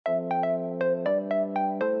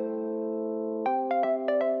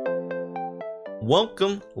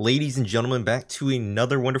Welcome, ladies and gentlemen, back to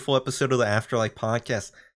another wonderful episode of the Afterlife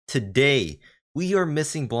Podcast. Today, we are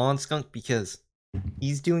missing Blonde Skunk because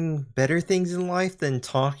he's doing better things in life than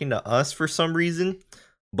talking to us for some reason.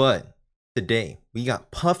 But today, we got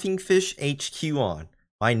Puffing Fish HQ on,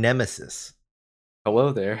 my nemesis.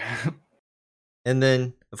 Hello there. And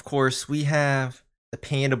then, of course, we have the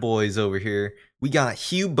Panda Boys over here. We got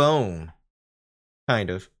Hugh Bone. Kind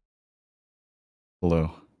of.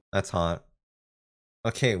 Hello. That's hot.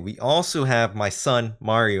 Okay, we also have my son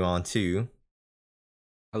Mario on too.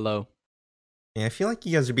 Hello. Yeah, I feel like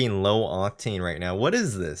you guys are being low octane right now. What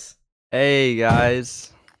is this? Hey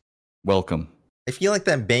guys. Welcome. I feel like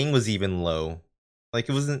that bang was even low. Like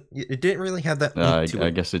it didn't really have that oomph to I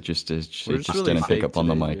it. guess it just We're really really didn't pick fake up on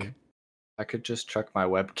the today, mic. dude. I could just chuck my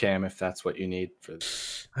webcam if that's what you need for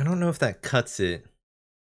this. I don't know if that cuts it.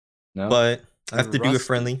 No? But I have to do a Rusty.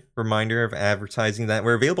 friendly reminder of advertising that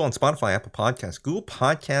we're available on Spotify, Apple Podcasts, Google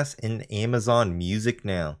Podcasts, and Amazon Music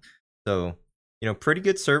now. So, pretty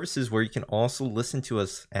good services where you can also listen to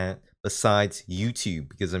us at besides YouTube.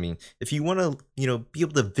 Because, if you want to, be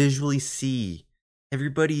able to visually see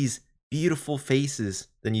everybody's beautiful faces,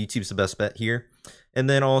 then YouTube's the best bet here. And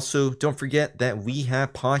then also, don't forget that we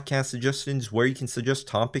have podcast suggestions where you can suggest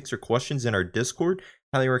topics or questions in our Discord.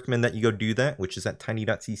 Highly recommend that you go do that, which is at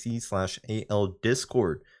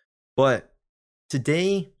tiny.cc/ALDiscord. But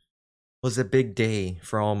today was a big day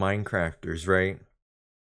for all Minecrafters, right?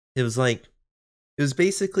 It was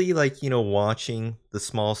basically like, watching the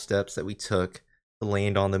small steps that we took to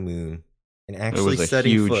land on the moon and It actually was a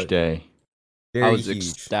setting huge foot. day. Very I was huge.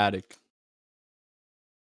 ecstatic.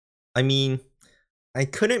 I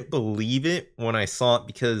couldn't believe it when I saw it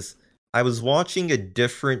because I was watching a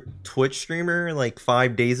different Twitch streamer like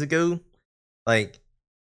 5 days ago, like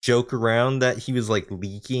joke around that he was like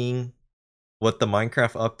leaking what the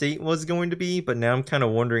Minecraft update was going to be, but now I'm kind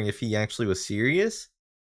of wondering if he actually was serious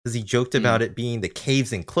because he joked about it being the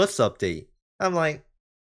Caves and Cliffs update. I'm like,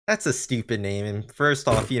 that's a stupid name. And first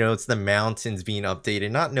off, it's the mountains being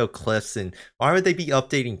updated, not no cliffs. And why would they be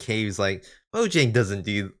updating caves? Like, Mojang doesn't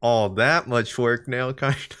do all that much work now,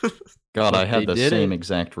 kind of. God, I They had the did same it.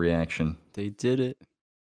 exact reaction. They did it.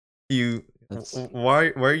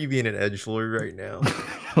 Why are you being an edgelord right now?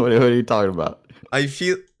 What are you talking about? I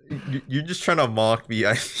feel you're just trying to mock me.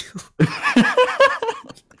 I feel.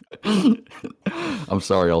 I'm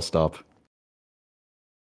sorry, I'll stop.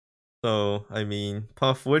 So,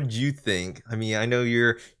 Puff, what did you think? I know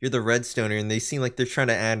you're the Redstoner, and they seem like they're trying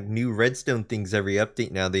to add new Redstone things every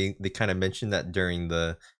update now. They kind of mentioned that during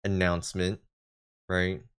the announcement,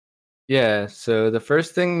 right? Yeah, so the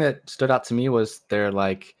first thing that stood out to me was their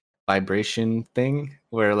vibration thing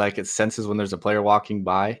where it senses when there's a player walking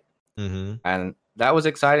by. Mm-hmm. And that was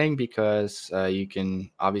exciting because you can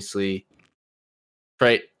obviously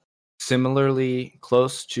create similarly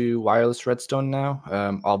close to wireless redstone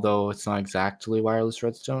now, although it's not exactly wireless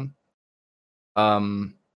redstone.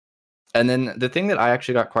 And then the thing that I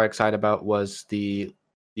actually got quite excited about was the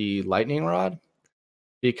lightning rod,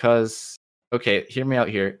 because hear me out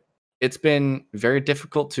here. It's been very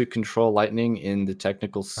difficult to control lightning in the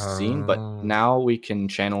technical scene, but now we can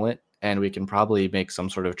channel it, and we can probably make some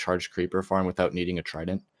sort of charged creeper farm without needing a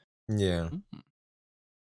trident, Yeah.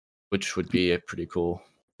 which would be a pretty cool.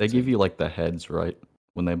 They give you the heads, right?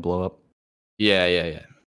 When they blow up? Yeah.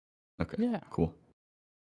 Okay. Yeah. Cool.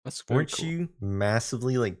 That's very Weren't cool. you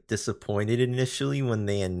massively disappointed initially when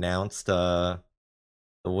they announced the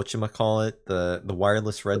whatchamacallit, the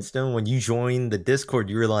wireless redstone? When you joined the Discord,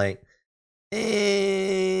 you were like,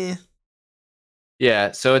 eh.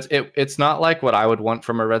 Yeah, so it's not like what I would want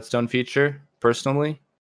from a redstone feature personally,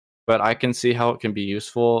 but I can see how it can be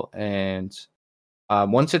useful. And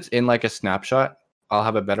once it's in a snapshot, I'll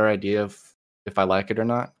have a better idea of if I like it or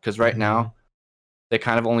not. Because right now, they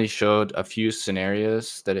kind of only showed a few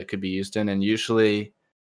scenarios that it could be used in, and usually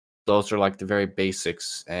those are the very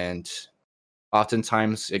basics. And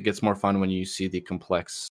oftentimes, it gets more fun when you see the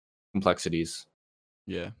complexities.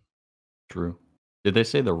 Yeah. True. Did they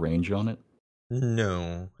say the range on it?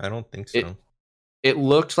 No, I don't think so. It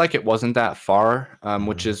looked like it wasn't that far,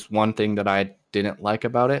 which is one thing that I didn't like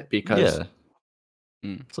about it, because Yeah.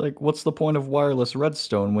 It's what's the point of wireless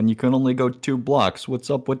redstone when you can only go 2 blocks? What's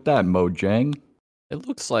up with that, Mojang? It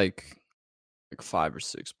looks like 5 or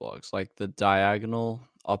 6 blocks. Like the diagonal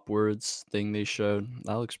upwards thing they showed.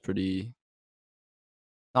 That looks pretty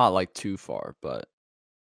not too far, but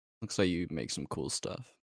looks like you make some cool stuff.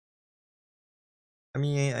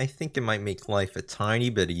 I think it might make life a tiny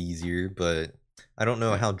bit easier, but I don't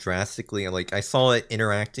know how drastically. I saw it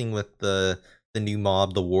interacting with the the new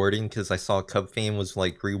mob, the Warden, because I saw Cub Fan was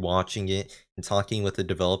like rewatching it and talking with the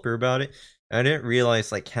developer about it. I didn't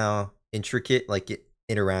realize like how intricate like it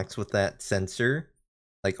interacts with that sensor,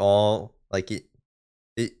 like all like it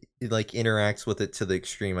like interacts with it to the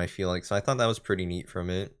extreme. I feel like so I thought that was pretty neat from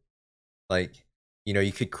it. Like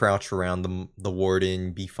you could crouch around the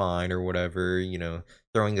Warden, be fine or whatever.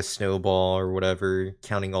 Throwing a snowball or whatever,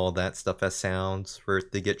 counting all that stuff as sounds for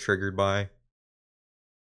it to get triggered by.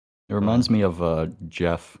 It reminds me of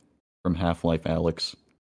Jeff from Half-Life Alyx.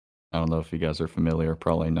 I don't know if you guys are familiar.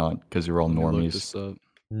 Probably not, because you're all Let me look normies. this up.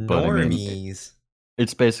 But, I mean, Normies.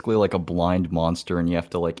 It's basically like a blind monster, and you have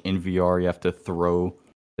to, like, in VR, you have to throw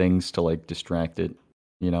things to, like, distract it,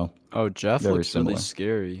 Oh, Jeff Very looks similar. really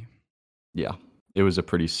scary. Yeah, it was a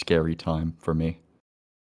pretty scary time for me.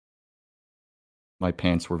 My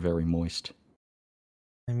pants were very moist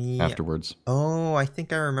I mean, afterwards. oh, I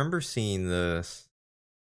think I remember seeing this.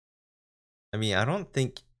 I mean, I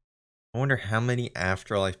wonder how many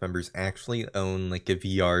Afterlife members actually own like a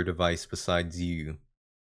VR device besides you.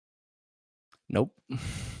 Nope.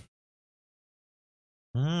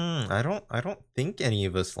 I don't think any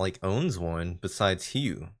of us like owns one besides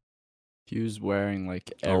Hugh. He was wearing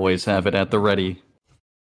like Always have it everything. at the ready.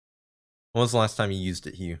 When was the last time you used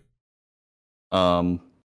it, Hugh?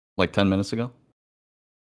 Like 10 minutes ago.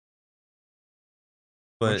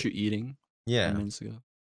 But Weren't you eating 10 yeah, minutes ago?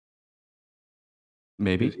 He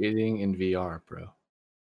Maybe. was eating in VR, bro.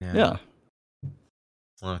 Yeah.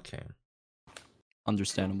 Okay.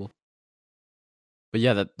 Understandable. But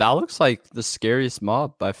yeah, that looks like the scariest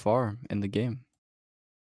mob by far in the game.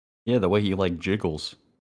 Yeah, the way he like jiggles.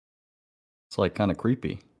 It's like kind of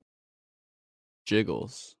creepy.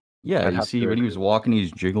 Jiggles. Yeah, I'd you have see to when he was agree. walking,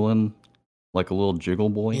 he's jiggling like a little jiggle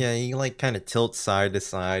boy. Yeah, he like kind of tilts side to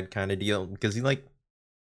side kind of deal because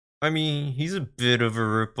I mean, he's a bit of a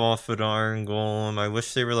ripoff of Iron Golem. I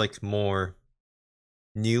wish they were like more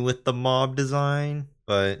new with the mob design,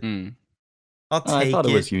 but Mm. I'll I take thought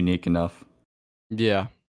it it. was unique enough. Yeah.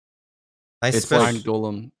 I It's especially Iron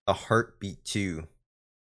Golem. the heartbeat too.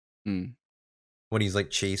 Mm. When he's like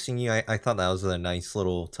chasing you, I thought that was a nice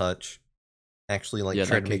little touch. Actually, like Yeah,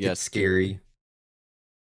 try that to could make get it scary.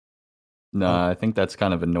 Nah, I think that's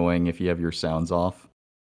kind of annoying if you have your sounds off.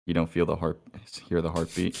 You don't hear the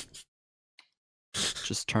heartbeat.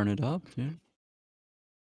 Just turn it up, dude.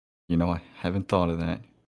 I haven't thought of that.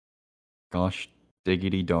 Gosh,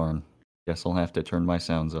 diggity darn. Guess I'll have to turn my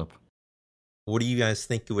sounds up. What do you guys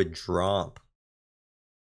think it would drop?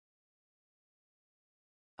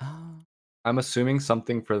 I'm assuming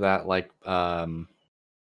something for that, like that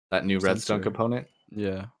new redstone Sensor. component.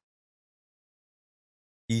 Yeah.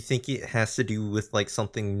 Do you think it has to do with like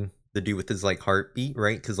something to do with his like heartbeat,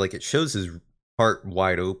 right? Because like it shows his heart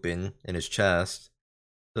wide open in his chest.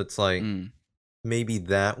 So it's like Mm. maybe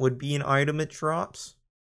that would be an item it drops.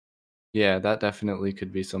 Yeah, that definitely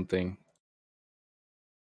could be something.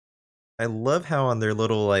 I love how on their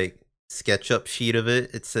little like SketchUp sheet of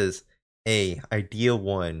it says, "Hey, idea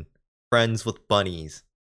 1, friends with bunnies."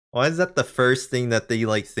 Why is that the first thing that they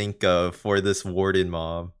like think of for this Warden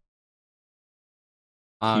mob?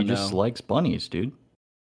 I He don't just know. likes bunnies, dude.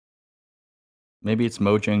 Maybe it's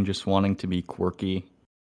Mojang just wanting to be quirky,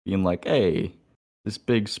 being like, hey, this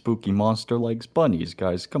big spooky monster likes bunnies,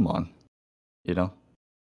 guys, come on.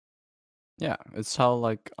 Yeah, it's how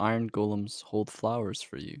like iron golems hold flowers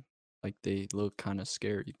for you. Like they look kind of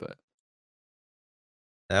scary, but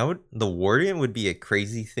The Warden would be a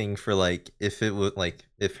crazy thing for like if it would like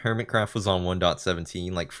if Hermitcraft was on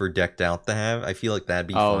 1.17 like for decked out to have. I feel like that'd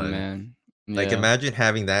be oh fun. man. Like Yeah. imagine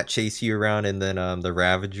having that chase you around and then the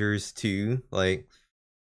Ravagers too, like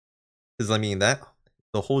because I mean that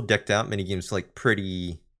the whole decked out minigame's like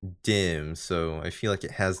pretty dim, so I feel like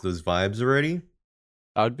it has those vibes already.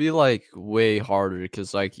 That would be like way harder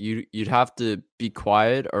because like you'd have to be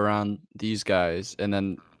quiet around these guys, and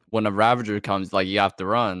then when a Ravager comes, like you have to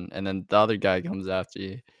run, and then the other guy comes after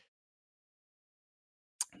you.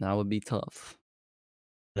 That would be tough.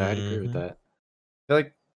 Yeah, I'd agree with Mhm. that. I feel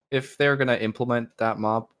like if they're gonna implement that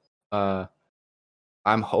mob,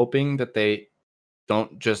 I'm hoping that they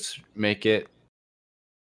don't just make it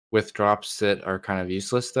with drops that are kind of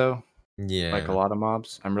useless though. Yeah. Like a lot of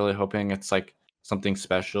mobs. I'm really hoping it's like something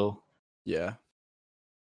special. Yeah.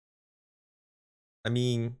 I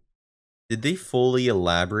mean, did they fully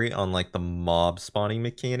elaborate on like the mob spawning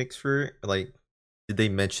mechanics for it? Like, did they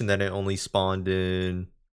mention that it only spawned in?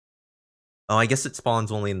 Oh, I guess it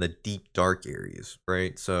spawns only in the deep dark areas,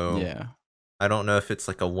 right? So Yeah. I don't know if it's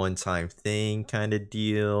like a one-time thing kind of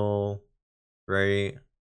deal, right?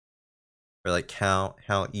 Or like how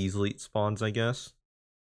easily it spawns, I guess.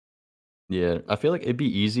 Yeah, I feel like it'd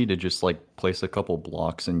be easy to just like place a couple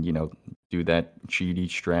blocks and do that cheaty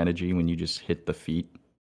strategy when you just hit the feet.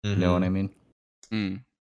 You know what I mean? Mm.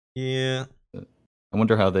 Yeah. I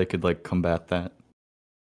wonder how they could like combat that,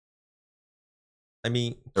 I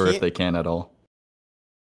mean, or if they can at all.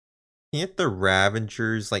 can't the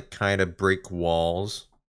Ravagers like kind of break walls,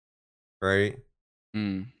 right?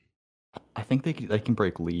 Mm. I think they can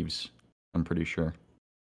break leaves. I'm pretty sure.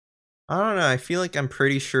 I don't know. I feel like I'm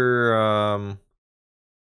pretty sure.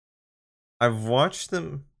 I've watched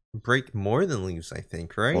them break more than leaves. I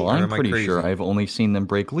think, right? Well, Or I'm am I pretty crazy? sure I've only seen them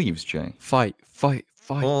break leaves, Jay. Fight.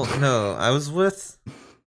 Well, no. I was with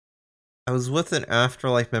an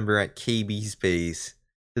Afterlife member at KB's base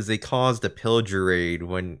because they caused a pillager raid.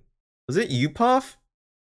 When was it you, Puff?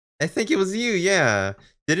 I think it was you. Yeah.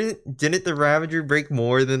 Didn't the Ravager break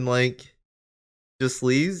more than like just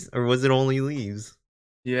leaves, or was it only leaves?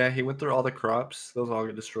 Yeah, he went through all the crops. Those all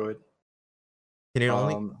get destroyed. Can it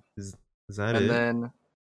only Um, is that and it? then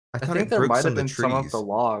I I thought think it there broke might some have of the been some of the trees.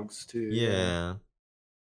 logs too. Yeah.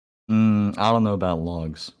 I don't know about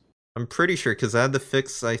logs. I'm pretty sure because I had to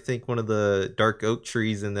fix, I think, one of the dark oak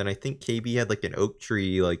trees, and then I think KB had like an oak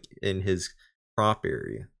tree like in his crop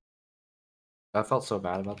area. I felt so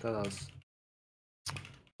bad about that. That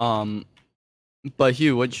was But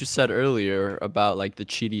Hugh, what you said earlier about like the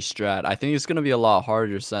cheaty strat, I think it's gonna be a lot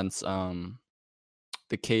harder since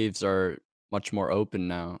the caves are much more open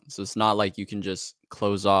now. So it's not like you can just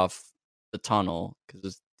close off the tunnel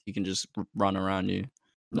because you can just run around you.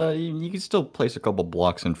 You can still place a couple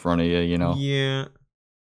blocks in front of you. Yeah.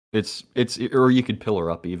 It's or you could pillar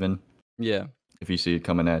up even Yeah. if you see it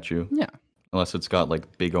coming at you. Yeah. Unless it's got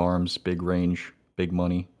like big arms, big range, big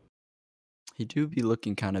money. He do be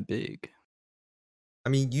looking kind of big. I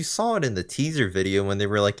mean, you saw it in the teaser video when they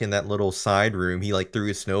were like in that little side room. He like threw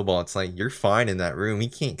a snowball. It's like, you're fine in that room. He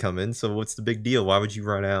can't come in. So what's the big deal? Why would you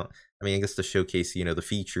run out? I mean, I guess to showcase, the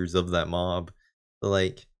features of that mob. But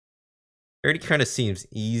like, it already kind of seems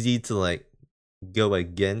easy to like go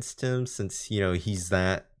against him since, he's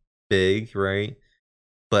that big, right?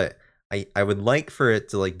 But I would like for it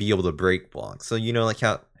to like be able to break blocks. So, like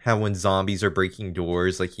how when zombies are breaking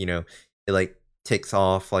doors, like, it like ticks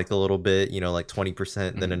off like a little bit, like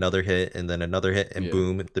 20%, then another hit, and then another hit, and Yeah.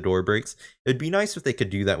 boom, the door breaks. It'd be nice if they could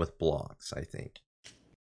do that with blocks, I think.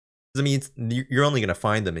 'Cause, I mean, you're only gonna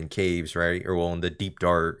find them in caves, right? Or well, in the deep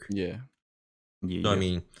dark. Yeah. Yeah. So, I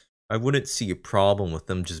mean, I wouldn't see a problem with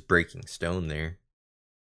them just breaking stone there.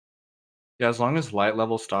 yeah. As long as light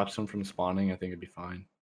level stops him from spawning, I think it'd be fine.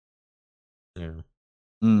 Yeah.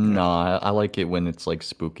 No, I like it when it's like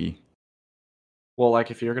spooky. Well,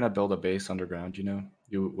 like if you're gonna build a base underground, you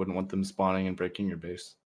wouldn't want them spawning and breaking your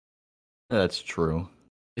base. That's true.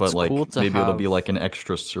 It's But like cool to maybe it'll be have- like an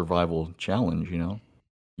extra survival challenge.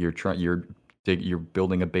 You're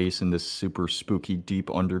building a base in this super spooky deep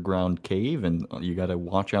underground cave, and you got to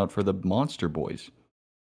watch out for the monster boys.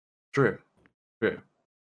 True. True.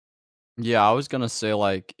 Yeah, I was gonna say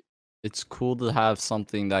like it's cool to have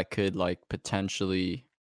something that could like potentially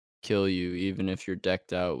kill you even if you're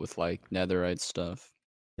decked out with like netherite stuff.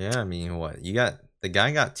 Yeah, I mean, what? The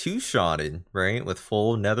guy got two-shotted, right? With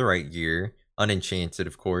full netherite gear. Unenchanted,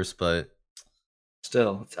 of course, but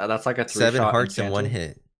Still, that's like a 7 3-shot hearts in one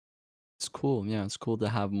enchanted. hit. It's cool. Yeah, it's cool to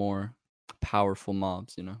have more powerful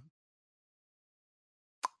mobs,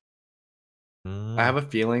 I have a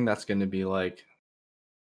feeling that's going to be like,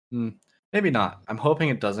 maybe not. I'm hoping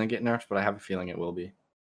it doesn't get nerfed, but I have a feeling it will be.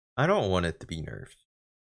 I don't want it to be nerfed.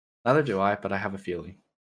 Neither do I, but I have a feeling.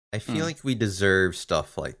 I feel like we deserve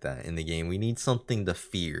stuff like that in the game. We need something to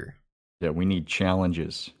fear. Yeah, we need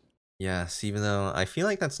challenges. Yes, even though I feel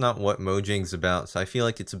like that's not what Mojang's about. So I feel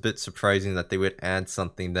like it's a bit surprising that they would add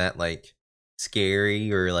something that like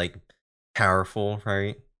scary or like powerful,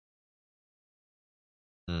 right?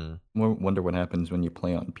 Wonder what happens when you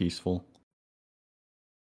play on peaceful.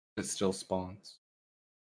 It still spawns.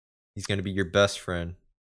 He's gonna be your best friend.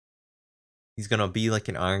 He's gonna be like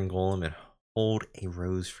an iron golem and hold a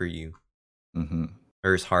rose for you.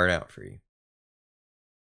 Or his heart out for you.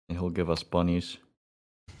 And he'll give us bunnies.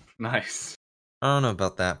 Nice. I don't know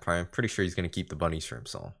about that part. I'm pretty sure he's gonna keep the bunnies for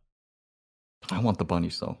himself. I want the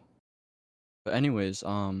bunnies though. But anyways,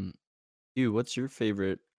 Hugh, what's your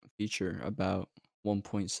favorite feature about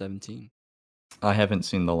 1.17? I haven't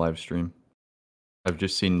seen the live stream. I've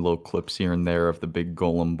just seen little clips here and there of the big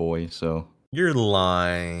golem boy, so You're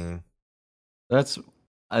lying. that's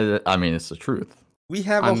I mean it's the truth. We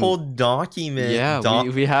have a whole document. Yeah,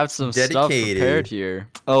 we have some stuff prepared here.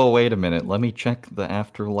 Oh, wait a minute. Let me check the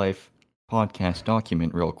Afterlife podcast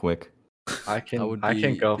document real quick. I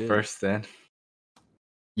can go first then.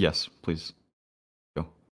 Yes, please go.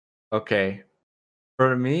 Okay.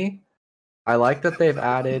 For me, I like that they've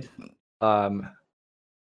added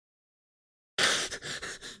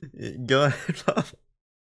Go ahead, Bob.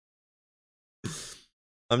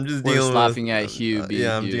 I'm just We're just dealing laughing with at Hugh being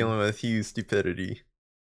yeah, I'm Hugh. dealing with Hugh's stupidity.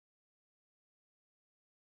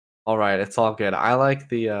 all right, it's all good. I like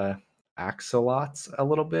the axolots a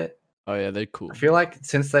little bit. Oh yeah, they're cool. I feel like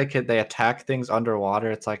since they attack things underwater,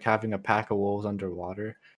 it's like having a pack of wolves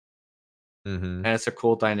underwater. Mm-hmm. And it's a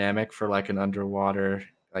cool dynamic for like an underwater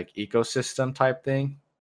like ecosystem type thing.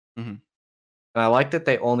 Mhm. And I like that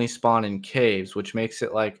they only spawn in caves, which makes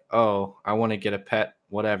it like, oh, I want to get a pet,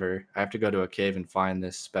 whatever. I have to go to a cave and find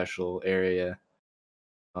this special area,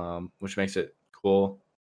 which makes it cool.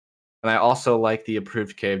 And I also like the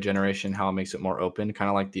approved cave generation, how it makes it more open, kind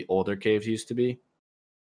of like the older caves used to be.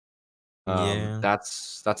 Yeah.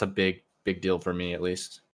 That's a big deal for me at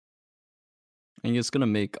least. I think it's gonna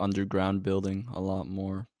make underground building a lot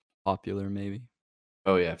more popular, maybe.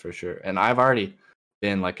 Oh yeah, for sure. And I've already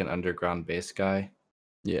been like an underground base guy.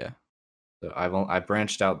 Yeah. So I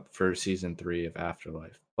branched out for season 3 of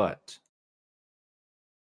Afterlife, but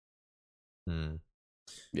Hmm.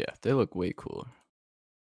 Yeah, they look way cooler.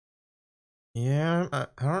 Yeah, I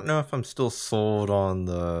don't know if I'm still sold on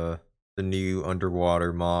the new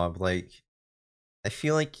underwater mob. Like, I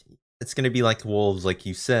feel like it's gonna be like wolves, like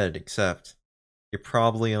you said, except you're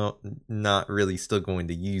probably not really still going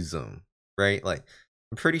to use them, right? Like,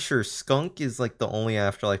 I'm pretty sure Skunk is like the only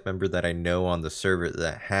Afterlife member that I know on the server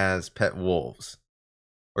that has pet wolves,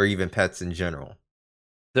 or even pets in general.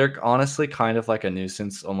 they're honestly kind of like a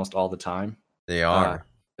nuisance almost all the time, They are.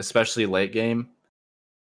 especially late game.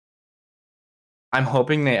 I'm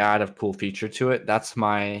hoping they add a cool feature to it. That's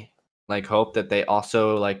my like hope that they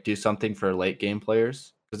also like do something for late game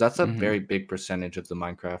players because that's a Mhm. very big percentage of the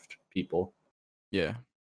Minecraft people. Yeah.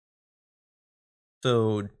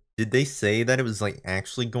 So, did they say that it was like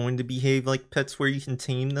actually going to behave like pets where you can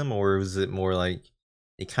tame them, or was it more like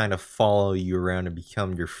they kind of follow you around and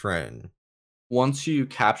become your friend? Once you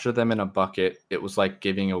capture them in a bucket, it was like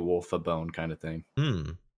giving a wolf a bone kind of thing.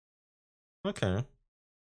 Hmm. Okay.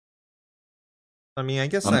 I mean, I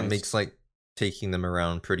guess that Nice. makes like taking them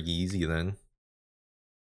around pretty easy then.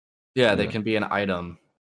 Yeah, they Yeah. can be an item,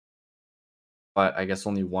 but I guess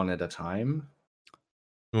only one at a time.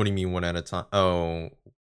 What do you mean one at a time? Oh,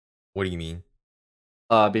 what do you mean?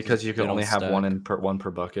 Because you They can don't only have stack. one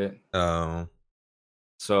per bucket. Oh,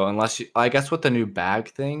 So unless you, I guess with the new bag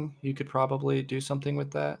thing, you could probably do something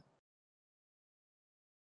with that.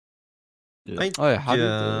 Yeah. I Oh yeah, how do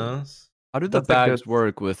guess. the That's a bags good-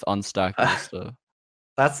 work with unstacking stuff?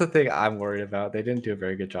 That's the thing I'm worried about. They didn't do a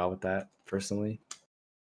very good job with that, personally.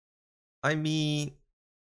 I mean,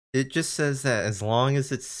 it just says that as long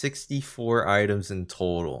as it's 64 items in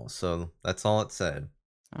total, so that's all it said.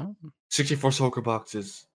 Oh. 64 shulker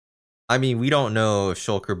boxes. I mean, we don't know if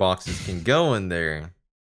shulker boxes can go in there.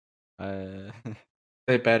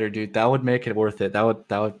 They better, dude. That would make it worth it.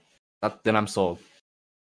 Then I'm sold.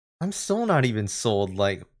 I'm still not even sold.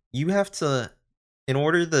 Like, you have to, in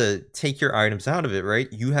order to take your items out of it,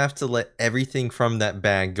 right? You have to let everything from that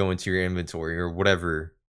bag go into your inventory or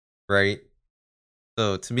whatever, right?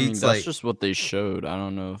 So to I me, mean, it's that's like, just what they showed. I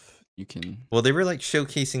don't know if you can. well, they were like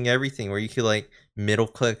showcasing everything where you could like middle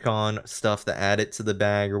click on stuff to add it to the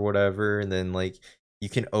bag or whatever, and then like you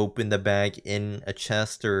can open the bag in a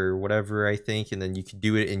chest or whatever, I think, and then you can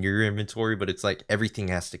do it in your inventory, but it's like everything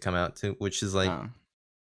has to come out too, which is like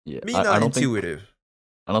Yeah. me I not don't think intuitive.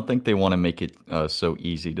 I don't think they want to make it so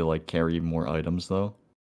easy to like carry more items though.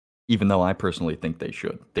 Even though I personally think they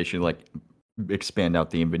should. They should like expand out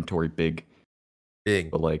the inventory big, Big.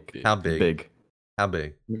 but like How big? big. How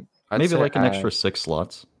big? I'd Maybe say like an extra add- 6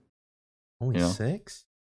 slots. Only You know? 6?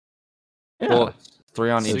 Yeah. Well,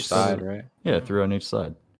 3 on each 6 side, right? Yeah, 3 on each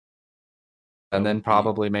side. And That then would be-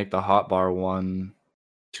 probably make the hotbar one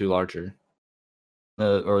too larger.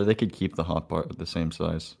 Or they could keep the hotbar the same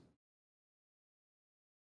size.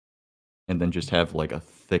 And then just have like a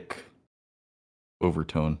thick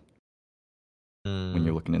overtone when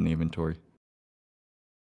you're looking in the inventory.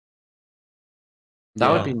 That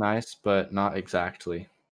Yeah. would be nice, but not exactly.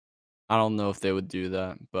 I don't know if they would do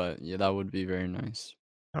that, but yeah, that would be very nice.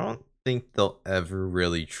 I don't think they'll ever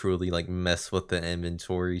really truly like mess with the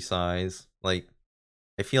inventory size. Like,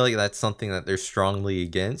 I feel like that's something that they're strongly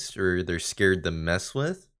against or they're scared to mess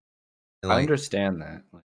with. And I like, understand that.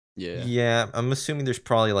 Yeah. yeah, I'm assuming there's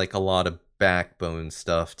probably like a lot of backbone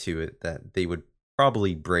stuff to it that they would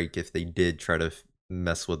probably break if they did try to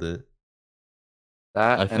mess with it.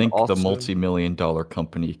 That I and think also, the multi-million-dollar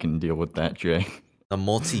company can deal with that, Jay. The I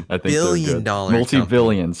think they're multi-billion good. dollar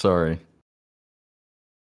Multi-billion, sorry.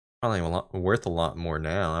 Probably worth a lot more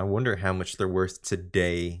now. I wonder how much they're worth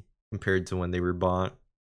today compared to when they were bought,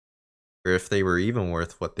 or if they were even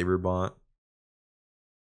worth what they were bought.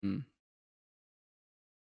 Hmm.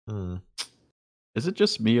 Is it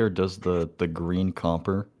just me, or does the green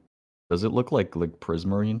copper, does it look like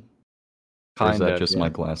Prismarine? Or is Kind that of, just yeah. my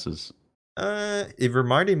glasses? It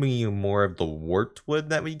reminded me more of the warped wood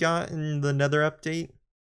that we got in the Nether update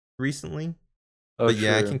recently. Oh, But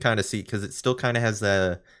yeah, I true. can kind of see because it still kind of has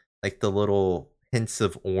the little hints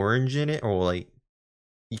of orange in it, or like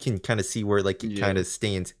you can kind of see where like it Yeah. kind of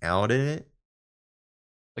stands out in it.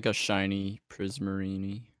 Like a shiny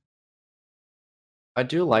Prismarine. I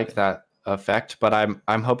do like that effect, but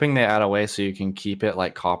I'm hoping they add a way so you can keep it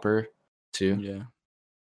like copper too Yeah.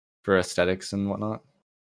 for aesthetics and whatnot.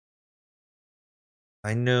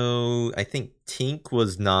 I know. I think Tink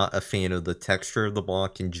was not a fan of the texture of the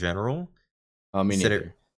block in general. Oh, me He said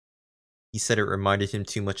neither. He said it reminded him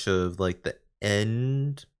too much of like the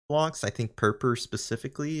end blocks. I think Purper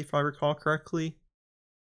specifically, if I recall correctly.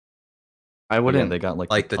 I Yeah, wouldn't they got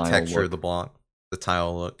Like the tile texture of look. the block, the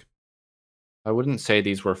tile look. I wouldn't say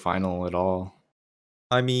these were final at all.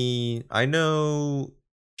 I mean, I know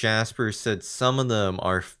Jasper said some of them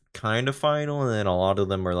are kind of final, and then a lot of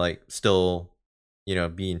them are like still,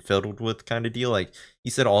 being fiddled with kind of deal. Like he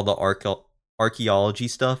said, all the archaeology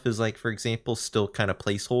stuff is like, for example, still kind of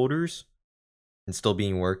placeholders and still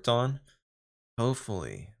being worked on.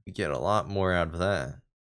 Hopefully, we get a lot more out of that.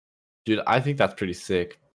 Dude, I think that's pretty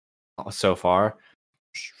sick so far.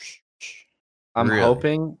 I'm Really?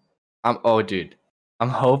 hoping I'm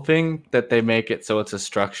hoping that they make it so it's a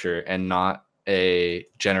structure and not a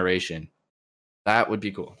generation. That would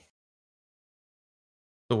be cool.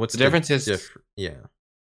 So what's The difference is yeah.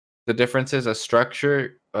 the difference is a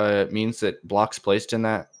structure means that blocks placed in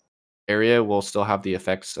that area will still have the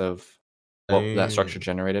effects of what that structure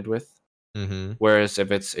generated with. Mm-hmm. Whereas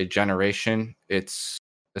if it's a generation, it's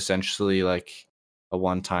essentially like a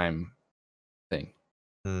one-time thing.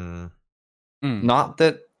 Not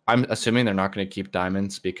that I'm assuming they're not going to keep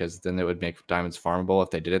diamonds, because then it would make diamonds farmable if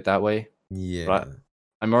they did it that way. Yeah. But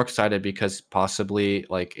I'm more excited because possibly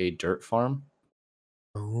like a dirt farm.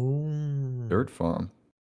 Oh. Dirt farm.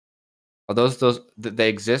 Those they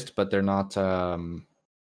exist, but they're not.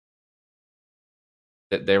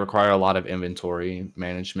 They require a lot of inventory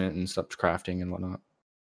management and stuff, crafting and whatnot.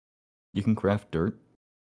 You can craft dirt.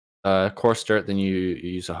 Coarse dirt, then you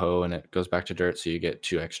use a hoe and it goes back to dirt, so you get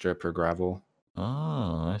 2 extra per gravel.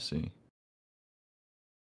 Ah, I see.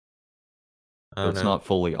 I So don't it's know. not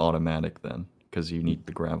fully automatic then, because you need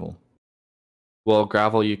the gravel. Well,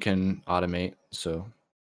 gravel you can automate, so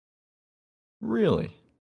Really?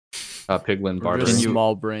 piglin We're bartering. just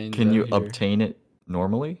small brains. Can you out here. obtain it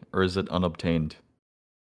normally, or is it unobtained?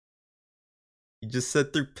 You just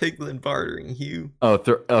said through piglin bartering, Hugh. Oh,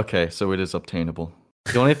 okay, so it is obtainable.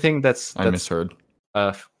 The only thing that's I misheard.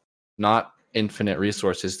 Not infinite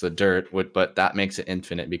resources, the dirt, but that makes it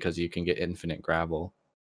infinite because you can get infinite gravel.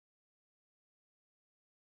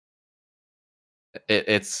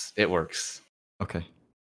 It works. Okay,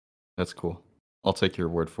 that's cool. I'll take your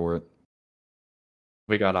word for it.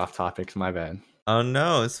 We got off topic, my bad. Oh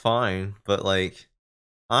no, it's fine. But like,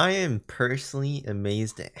 I am personally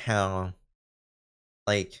amazed at how,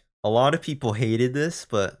 like, a lot of people hated this,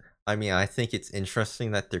 but I mean, I think it's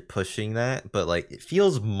interesting that they're pushing that. But like, it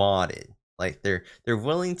feels modded. Like they're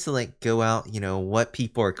willing to like go out, what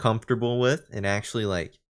people are comfortable with, and actually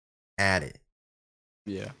like add it.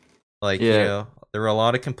 Yeah. Like, Yeah. there were a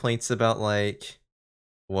lot of complaints about like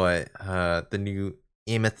the new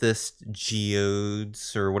amethyst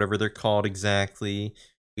geodes or whatever they're called exactly.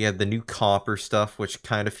 We have the new copper stuff, which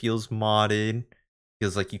kind of feels modded,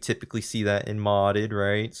 because like you typically see that in modded,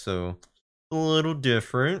 right? So a little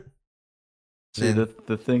different. See, Then-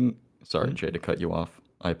 the thing. Sorry, Hmm? Jay, to cut you off.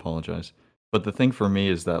 I apologize. But the thing for me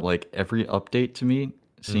is that like every update to me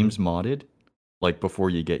seems modded, like before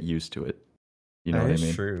you get used to it. You know That what I is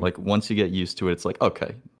mean? true. Like once you get used to it, it's like,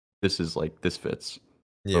 okay, this fits.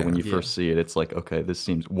 Yeah. But when you Yeah. first see it, it's like, okay, this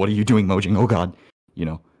seems. What are you doing, Mojang? Oh God,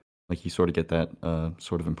 like you sort of get that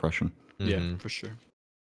sort of impression. Yeah, Mhm. for sure.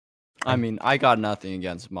 I mean, I got nothing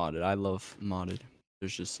against modded. I love modded.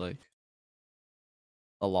 There's just like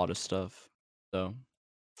a lot of stuff. So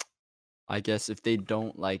I guess if they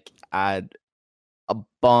don't like add a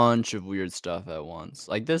bunch of weird stuff at once,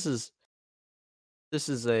 like this is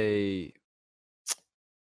a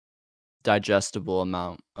digestible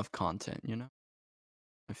amount of content,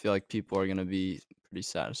 I feel like people are gonna be pretty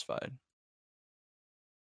satisfied.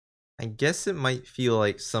 I guess it might feel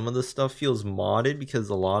like some of the stuff feels modded because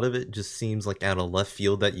a lot of it just seems like out of left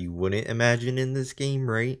field that you wouldn't imagine in this game,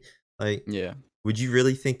 right? Like, Yeah. would you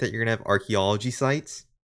really think that you're gonna have archaeology sites?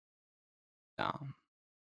 No.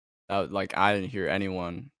 Like I didn't hear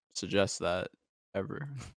anyone suggest that ever.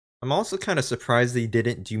 I'm also kind of surprised they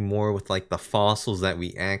didn't do more with like the fossils that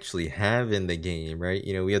we actually have in the game, right?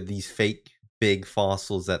 You know, we have these fake big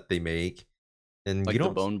fossils that they make, and Like you the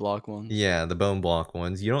don't. bone block ones. Yeah, the bone block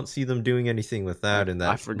ones. You don't see them doing anything with that in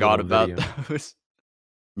I that forgot little about video. those.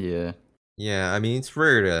 Yeah. Yeah, I mean it's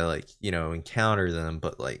rare to like, encounter them,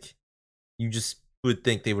 but like you just would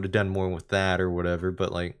think they would have done more with that or whatever,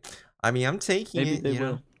 but like I mean I'm taking Maybe it, they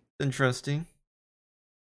will. interesting.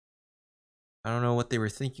 I don't know what they were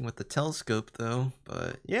thinking with the telescope though,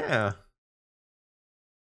 but yeah.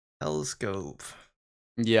 Telescope.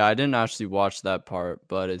 Yeah, I didn't actually watch that part,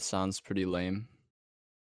 but it sounds pretty lame.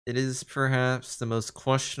 It is perhaps the most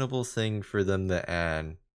questionable thing for them to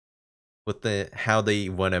add with how they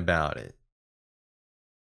went about it.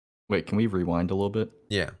 Wait, can we rewind a little bit?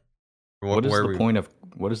 Yeah. What is Where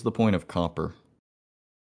the point of copper?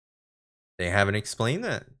 They haven't explained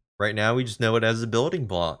that. Right now, we just know it as a building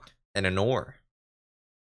block and an ore.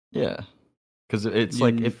 Yeah. Because it's You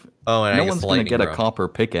like n- if Oh, and I no guess one's the gonna lightning get a rod. copper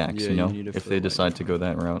pickaxe, Yeah, you you know, need it if for they the decide to lightning go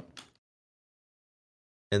that route.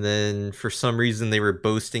 And then for some reason, they were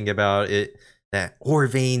boasting about it that ore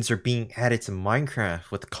veins are being added to Minecraft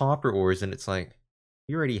with copper ores, and it's like,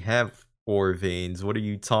 you already have ore veins. What are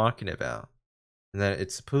you talking about? And that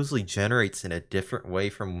it supposedly generates in a different way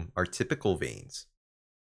from our typical veins.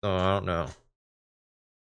 So I don't know.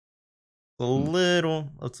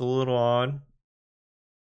 It's a little odd.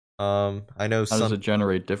 I know How does it some.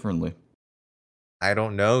 generate differently? I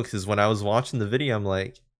don't know because when I was watching the video, I'm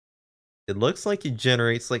like, it looks like it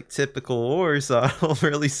generates like typical ore, so I don't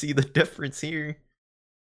really see the difference here.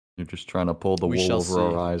 You're just trying to pull the We wool shall over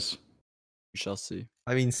our see. eyes. We shall see.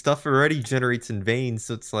 I mean, stuff already generates in veins,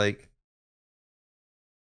 so it's like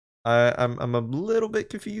I'm a little bit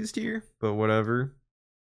confused here, but whatever.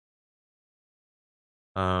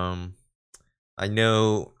 I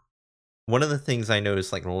know one of the things I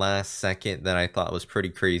noticed like last second that I thought was pretty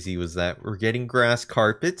crazy was that we're getting grass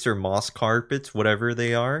carpets or moss carpets, whatever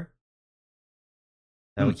they are.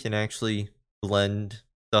 Now we can actually blend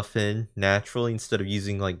stuff in naturally instead of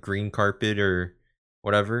using like green carpet or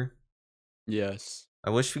whatever. Yes. I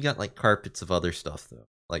wish we got like carpets of other stuff though,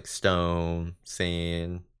 like stone,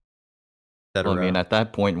 sand, Well, I mean, etc. at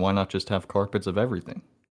that point, why not just have carpets of everything?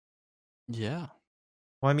 Yeah.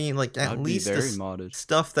 Well, I mean, like That at would be least the very modded.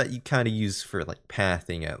 stuff that you kind of use for like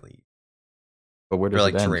pathing, at least, But where or does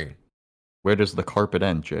like it end? terrain. Where does the carpet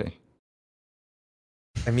end, Jay?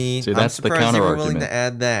 I mean, See, I'm that's the surprised they counter were willing argument. to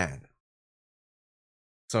add that.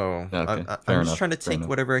 So Okay, fair I'm just enough, trying to fair take enough.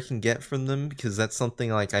 whatever I can get from them because that's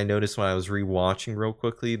something like I noticed when I was rewatching real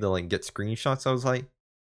quickly to like get screenshots. I was like,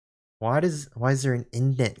 why is there an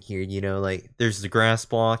indent here? You know, like there's the grass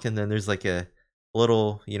block and then there's like a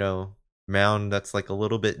little, mound that's like a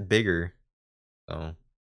little bit bigger. So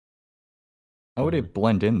How would Mhm. it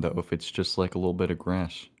blend in though if it's just like a little bit of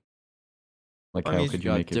grass? Like, I how mean, could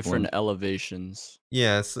You you got make it different blend? elevations.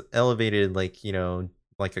 yeah, it's elevated like,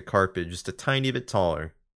 like a carpet, just a tiny bit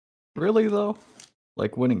taller. Really though?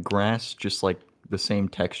 Like, wouldn't grass just like the same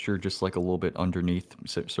texture, just like a little bit underneath,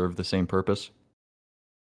 serve the same purpose?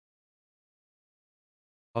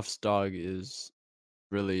 Puff's dog is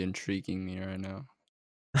really intriguing me right now.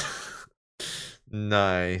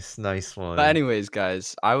 Nice one. But anyways,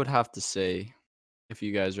 guys, I would have to say, if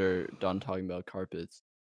you guys are done talking about carpets,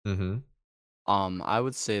 Mm-hmm. I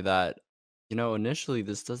would say that, initially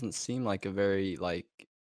this doesn't seem like a very like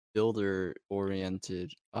builder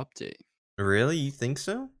oriented update. Really? You think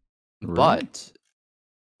so? Really?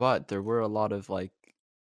 But there were a lot of like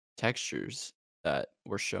textures that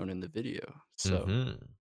were shown in the video. So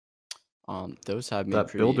Mm-hmm. those have me That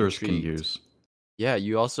pretty builders can intrigued. use. Yeah,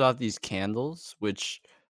 you also have these candles, which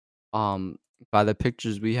by the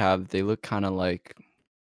pictures we have, they look kind of like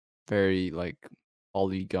very like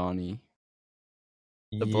polygony.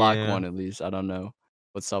 The black Yeah. one, at least. I don't know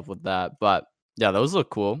what's up with that, but yeah, those look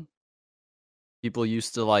cool. People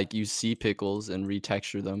used to like use sea pickles and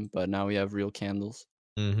retexture them, but now we have real candles.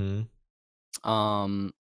 Mm-hmm.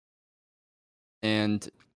 Um, and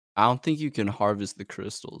I don't think you can harvest the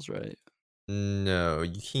crystals, right? No,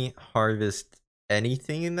 you can't harvest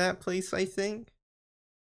anything in that place, I think.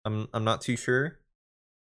 I'm not too sure.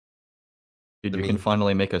 Dude, I you mean- can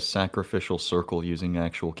finally make a sacrificial circle using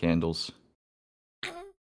actual candles.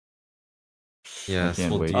 Yes,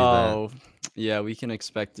 can't we'll wait. do that. Oh, yeah, we can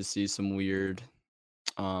expect to see some weird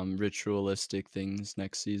ritualistic things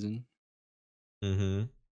next season. Mm-hmm.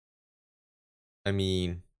 I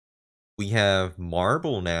mean, we have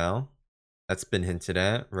marble now. That's been hinted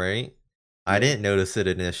at, right? I Yeah. didn't notice it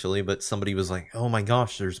initially, but somebody was like, "Oh my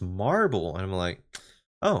gosh, there's marble," and I'm like,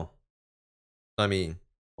 "Oh." I mean,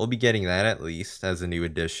 we'll be getting that at least as a new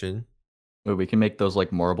addition. Wait, we can make those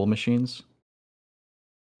like marble machines,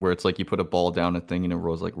 where it's like you put a ball down a thing and it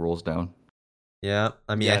rolls down. Yeah,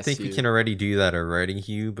 I mean, I Yes, think we you. can already do that already,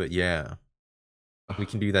 Hugh. But yeah, we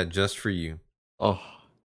can do that just for you. Oh,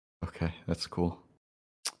 okay, that's cool.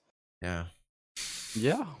 Yeah.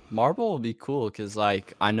 Yeah, marble will be cool because,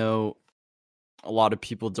 like, I know a lot of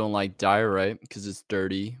people don't like diorite because it's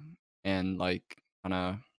dirty and like kind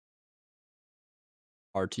of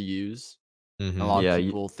hard to use. A Mm-hmm. lot Yeah, of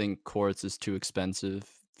people think quartz is too expensive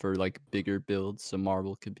for like bigger builds, so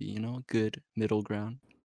marble could be, a good middle ground.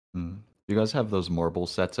 You guys have those marble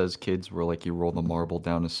sets as kids where like you roll the marble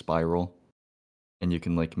down a spiral, and you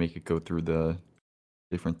can like make it go through the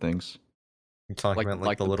different things. You talking about like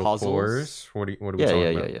Like the the little puzzles? cores? What are we Yeah, talking yeah,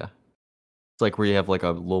 about? yeah, yeah. It's like where you have like a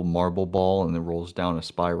little marble ball and it rolls down a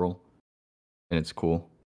spiral, and it's cool.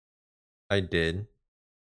 I did.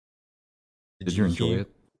 Did you enjoy Hugh?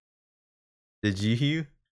 it? Did you, Hugh?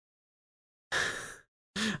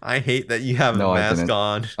 I hate that you have a No, I mask didn't.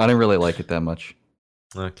 on. I didn't really like it that much.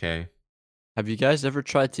 Okay. Have you guys ever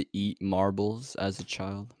tried to eat marbles as a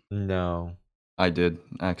child? No. I did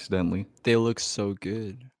accidentally. They look so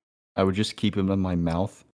good. I would just keep them in my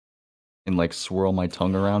mouth and like swirl my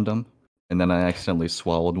tongue around them, and then I accidentally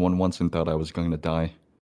swallowed one once and thought I was going to die.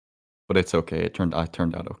 But it's okay. I turned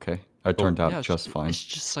out okay. I turned out Yeah, just fine. It's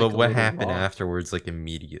just like But a what little happened rock. afterwards, like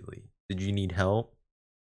immediately? Did you need help?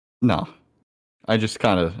 No, I just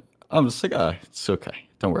I'm just like, it's okay.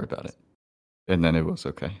 Don't worry about it. And then it was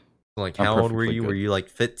okay. Like, I'm how old were perfectly you? Were good. you like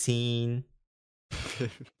 15?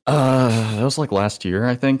 That was like last year,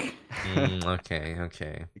 I think. Okay,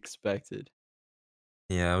 okay. Expected.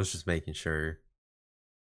 Yeah, I was just making sure.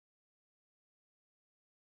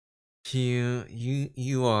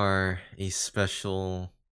 You are a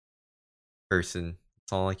special person.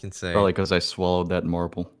 That's all I can say. Probably because I swallowed that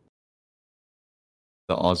marble.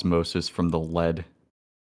 The osmosis from the lead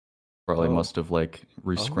probably Oh. must have like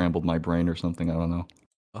re-scrambled my brain or something. I don't know.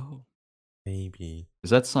 Oh. Maybe. Is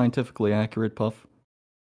that scientifically accurate, Puff?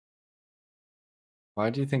 Why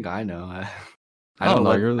do you think I know? I don't know.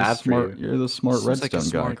 what's You're the bad for smart. you. You're the smart Seems like a redstone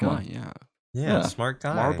guy. smart Come guy, on. yeah. Yeah, Yeah. smart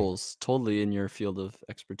guy. Marbles, totally in your field of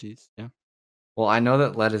expertise. Yeah. Well, I know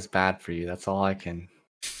that lead is bad for you. That's all I can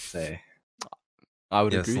say. I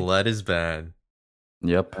would Yes, agree. lead is bad.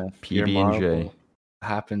 Yep. If your PB and J. marble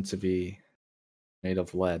happened to be made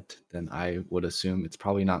of lead, then I would assume it's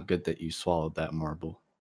probably not good that you swallowed that marble.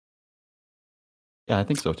 Yeah, I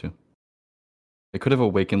think so too. It could have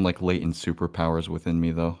awakened like latent superpowers within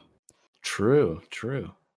me, though. True.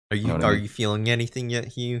 Are you Know what I are mean? you feeling anything yet,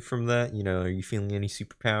 Hugh, from that? Are you feeling any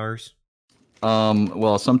superpowers?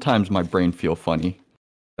 Well, sometimes my brain feel funny.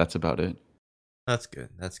 That's about it. That's good.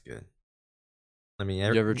 That's good. I mean,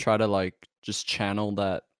 You ever try to like just channel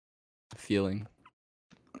that feeling?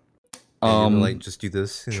 like just do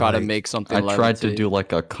this. And, Try to like, make something I tried to levitate? do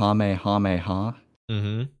like a Kamehameha.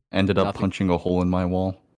 Mm-hmm. Ended up Nothing. punching a hole in my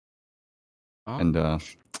wall, Oh. and yeah,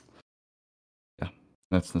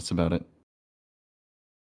 that's about it.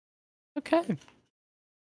 Okay.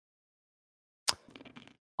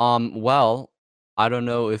 Well, I don't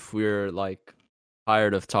know if we're like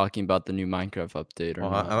tired of talking about the new Minecraft update or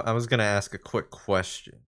Well, not. I was gonna ask a quick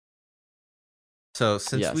question. So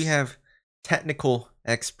since we Yes. have technical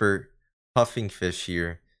expert Puffing Fish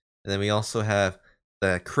here, and then we also have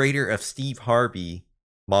the creator of Steve Harvey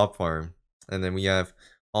Mob Farm, and then we have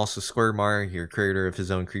also Square Mario here, creator of his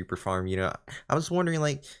own Creeper Farm. I was wondering,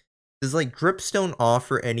 like, does like Dripstone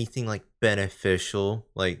offer anything like beneficial?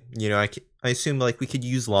 Like, I assume like we could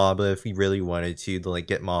use lava if we really wanted to like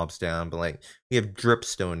get mobs down, but like we have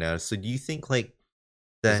Dripstone now. So do you think like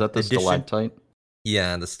Is that the addition? stalactite?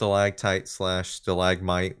 Yeah, the stalactite /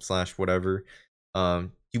 stalagmite / whatever.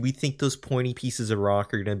 Do we think those pointy pieces of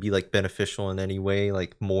rock are gonna be like beneficial in any way,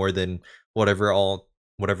 like more than whatever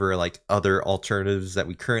like other alternatives that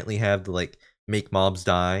we currently have to like make mobs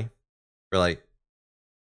die, or like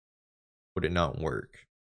would it not work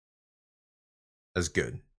as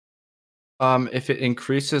good? If it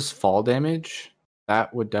increases fall damage,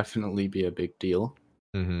 that would definitely be a big deal.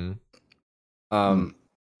 Mm-hmm.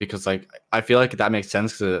 Because like I feel like that makes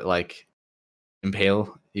sense because like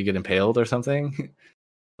you get impaled or something.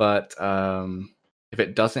 But if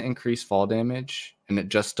it doesn't increase fall damage and it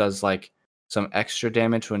just does like some extra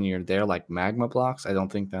damage when you're there, like magma blocks, I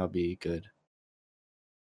don't think that would be good.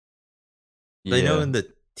 I know Yeah. in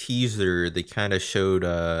the teaser, they kind of showed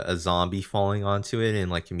a zombie falling onto it and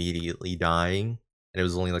like immediately dying, and it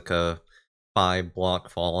was only like a 5 block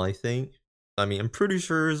fall, I think. I mean, I'm pretty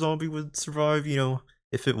sure a zombie would survive,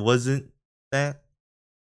 if it wasn't that.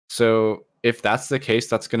 So if that's the case,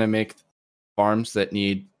 that's gonna make farms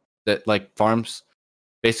farms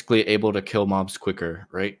basically able to kill mobs quicker,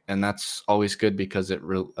 right? And that's always good because it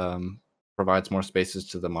provides more spaces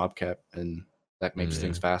to the mob cap, and that makes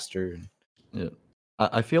things faster. Yeah.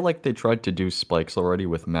 I feel like they tried to do spikes already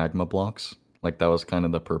with magma blocks. Like that was kind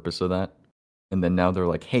of the purpose of that. And then now they're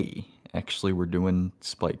like, hey, actually we're doing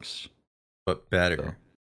spikes. But better. So,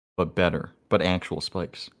 but better. But actual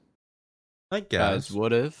spikes. I guess. Guys,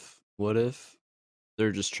 what if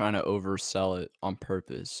they're just trying to oversell it on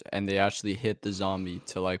purpose and they actually hit the zombie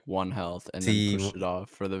to like 1 health and See, then push it off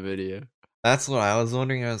for the video? That's what I was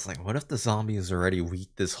wondering. I was like, what if the zombie is already weak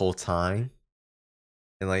this whole time?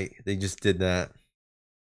 And like they just did that.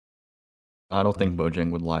 I don't think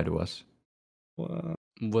Mojang would lie to us.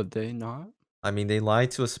 Would they not? I mean, they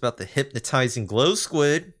lied to us about the hypnotizing glow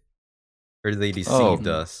squid. Or they deceived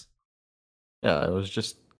us. Yeah, it was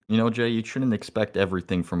just, Jay, you shouldn't expect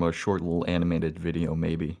everything from a short little animated video,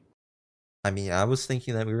 maybe. I mean, I was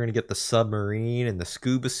thinking that we were going to get the submarine and the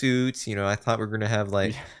scuba suits. I thought we were going to have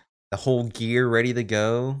like the whole gear ready to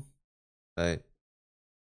go. But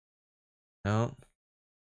no.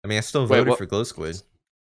 I mean, I still voted for glow squid.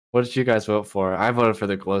 What did you guys vote for? I voted for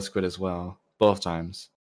the glow squid as well, both times.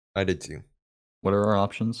 I did too. What are our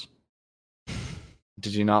options?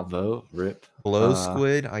 Did you not vote? Rip. Glow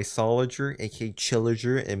squid, Isolager, aka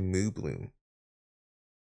Chillager, and Moobloom.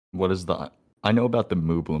 What is the... I know about the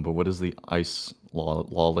Moobloom, but what does the Ice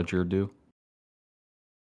Lolager do?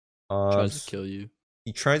 Tries to kill you.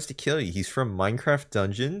 He tries to kill you. He's from Minecraft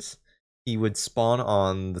Dungeons. He would spawn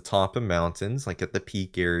on the top of mountains, like at the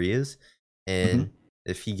peak areas. And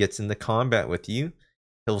if he gets into combat with you,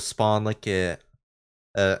 he'll spawn like a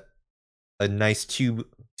nice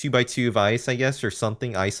 2x2 of ice, I guess, or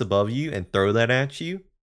something, ice above you, and throw that at you. And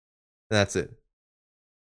that's it.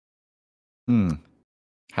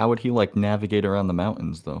 How would he like navigate around the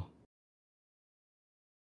mountains though?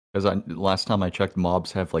 Because last time I checked,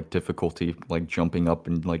 mobs have like difficulty like jumping up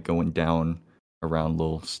and like going down around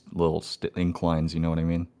little inclines. You know what I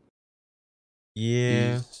mean?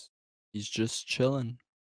 Yeah. He's just chilling.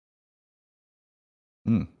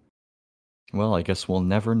 Well, I guess we'll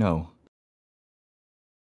never know.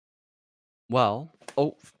 Well,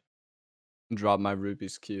 drop my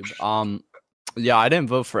Rubik's Cube. Yeah, I didn't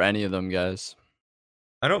vote for any of them, guys.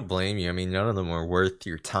 I don't blame you. I mean, none of them were worth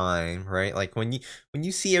your time, right? Like when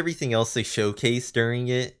you see everything else they showcase during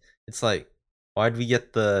it, it's like, why'd we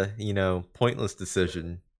get the, pointless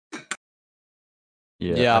decision?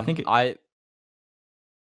 Yeah, I think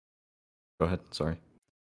Go ahead, sorry.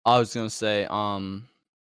 I was gonna say,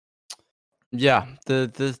 yeah,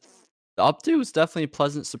 the update was definitely a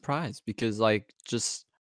pleasant surprise because like just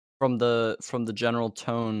from the general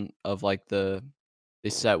tone of like they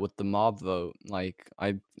set with the mob vote, like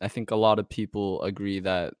I think a lot of people agree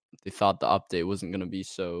that they thought the update wasn't gonna be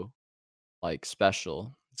so like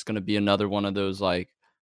special. It's gonna be another one of those like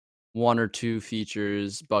 1 or 2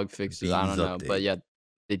 features, bug fixes. I don't know, but yeah,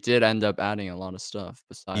 they did end up adding a lot of stuff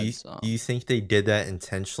besides. Do you think they did that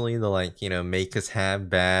intentionally to like make us have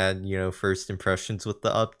bad first impressions with the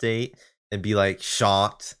update and be like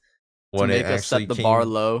shocked when it actually set the bar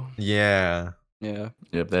low? Yeah. Yeah.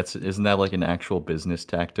 Yep, isn't that like an actual business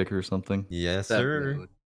tactic or something? Yes, sir.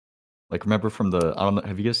 Like remember from the I don't know,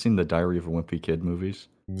 have you guys seen the Diary of a Wimpy Kid movies?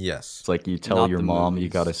 Yes. It's like you tell your mom you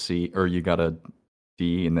got a C or you got a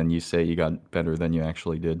D and then you say you got better than you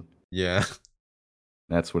actually did. Yeah.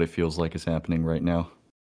 That's what it feels like is happening right now.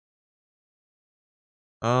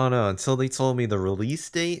 Oh no, until they told me the release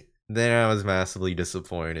date, then I was massively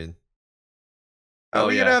disappointed. Are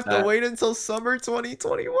we gonna have to wait until summer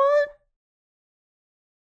 2021?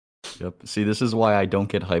 Yep. See, this is why I don't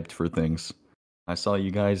get hyped for things. I saw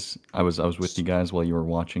you guys. I was with you guys while you were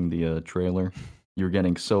watching the trailer. You were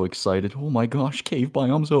getting so excited. Oh my gosh, cave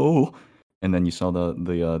biomes! Oh, and then you saw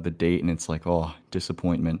the date, and it's like, oh,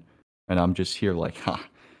 disappointment. And I'm just here like, ha,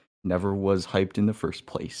 never was hyped in the first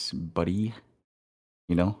place, buddy.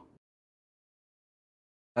 You know?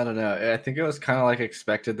 I don't know. I think it was kind of like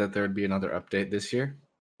expected that there would be another update this year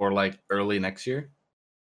or like early next year.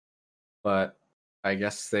 But I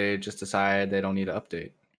guess they just decided they don't need to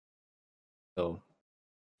update. So,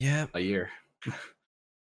 yeah, a year.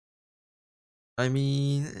 I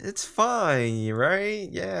mean, it's fine, right?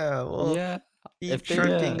 Yeah, well, yeah. Keep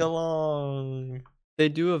trucking along. They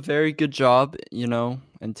do a very good job,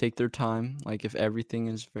 and take their time. Like if everything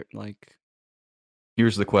is like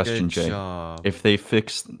Here's the question, Good Jay. job. If they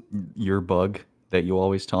fix your bug that you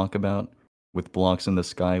always talk about with blocks in the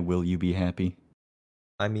sky, will you be happy?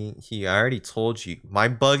 I mean, I already told you. My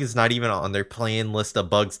bug is not even on their planned list of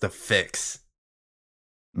bugs to fix.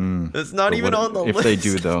 It's not But even on the if list. they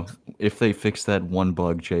do, though, if they fix that one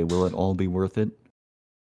bug, Jay, will it all be worth it?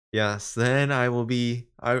 Yes, then I will be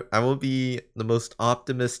I will be the most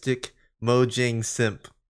optimistic Mojang simp.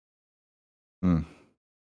 Hmm.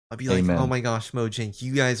 I'll be like, oh Amen. my gosh, Mojang,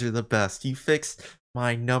 you guys are the best. You fixed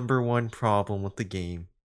my #1 problem with the game.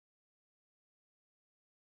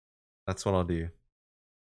 That's what I'll do.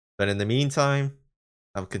 But in the meantime,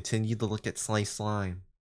 I'll continue to look at Slice Slime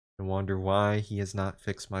and wonder why he has not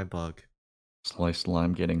fixed my bug. Sliced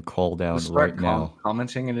Lime getting called out Just start right now.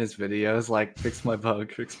 commenting in his videos like, fix my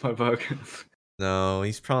bug, fix my bug. No,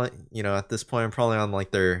 he's probably, at this point, I'm probably on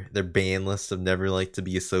like their ban list of never like to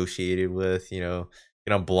be associated with.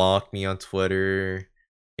 Gonna block me on Twitter.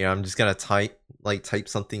 I'm just gonna type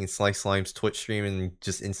something in Slice Slime's Twitch stream and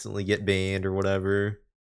just instantly get banned or whatever.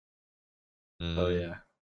 Oh yeah.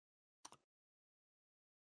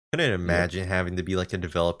 Couldn't imagine having to be like a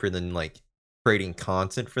developer then like creating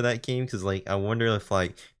content for that game, because like I wonder if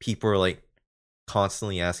like people are like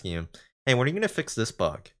constantly asking him, hey, when are you gonna fix this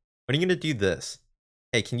bug? When are you gonna do this?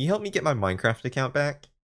 Hey, can you help me get my Minecraft account back?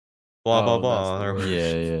 Blah blah Oh, that's blah. the Or, worst.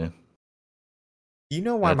 Yeah. do you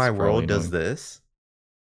know why That's my probably world does annoying. this?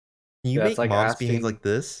 Can you Yeah, make it's like mobs behave asking like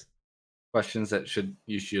this? questions that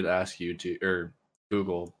you should ask YouTube or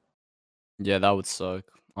Google. Yeah, that would suck,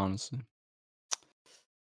 honestly.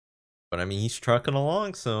 But I mean, he's trucking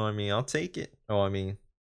along, so I mean, I'll take it. Oh, I mean,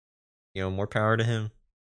 more power to him.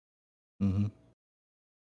 Mm-hmm.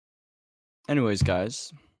 Anyways,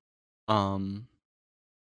 guys, What are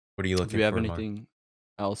you do looking we have for, Mark? anything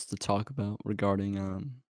else to talk about regarding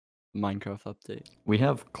Minecraft update? We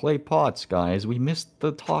have clay pots, guys. We missed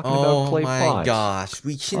the talking about Oh clay my pots. gosh,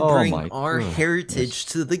 we can Oh bring my our goodness. heritage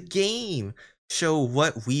to the game. Show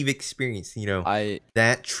what we've experienced.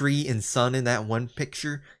 That tree and sun in that one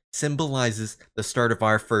picture symbolizes the start of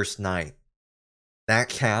our first night. That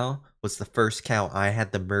cow was the first cow I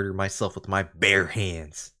had to murder myself with my bare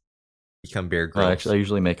hands. Become Bear Grylls. Actually, I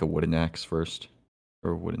usually make a wooden axe first,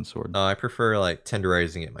 or a wooden sword. I prefer like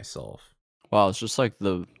tenderizing it myself. Wow, it's just like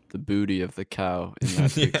the booty of the cow in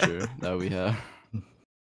that picture that we have.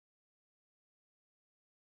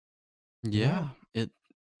 Yeah, it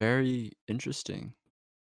very interesting.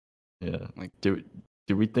 Yeah. Like, Do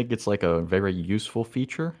we think it's like a very useful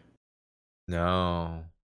feature? No.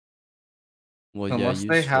 well, Unless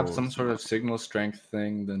yeah, they have useful some is sort of not- signal strength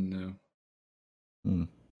thing, then no.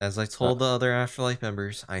 As I told the other Afterlife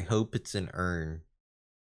members, I hope it's an urn.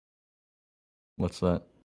 What's that? Is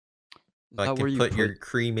So I that where can you put your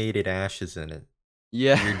cremated ashes in it.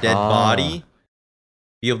 yeah Your dead body.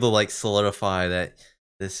 Be able to like solidify that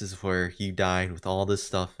this is where you died with all this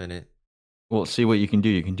stuff in it. Well, see what you can do.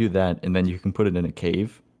 You can do that, and then you can put it in a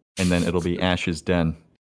cave, and then it'll be Ash's den.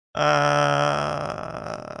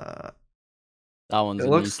 that one's It a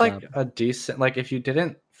looks new like tab. a decent, like if you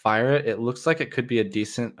didn't fire it, it looks like it could be a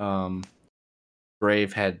decent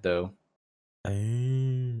brave head though.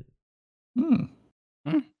 Hmm.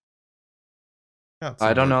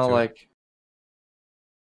 I don't know, like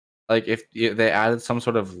if they added some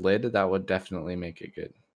sort of lid, that would definitely make it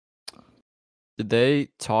good. Did they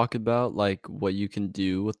talk about like what you can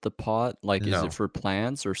do with the pot? Like, is No. it for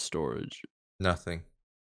plants or storage? Nothing.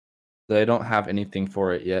 They don't have anything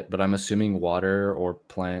for it yet, but I'm assuming water or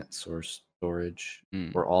plants or storage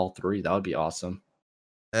or all three. That would be awesome.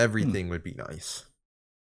 Everything would be nice.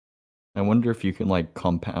 I wonder if you can like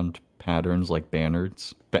compound patterns like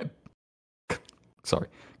banners.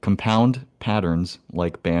 Compound patterns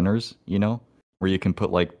like banners, where you can put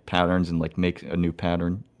like patterns and like make a new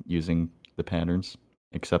pattern using the patterns,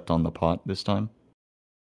 except on the pot this time.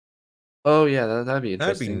 Oh yeah, that'd be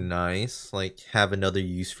That'd be interesting. nice. Like have another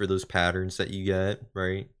use for those patterns that you get,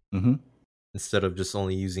 right? Mm-hmm. Instead of just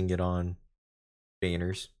only using it on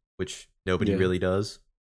banners, which nobody Yeah. really does.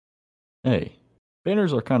 Hey,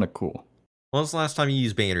 banners are kind of cool. When was the last time you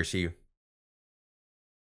used banners, Hugh?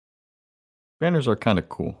 Banners are kind of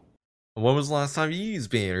cool. When was the last time you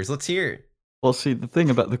used banners? Let's hear it. Well, see,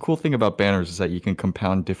 the cool thing about banners is that you can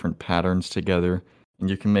compound different patterns together, and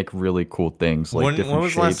you can make really cool things like When different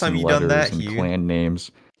was the last shapes time and you done letters that, and Hugh? clan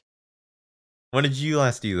names. When did you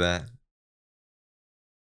last do that?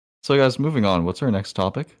 So, guys, moving on. What's our next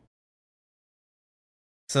topic?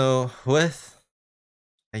 So, with,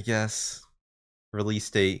 I guess, release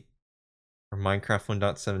date for Minecraft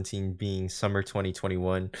 1.17 being summer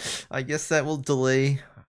 2021, I guess that will delay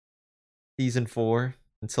Season 4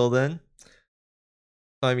 until then.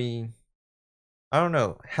 I mean, I don't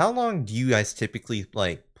know. How long do you guys typically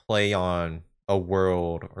like play on a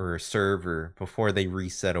world or a server before they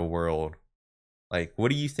reset a world? Like, what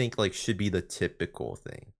do you think like should be the typical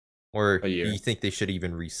thing, or A do year. you think they should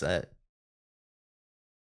even reset?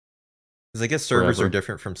 Because I guess servers are Forever.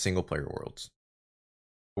 different from single player worlds,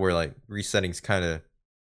 where like resetting's kind of,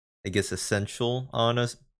 I guess, essential on a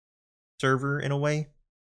server in a way.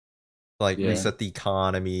 Like Yeah. reset the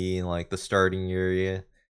economy, like the starting area,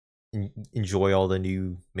 enjoy all the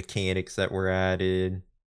new mechanics that were added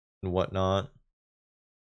and whatnot.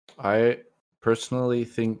 I personally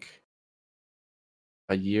think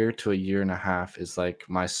a year to a year and a half is like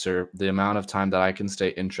the amount of time that I can stay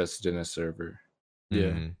interested in a server.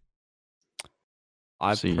 Yeah. Mhm.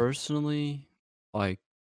 I See. personally like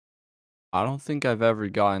I don't think I've ever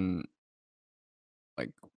gotten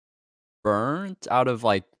like burnt out of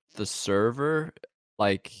like the server.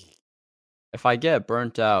 Like if I get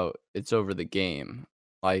burnt out, it's over the game.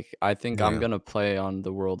 Like I think I'm Yeah. gonna play on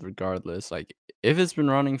the world regardless. Like if it's been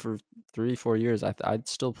running for 3-4 years, I'd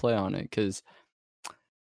still play on it because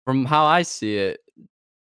from how I see it,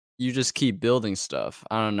 you just keep building stuff.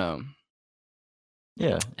 I don't know,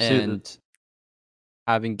 Yeah. and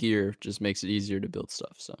having gear just makes it easier to build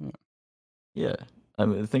stuff. So yeah. Yeah. I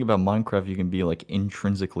mean, the thing about Minecraft, you can be like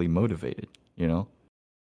intrinsically motivated. You know,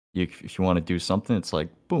 if you want to do something, it's like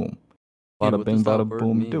boom, Dude, bada what bing, does that bada word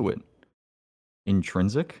boom, do mean? it.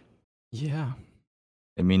 Intrinsic. Yeah.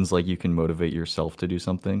 It means like you can motivate yourself to do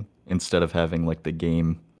something instead of having like the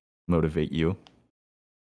game motivate you.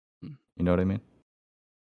 Hmm. You know what I mean?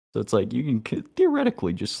 So it's like you can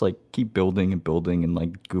theoretically just like keep building and building and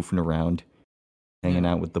like goofing around, hanging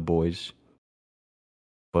Yeah. out with the boys.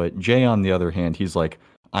 But Jay, on the other hand, he's like,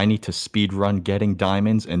 I need to speed run getting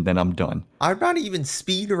diamonds and then I'm done. I'm not even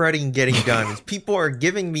speedrunning getting diamonds. People are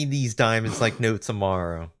giving me these diamonds like no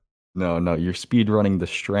tomorrow. No, you're speed running the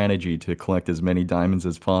strategy to collect as many diamonds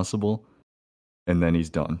as possible, and then he's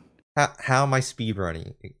done. How am I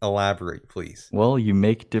speedrunning? Elaborate, please. Well, you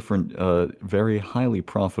make different, very highly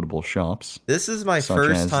profitable shops. This is my Such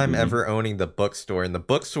first as time the- ever owning the bookstore, and the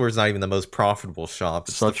bookstore is not even the most profitable shop.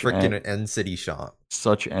 It's the Such freaking as- End City shop.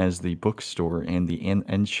 Such as the bookstore and the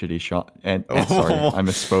End City shop. Sorry, I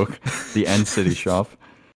misspoke. The End City shop.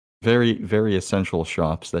 Very, very essential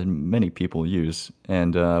shops that many people use.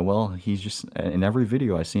 And, well, he's just, in every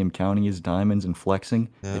video I see him counting his diamonds and flexing.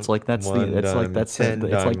 Yep. It's like that's One the, it's like diamond, that's 10 the,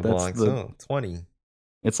 it's like diamond that's blocks. the, Oh, 20.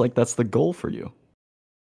 it's like that's the goal for you.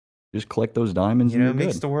 Just collect those diamonds You and know, you're it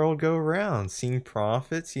makes good. the world go round. Seeing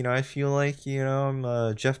profits, you know, I feel like, you know,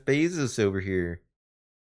 I'm Jeff Bezos over here.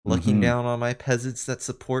 Looking Mhm. down on my peasants that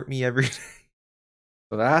support me every day.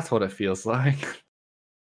 So that's what it feels like.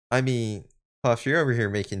 I mean, Puff, you're over here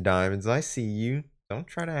making diamonds. I see you. Don't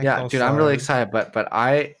try to act Yeah, all dude, I'm really shy. excited, but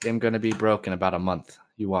I am gonna be broke in about a month.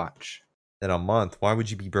 You watch. In a month. Why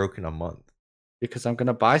would you be broke in a month? Because I'm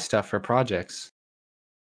gonna buy stuff for projects.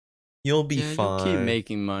 You'll be Yeah, you'll keep fine.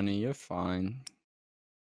 making money. You're fine.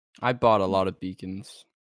 I bought a lot of beacons,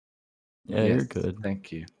 Yeah, you're Yes, good.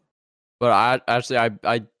 Thank you. but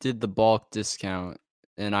I did the bulk discount,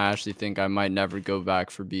 and I actually think I might never go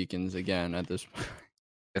back for beacons again at this point.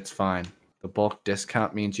 It's fine. The bulk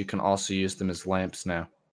discount means you can also use them as lamps now.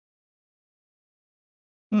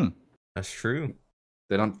 That's true.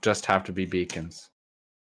 They don't just have to be beacons.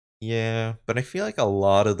 Yeah, but I feel like a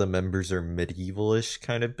lot of the members are medievalish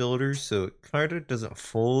kind of builders, so it kind of doesn't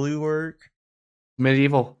fully work.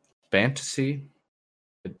 Medieval fantasy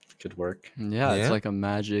could work. Yeah, it's Yeah. like a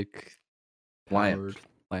magic Lamp. powered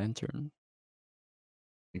lantern.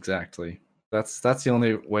 Exactly. That's the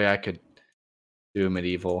only way I could do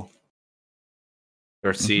medieval.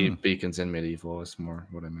 Or see beacons in medieval is more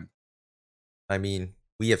what I meant. I mean,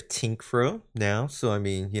 we have Tinkfro now, so I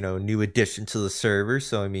mean, you know, new addition to the server,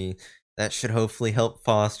 so I mean, that should hopefully help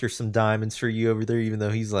foster some diamonds for you over there, even though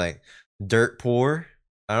he's like dirt poor.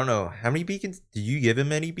 I don't know. How many beacons? Did you give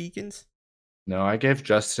him any beacons? No, I gave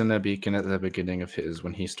Justin a beacon at the beginning of his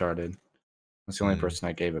when he started. That's the only Hmm. person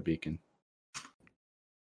I gave a beacon.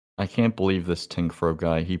 I can't believe this Tinkfro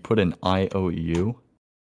guy. He put an IOU.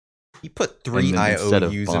 He put 3 And then instead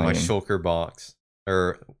of IOUs in my buying- shulker box,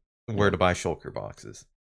 or where Yeah. to buy shulker boxes.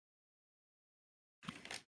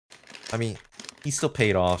 I mean, he still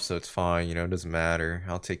paid off, so it's fine. You know, it doesn't matter.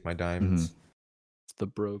 I'll take my diamonds. It's the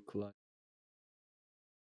broke life.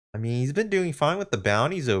 I mean, he's been doing fine with the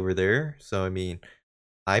bounties over there. So I mean,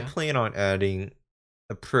 I Yeah. plan on adding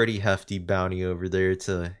a pretty hefty bounty over there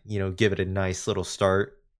to, you know, give it a nice little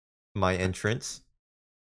start. My entrance.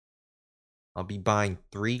 I'll be buying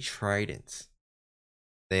 3 tridents.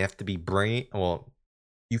 They have to be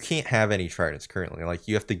you can't have any tridents currently. Like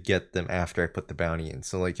you have to get them after I put the bounty in.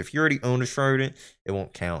 So like if you already own a trident, it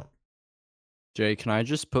won't count. Jay, can I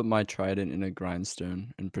just put my trident in a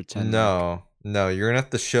grindstone and pretend? No, you're gonna have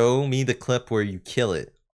to show me the clip where you kill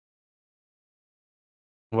it.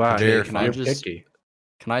 Wow, Verify. Can I you're just- picky.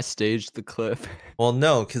 Can I stage the clip? Well,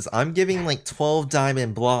 no, because I'm giving like 12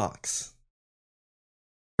 diamond blocks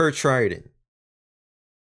per trident.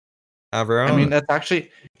 However, I mean, that's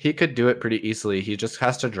actually he could do it pretty easily. He just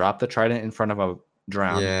has to drop the trident in front of a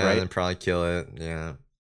drown, yeah, right? and probably kill it. Yeah,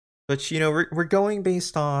 but you know, we're going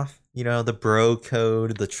based off the bro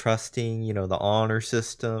code, the trusting, the honor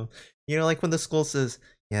system. Like when the school says,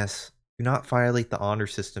 yes, do not violate the honor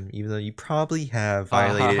system, even though you probably have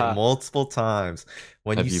violated it multiple times.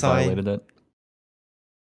 When Have you you sign, violated it?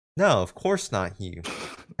 no, of course not. You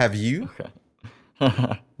have you?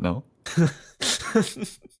 Okay. No.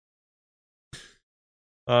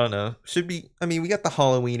 I don't know. Should be. I mean, we got the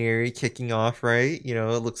Halloween area kicking off, right? It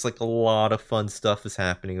looks like a lot of fun stuff is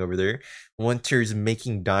happening over there. Winter's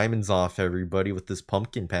making diamonds off everybody with this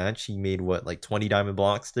pumpkin patch. He made what, like 20 diamond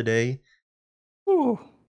blocks today? Ooh.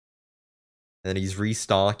 And he's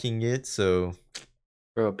restocking it, so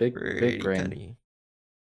Bro, big pretty brain. penny.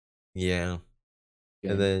 Yeah.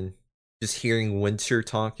 game. And then just hearing Winter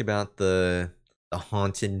talk about the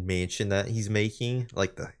haunted mansion that he's making,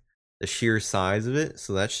 like the sheer size of it.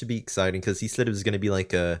 So that should be exciting because he said it was going to be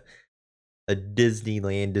like a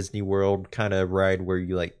Disneyland, Disney World kind of ride where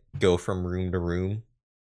you like go from room to room.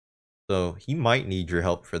 So he might need your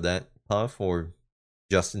help for that, Puff, or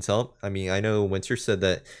Justin's help. I mean, I know Winter said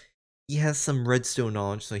that he has some redstone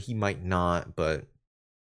knowledge, so he might not, but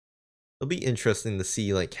it'll be interesting to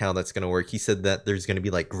see like how that's gonna work. He said that there's gonna be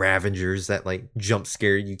like Ravengers that like jump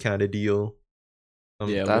scare you kind of deal.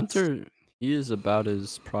 Yeah, that's- Winter, he is about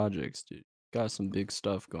his projects, dude. Got some big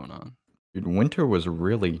stuff going on. Dude, Winter was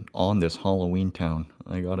really on this Halloween town,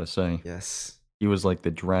 I gotta say. Yes. He was like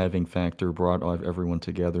the driving factor, brought everyone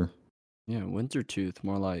together. Yeah, Winter Tooth,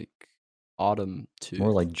 more like Autumn Tooth.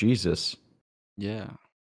 More like Jesus. Yeah.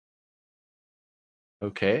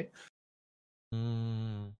 Okay.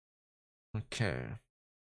 Okay.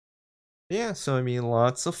 Yeah, so I mean,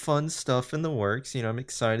 lots of fun stuff in the works. I'm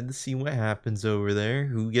excited to see what happens over there.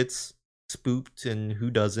 Who gets spooked and who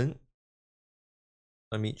doesn't.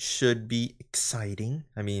 I mean, it should be exciting.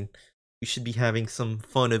 I mean, we should be having some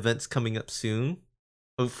fun events coming up soon.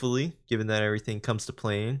 Hopefully, given that everything comes to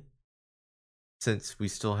plan. Since we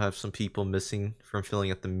still have some people missing from filling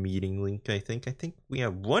out the meeting link, I think we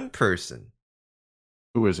have one person.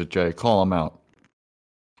 Who is it, Jay? Call him out.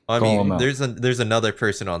 I Call him mean, out. there's another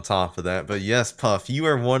person on top of that, but yes, Puff, you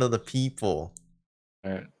are one of the people.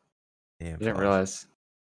 All right. Damn, I didn't Puff, realize.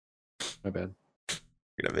 My bad.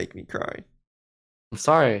 you're gonna make me cry. I'm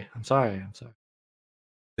sorry. But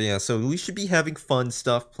yeah, so we should be having fun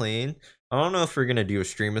stuff playing. I don't know if we're gonna do a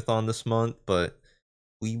streamathon this month, but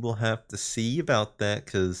we will have to see about that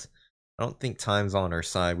because I don't think time's on our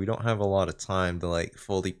side. We don't have a lot of time to like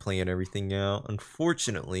fully plan everything out,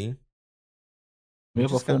 unfortunately. We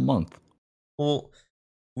have a just full gotta- month. Well,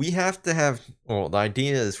 we have to have. Well, the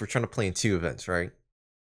idea is we're trying to play in 2 events, right?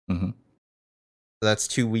 Mm-hmm. That's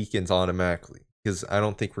 2 weekends automatically because I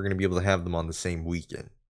don't think we're gonna be able to have them on the same weekend.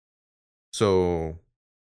 So,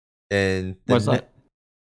 and the Why's that?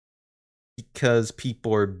 because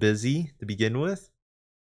people are busy to begin with.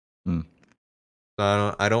 Hmm.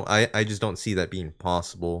 So I just don't see that being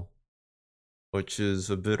possible, which is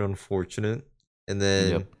a bit unfortunate. And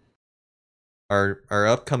then Yep. our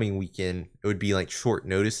upcoming weekend, it would be like short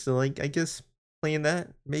notice to like I guess plan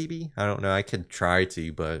that maybe. I don't know. I could try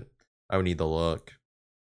to, but I would need the luck.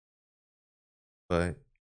 But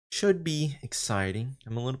should be exciting.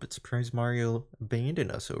 I'm a little bit surprised Mario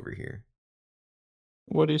abandoned us over here.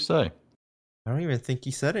 What do you say? I don't even think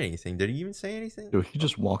he said anything. Did he even say anything? Dude, he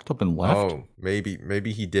just walked up and left. Oh,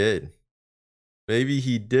 maybe he did. Maybe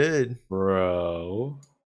he did. Bro.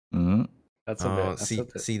 Mm-hmm. That's a Oh, bit.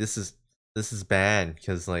 That's see, this is bad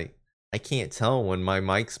because like I can't tell when my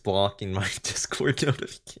mic's blocking my Discord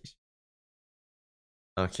notification.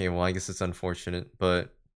 Okay, well I guess it's unfortunate,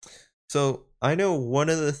 but so I know one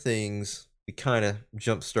of the things we kind of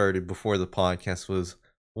jump started before the podcast was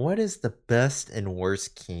what is the best and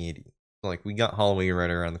worst candy? Like we got Halloween right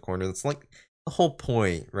around the corner. That's like the whole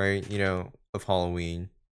point, right? Of Halloween.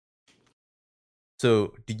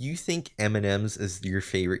 So, do you think M&M's is your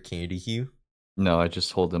favorite candy, Hugh? No, I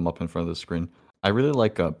just hold them up in front of the screen. I really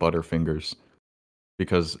like Butterfingers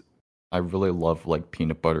because I really love like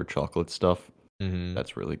peanut butter chocolate stuff. Mm-hmm.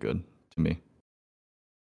 That's really good to me.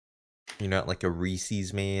 You're not like a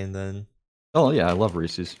Reese's man then? Oh yeah, I love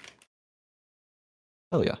Reese's.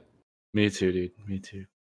 Hell yeah. Me too, dude. Me too.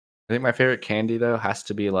 I think my favorite candy though has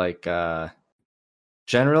to be like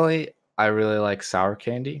generally I really like sour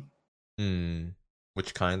candy.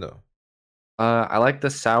 Which kind though? I like the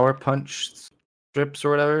sour punch strips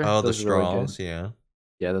or whatever. Oh, the Those are really straws, good. yeah.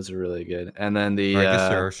 Yeah, those are really good. And then Or the I guess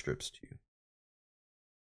there are strips too.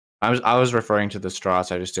 I was referring to the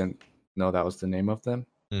straws. I just didn't know that was the name of them.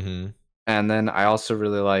 Mm-hmm. And then I also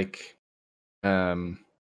really like oh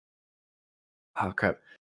crap.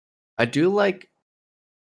 I do like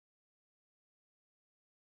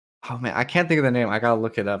oh man, I can't think of the name. I gotta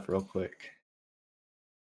look it up real quick.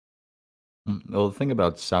 Well, the thing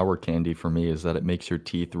about sour candy for me is that it makes your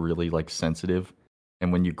teeth really like sensitive,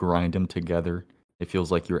 and when you grind them together, it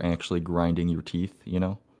feels like you're actually grinding your teeth. You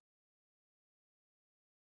know?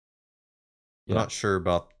 I'm not sure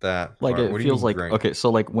about that Like part. it What do you feels mean like grind? okay, so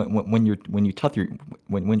like when you touch your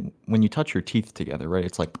when you touch your teeth together, right?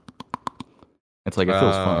 It's like it feels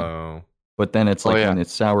fine. Oh. But then it's Oh, like yeah. when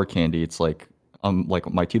it's sour candy, it's like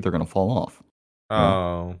my teeth are gonna fall off.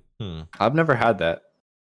 Oh. I've never had that.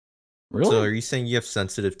 Really? So are you saying you have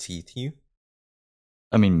sensitive teeth, you?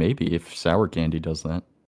 I mean, maybe if sour candy does that.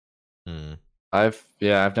 I've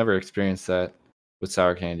never experienced that with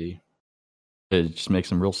sour candy. It just makes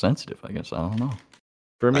them real sensitive, I guess. I don't know.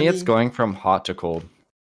 For me, I it's mean- going from hot to cold.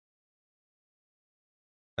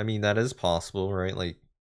 I mean, that is possible, right? Like,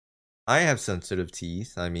 I have sensitive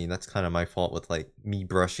teeth. I mean, that's kind of my fault with like me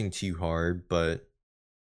brushing too hard, but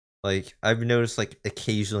like I've noticed like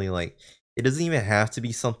occasionally like it doesn't even have to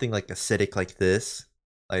be something like acidic like this.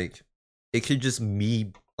 Like it could just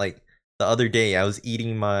me like the other day I was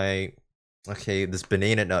eating this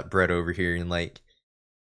banana nut bread over here and like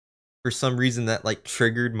for some reason that like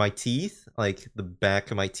triggered my teeth, like the back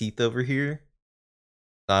of my teeth over here.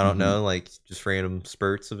 I don't Mhm. know, like just random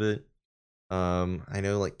spurts of it. I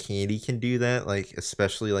know like candy can do that, like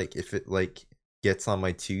especially like if it like gets on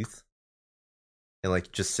my tooth and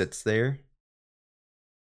like just sits there.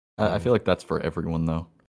 I feel like that's for everyone though.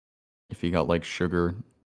 If you got like sugar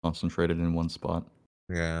concentrated in one spot.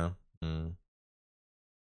 Yeah.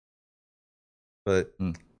 But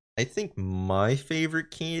Mm. I think my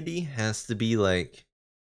favorite candy has to be like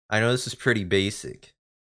I know this is pretty basic,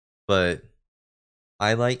 but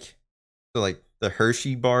I like the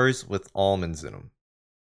Hershey bars with almonds in them.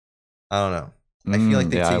 I don't know. I feel like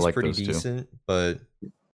they yeah, I taste like pretty those too. decent, but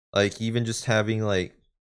like even just having like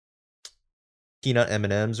peanut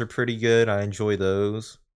M&Ms are pretty good. I enjoy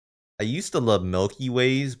those. I used to love Milky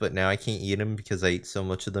Ways, but now I can't eat them because I ate so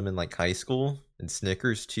much of them in like high school, and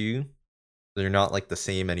Snickers too. They're not like the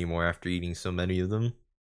same anymore after eating so many of them.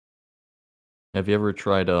 Have you ever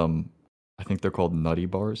tried I think they're called Nutty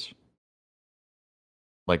Bars?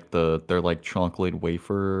 Like they're like chocolate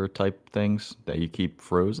wafer type things that you keep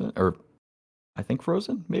frozen or I think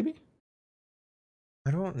frozen, maybe?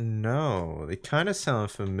 I don't know. They kind of sound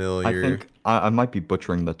I familiar. think I might be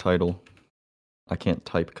butchering the title. I can't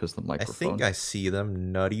type because the I microphone. think I see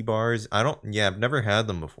them. Nutty bars. I don't. Yeah, I've never had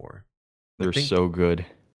them before. They're think- so good.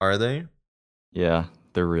 Are they? Yeah,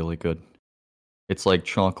 they're really good. It's like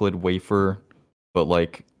chocolate wafer, but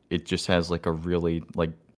like it just has like a really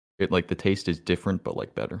like it like the taste is different but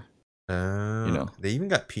like better. know. They even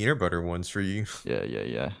got peanut butter ones for you.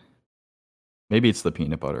 Yeah. Maybe it's the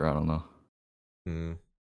peanut butter, I don't know.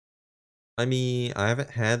 I mean, I haven't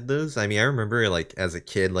had those. I mean, I remember like as a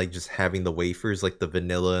kid, like just having the wafers, like the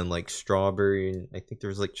vanilla and like strawberry, and I think there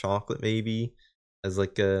was like chocolate maybe as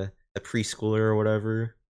like a preschooler or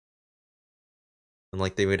whatever. And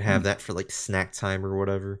like they would have that for like snack time or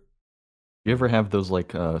whatever. You ever have those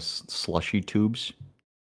like slushy tubes?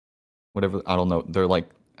 Whatever, I don't know. They're like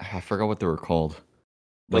I forgot what they were called.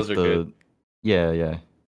 Those like are good. Yeah.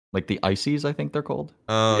 Like the ices, I think they're called.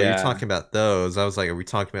 Oh, Yeah. you're talking about those. I was like, are we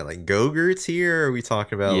talking about like Go-Gurts here? Or are we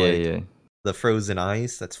talking about yeah. the frozen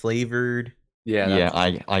ice that's flavored? Yeah,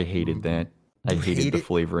 I hated that. I You hated hate the it?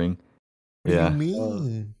 flavoring. What Yeah. do you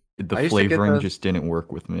mean? The I used to get flavoring those- just didn't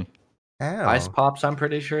work with me. How? Ice pops, I'm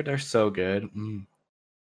pretty sure they're so good.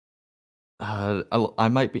 I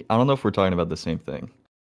might be. I don't know if we're talking about the same thing.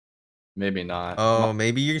 Maybe not. Oh,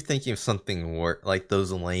 maybe you're thinking of something like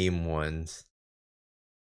those lame ones,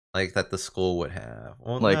 like that the school would have.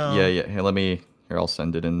 Well, Like, no. yeah. Here, I'll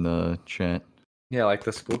send it in the chat. Yeah, like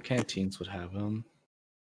the school canteens would have them.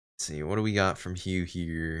 Let's see, what do we got from Hugh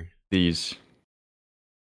here? These.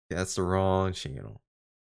 Yeah, that's the wrong channel.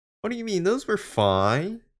 What do you mean? Those were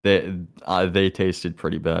fine. They tasted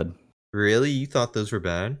pretty bad. Really? You thought those were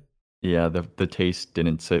bad? Yeah, the taste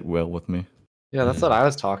didn't sit well with me. Yeah, that's what I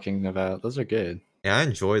was talking about. Those are good. Yeah, I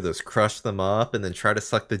enjoy those. Crush them up and then try to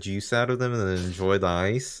suck the juice out of them and then enjoy the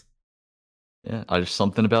ice. Yeah, I just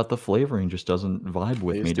something about the flavoring just doesn't vibe I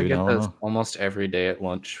with me, used to dude. I get don't those know. almost every day at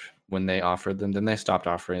lunch when they offered them. Then they stopped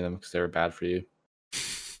offering them because they were bad for you.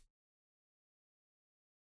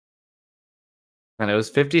 And it was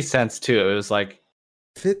 50 cents too. It was like,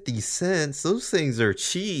 50 cents? Those things are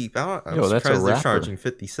cheap. I'm Yo, that's a surprised they're rapper. charging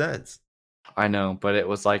 50 cents. I know, but it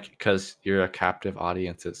was like because you're a captive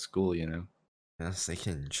audience at school, you know. Yes, they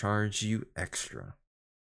can charge you extra.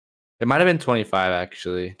 It might have been 25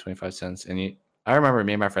 actually, 25 cents. And I remember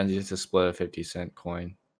me and my friends used to split a 50-cent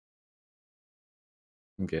coin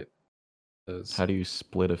and get those. How do you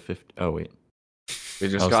split a 50? Oh wait, We I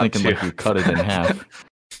just was got thinking like two. you cut it in half.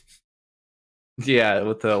 Yeah,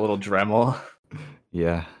 with the little Dremel.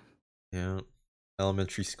 Yeah. Yeah.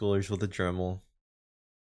 Elementary schoolers with a Dremel.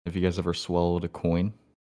 Have you guys ever swallowed a coin?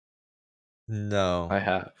 No. I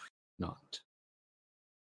have not.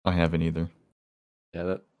 I haven't either.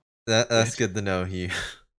 Yeah, That's Good. good to know, Hugh.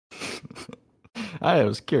 I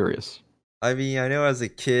was curious. I mean, I know as a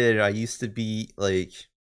kid, I used to be like,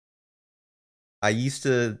 I used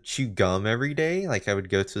to chew gum every day. Like, I would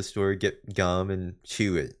go to the store, get gum, and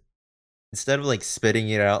chew it. Instead of like spitting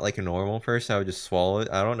it out like a normal person, I would just swallow it.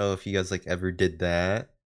 I don't know if you guys like ever did that.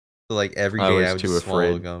 So like every I day was I would too just swallow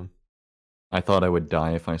afraid. gum. I thought I would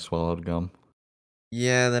die if I swallowed gum.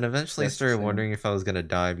 Yeah, then eventually I That's the started same. wondering if I was gonna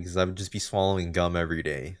die because I would just be swallowing gum every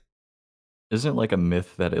day. Isn't it like a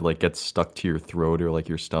myth that it like gets stuck to your throat or like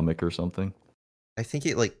your stomach or something? I think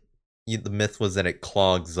it like the myth was that it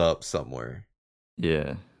clogs up somewhere.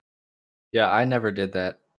 Yeah. Yeah, I never did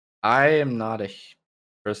that. I am not a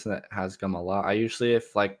person that has gum a lot. I usually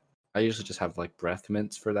just have like breath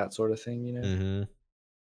mints for that sort of thing, you know. Mm-hmm.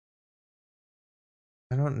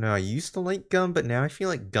 I don't know. I used to like gum, but now I feel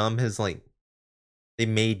like gum has like they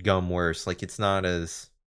made gum worse. Like it's not as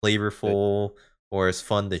flavorful or as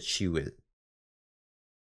fun to chew it.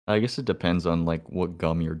 I guess it depends on like what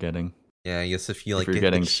gum you're getting. Yeah, I guess if you If like you're get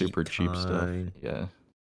getting the super cheap stuff, kind. yeah.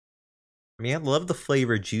 I mean, I love the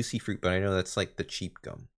flavor juicy fruit, but I know that's like the cheap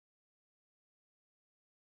gum.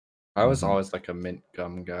 I was Mhm. always like a mint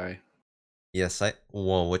gum guy. Yes,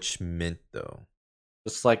 well, which mint though?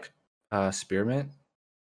 Just like spearmint.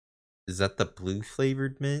 Is that the blue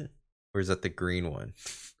flavored mint or is that the green one?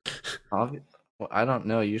 Well, I don't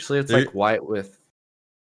know. Usually it's There- like white with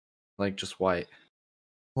like just white.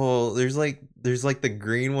 Well, there's like the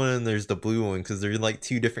green one and there's the blue one because they're like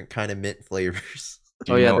two different kind of mint flavors.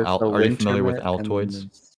 Do you know there's the are you familiar with winter mint, and then Altoids?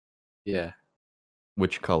 there's- Yeah.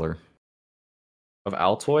 Which color? Of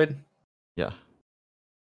Altoid, Yeah.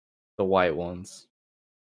 the white ones.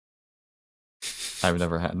 I've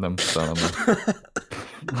never had them, so I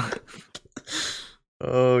don't know.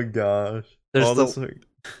 Oh gosh. There's All the- this, like-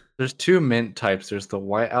 There's two mint types. There's the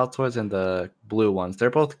white Altoids and the blue ones. They're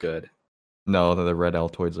both good. No, the red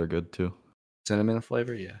Altoids are good too. Cinnamon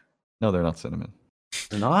flavor, yeah. No, they're not cinnamon.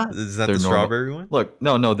 They're not? Is that They're the normal. strawberry one? Look,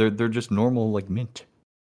 no, they're just normal like mint.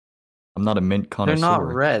 I'm not a mint They're connoisseur. not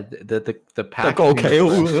red. The Like,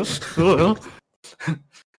 packaging is okay.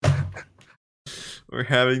 red. We're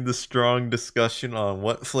having the strong discussion on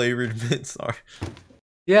what flavored mints are.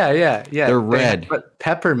 Yeah. They're They have- red. but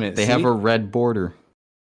peppermint. They have see? a red border.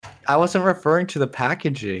 I wasn't referring to the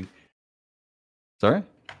packaging. Sorry?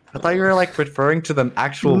 I thought you were like referring to the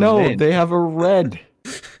actual No, mint. they have a red.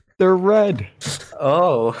 They're red.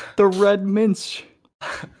 Oh. The red mints.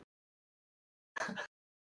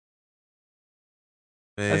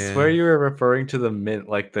 I swear you were referring to the mint,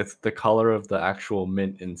 like the color of the actual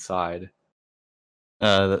mint inside.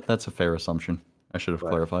 That's a fair assumption. I should have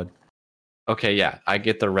Right. clarified. Okay, yeah, I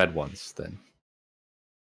get the red ones then.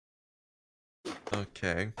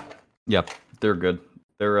 Okay. Yep, they're good.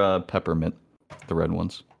 They're peppermint, the red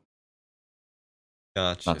ones,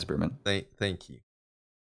 Gotcha. not spearmint. Thank you.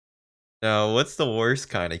 Now, what's the worst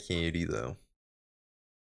kind of candy though?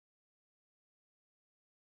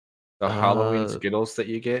 The Halloween Uh, Skittles that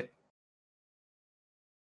you get.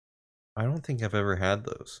 I don't think I've ever had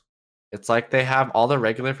those. It's like they have all the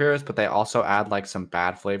regular flavors, but they also add like some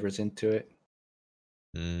bad flavors into it.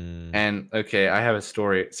 Mm. And okay, I have a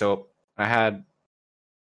story. So I had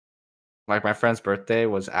like my friend's birthday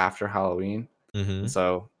was after Halloween. Mm-hmm.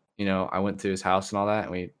 So, I went to his house and all that,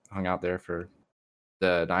 and we hung out there for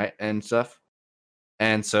the night and stuff.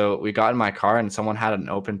 And so we got in my car, and someone had an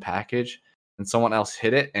open package, and someone else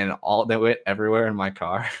hit it, and all that went everywhere in my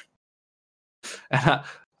car.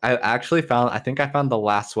 And I think I found the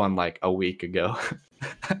last one like a week ago.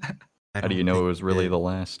 How do you know it was really the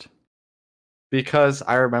last? Because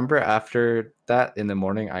I remember after that in the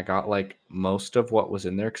morning, I got like most of what was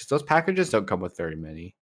in there because those packages don't come with very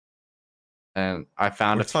many. And I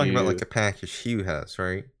found We're a talking few. about like a package Hugh has,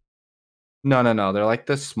 right? No. They're like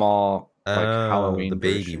the small, like Oh, Halloween the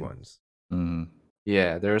baby version. ones. Mm.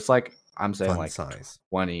 Yeah, there's like I'm saying Fun like size.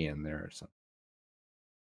 20 in there or something.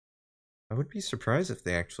 I would be surprised if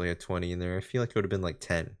they actually had 20 in there. I feel like it would have been like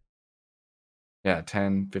 10. Yeah,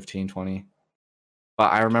 10, 15, 20.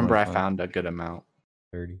 But I remember I 25. found a good amount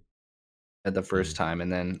 30. at the first time,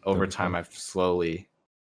 and then over time 35. I've slowly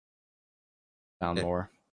found Eh. more.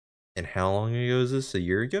 And how long ago is this? A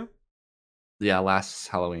year ago? Yeah, last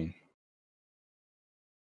Halloween.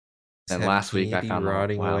 Just And have last week I candy found a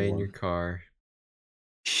rotting wild away in one. your car.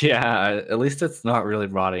 Yeah, at least it's not really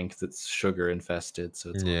rotting because it's sugar infested,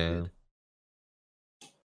 so it's all Yeah. good.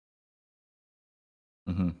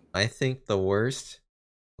 Hmm. I think the worst,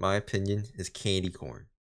 my opinion, is candy corn.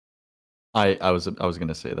 I was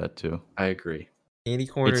gonna say that too. I agree. Candy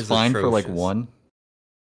corn It's is fine for like atrocious. one.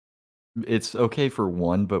 It's okay for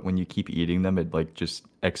one, but when you keep eating them, it like just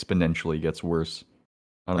exponentially gets worse.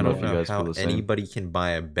 I I don't know don't if you know guys how feel the same. anybody can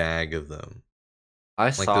buy a bag of them. I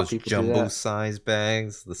Like saw those people do jumbo that. size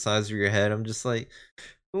bags, the size of your head. I'm just like,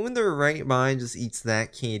 who in their right mind just eats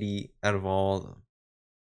that candy out of all of them?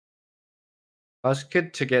 I was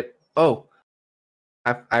good to get. Oh,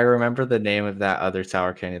 I remember the name of that other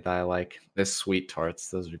sour candy that I like. The sweet tarts.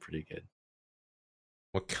 Those are pretty good.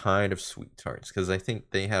 What kind of sweet tarts? Because I think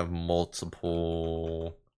they have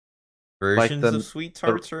multiple Like versions of sweet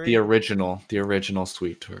tarts, right? the original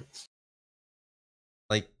sweet tarts.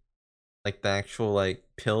 like the actual like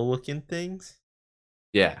pill looking things.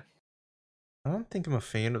 Yeah, I don't think I'm a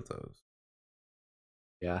fan of those.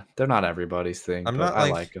 yeah. They're not everybody's thing, I'm but not I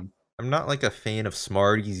like like them. I'm not like a fan of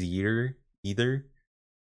Smarties either.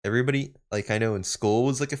 Everybody like I know in school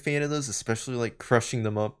was like a fan of those, especially like crushing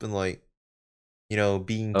them up and like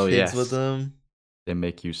being Oh kids with yes, them. They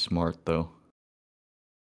make you smart though.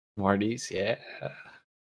 Smarties. Yeah.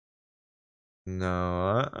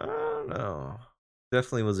 No, I don't know.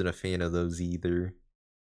 Definitely wasn't a fan of those either.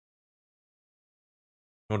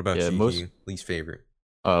 What about Yeah, you, most. Hugh? Least favorite?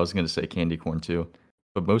 I was gonna say candy corn too,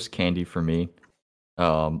 but most candy for me,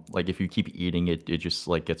 like if you keep eating it, it just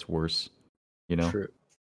like gets worse. You know, True.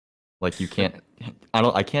 like you can't.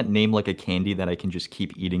 I can't name like a candy that I can just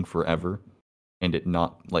keep eating forever, and it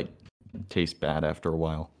not like taste bad after a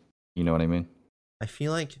while. You know what I mean? I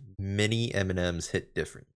feel like mini M&Ms hit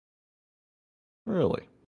different. Really?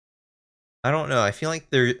 I don't know. I feel like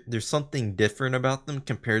there's something different about them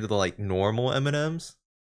compared to the like normal M&Ms.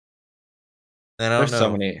 And I don't There's so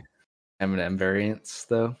know. many M&M variants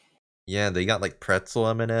though. Yeah, they got like pretzel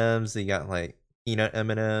M&Ms, they got like peanut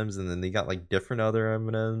M&Ms, and then they got like different other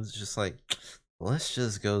M&Ms. Just like the list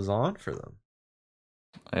just goes on for them.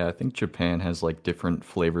 Yeah, I think Japan has like different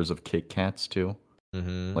flavors of Kit Kats too.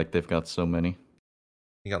 Mm-hmm. Like they've got so many.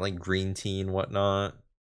 You got like green tea and whatnot.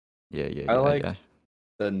 I like Yeah.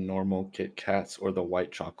 the normal Kit Kats or the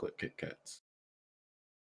white chocolate Kit Kats.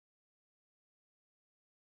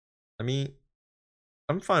 I mean,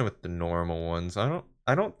 I'm fine with the normal ones. I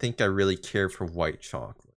don't think I really care for white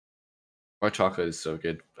chocolate. White chocolate is so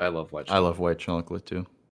good. I love white I chocolate. love white chocolate too.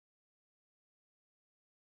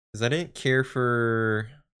 Because I didn't care for,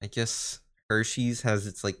 I guess Hershey's has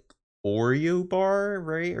its like Oreo bar,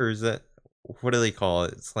 right? Or is that, what do they call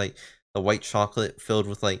it? It's like the white chocolate filled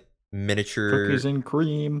with like miniature. Cookies and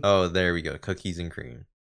cream. Oh, there we go. Cookies and cream.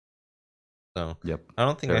 So Yep. I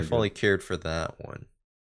don't think I Very fully good. cared for that one.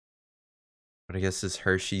 But I guess this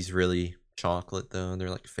Hershey's really chocolate though. They're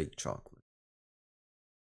like fake chocolate.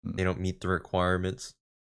 They don't meet the requirements.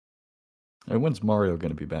 And when's Mario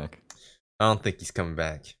gonna be back? I don't think he's coming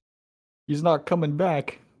back. He's not coming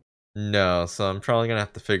back. No, so I'm probably gonna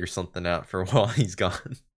have to figure something out for while he's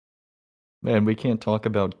gone. Man, we can't talk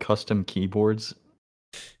about custom keyboards.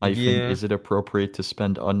 I think, is it appropriate to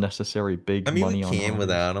spend unnecessary big I mean, money we on can hobbies?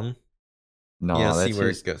 without him. No, Yeah, see that's where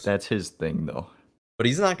his. it goes. That's his thing, though. But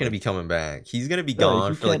he's not gonna Like- be coming back. He's gonna be No,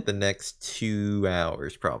 gone he for like can't- the next 2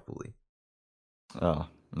 hours probably. Oh,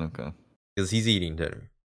 okay. Because he's eating dinner.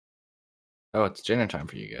 Oh, it's dinner time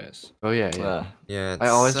for you guys. Oh yeah. Yeah, it's I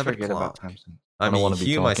always 7 forget about o'clock. time zone. I don't mean, wanna be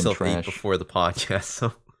Hugh and talking myself ate trash. before the podcast,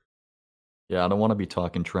 so Yeah, I don't want to be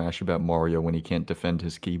talking trash about Mario when he can't defend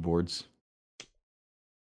his keyboards.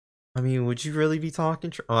 I mean, would you really be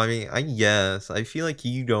talking? I mean, yes. I feel like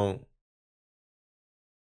you don't.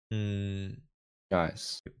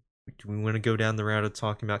 Guys, Do we want to go down the route of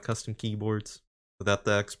talking about custom keyboards without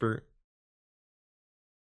the expert?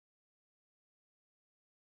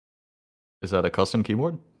 Is that a custom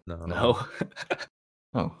keyboard? no.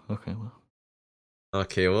 Oh, okay. Well,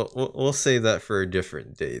 Okay, well, we'll save that for a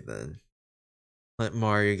different day then. Let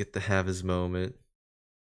Mario get to have his moment.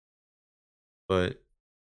 But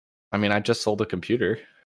I mean, I just sold a computer.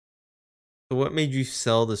 So what made you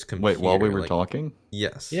sell this computer? Wait, while we were Like, talking?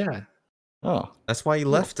 Yes. Yeah, Oh, That's why you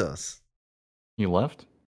Cool. left us. you left?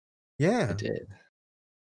 I Yeah. did.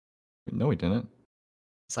 No, we didn't.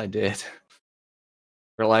 Yes, I did.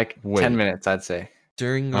 For like Wait. 10 minutes, I'd say.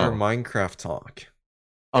 During our Oh. Minecraft talk.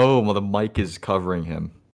 Oh, well, the mic is covering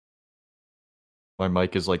him. My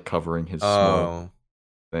mic is like covering his small Oh.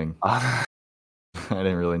 thing. I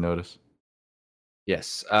didn't really notice.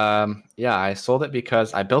 Yes. Yeah, I sold it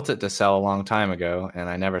because I built it to sell a long time ago and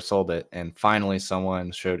I never sold it. And finally,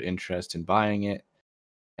 someone showed interest in buying it.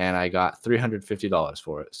 And I got $350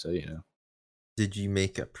 for it. So, you know, Did you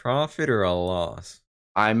make a profit or a loss?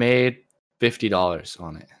 I made $50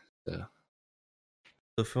 on it. So,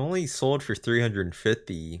 So if it only sold for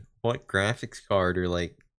 350, what graphics card or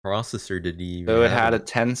like processor did you even so it have had a in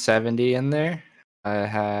 1070 in there. I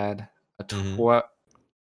had a Mhm.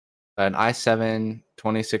 an i7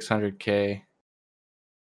 2600K.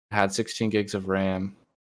 Had 16 gigs of RAM.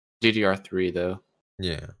 DDR3 though.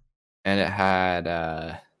 Yeah. And it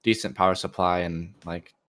had decent power supply and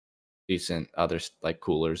like decent other like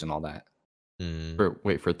coolers and all that. Mm.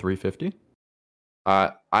 For 350?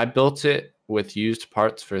 I built it with used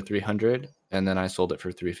parts for 300 and then I sold it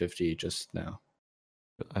for 350 just now.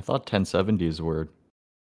 I thought 1070s were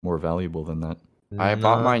more valuable than that. I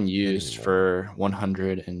bought Not mine used anymore. for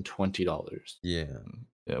 $120. Yeah.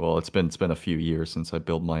 Yeah, well, it's been a few years since I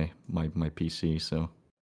built my PC, so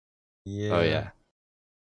Yeah. Oh yeah.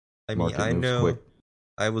 I mean, market I moves know quick.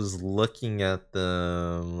 I was looking at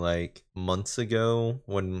them like months ago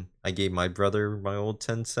when I gave my brother my old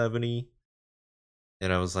 1070.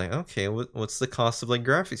 And I was like, okay, what's the cost of like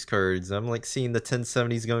graphics cards? I'm like seeing the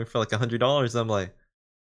 1070s going for like $100. I'm like,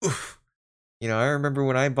 oof. You know, I remember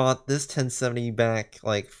when I bought this 1070 back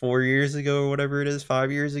like 4 years ago or whatever it is,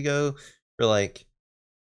 5 years ago, for like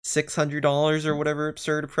 $600 or whatever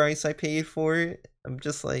absurd price I paid for it. I'm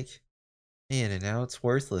just like, man, and now it's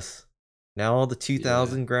worthless. Now all the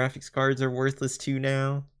 2000 graphics cards are worthless too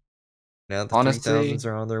now. Now the Honestly, 3000s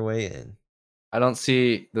are on their way in. I don't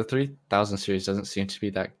see the 3000 series doesn't seem to be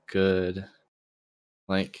that good.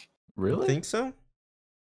 Like You Really? think so?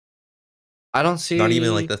 I don't see Not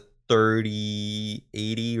even like the 30,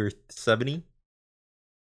 80, or 70?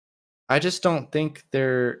 I just don't think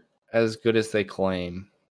they're as good as they claim.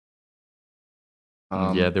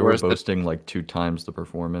 Yeah, they were Whereas boasting like 2 times the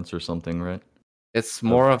performance or something, right? it's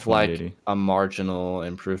more of like 1080. a marginal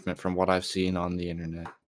improvement from what I've seen on the internet.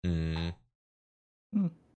 Mm.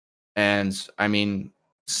 And I mean,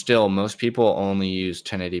 still, most people only use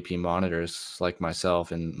 1080p monitors like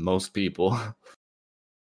myself and most people.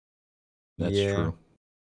 That's Yeah. true.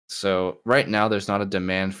 So right now, there's not a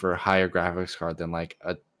demand for a higher graphics card than like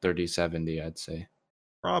a 3070, I'd say.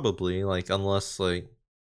 Probably, like, unless like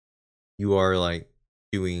you are like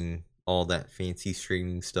doing all that fancy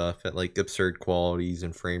streaming stuff at like absurd qualities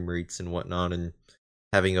and frame rates and whatnot, and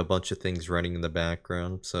having a bunch of things running in the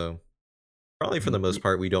background. So probably for the most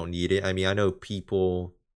part we don't need it. I mean, I know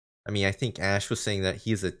people, I mean, I think Ash was saying that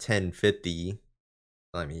he's a 1050.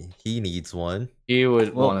 I mean, he needs one. You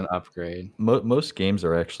would Well, want an upgrade. Most games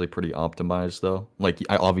are actually pretty optimized, though. Like,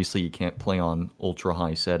 obviously you can't play on ultra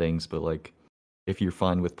high settings, but like, if you're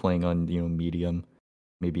fine with playing on medium,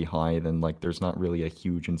 maybe high, then like there's not really a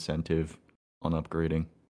huge incentive on upgrading.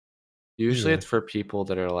 Usually, Yeah. it's for people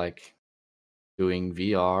that are like doing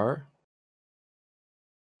VR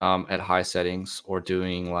at high settings or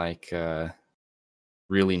doing like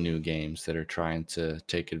really new games that are trying to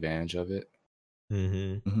take advantage of it.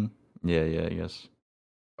 Mm-hmm. Yeah, yes.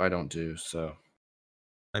 I don't do so.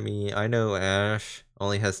 I mean, I know Ash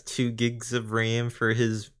only has 2 gigs of RAM for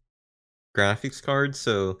his graphics card,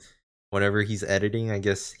 so whenever he's editing, I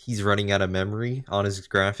guess he's running out of memory on his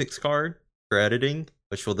graphics card for editing,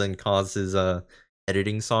 which will then cause his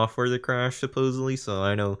editing software to crash supposedly. So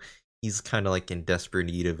I know he's kind of like in desperate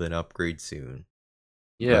need of an upgrade soon.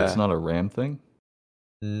 But Yeah, it's not a RAM thing.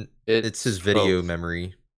 It's his video both.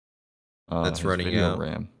 memory that's His running video out.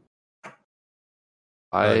 RAM.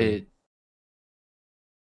 I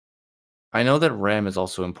know that RAM is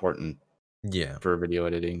also important Yeah. for video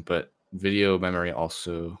editing, but video memory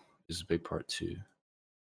also is a big part too.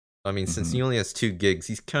 I mean, since he only has 2 gigs,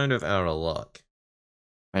 he's kind of out of luck.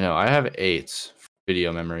 I know I have 8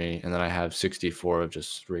 video memory, and then I have 64 of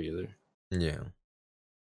just regular. Yeah.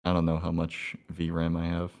 I don't know how much VRAM I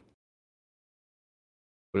have.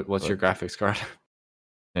 What's your graphics card?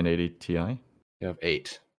 1080 Ti. You have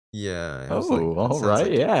 8. Yeah. I Oh, was like, that all sounds right,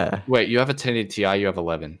 like- yeah. Wait, you have a 1080 Ti. You have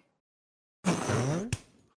 11.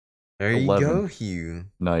 There you 11. go, Hugh.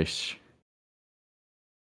 Nice.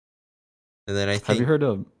 And then I think. Have you heard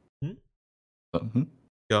of?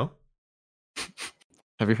 Go.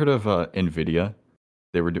 Have you heard of Nvidia?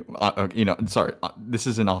 They were doing, sorry, this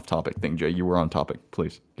is an off-topic thing, Jay. You were on topic.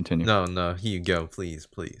 Please continue. No, here you go. Please.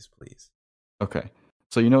 Okay.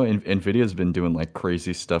 So Nvidia's been doing like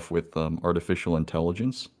crazy stuff with artificial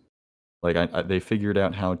intelligence. Like they figured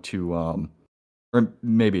out how to or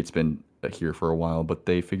maybe it's been here for a while, but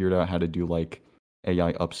they figured out how to do like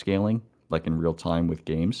AI upscaling like in real time with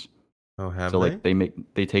games. Oh, have So they? like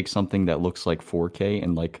they take something that looks like 4K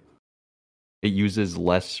and like it uses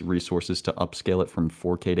less resources to upscale it from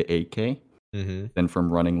 4K to 8K Mm-hmm. than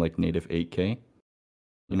from running like native 8K.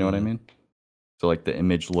 You know what I Mhm. mean? So like the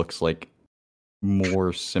image looks like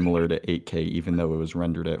more similar to 8K even though it was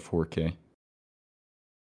rendered at 4K.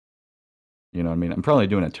 You know what I mean? I'm probably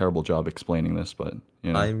doing a terrible job explaining this, but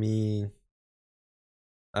I mean,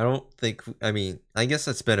 I don't think. I mean, I guess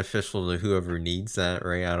that's beneficial to whoever needs that,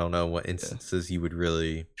 right? I don't know what instances you would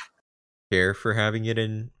really care for having it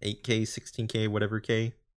in 8K, 16K, whatever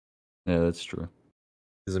K. Yeah, that's true.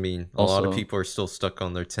 Because I mean, a lot of Also- people are still stuck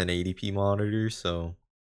on their 1080p monitors, so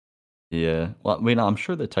Yeah. Well, I mean, I'm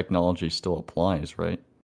sure the technology still applies, right?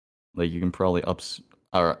 Like you can probably or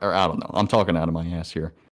I don't know. I'm talking out of my ass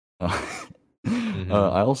here.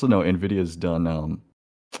 I also know Nvidia's done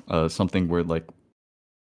something where like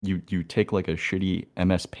you take like a shitty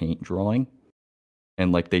MS Paint drawing,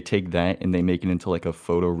 and like they take that and they make it into like a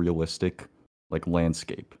photorealistic like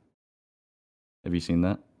landscape. Have you seen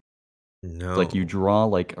that? no. Like you draw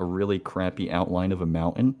like a really crappy outline of a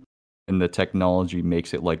mountain, and the technology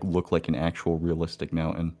makes it like look like an actual realistic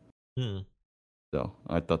mountain. Hmm. So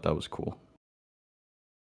I thought that was cool.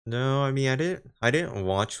 No, I mean, I didn't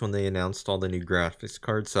watch when they announced all the new graphics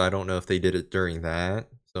cards, so I don't know if they did it during that.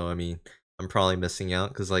 So I mean, I'm probably missing out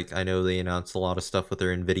because like I know they announced a lot of stuff with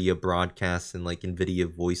their Nvidia broadcast and like Nvidia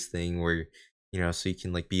voice thing where so you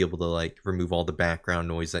can like be able to like remove all the background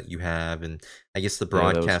noise that you have, and I guess the Yeah, that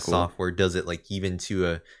was broadcast cool. software does it like even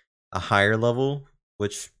to a higher level,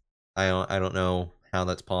 which I don't know how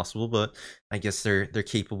that's possible, but I guess they're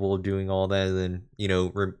capable of doing all that, and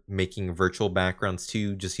then making virtual backgrounds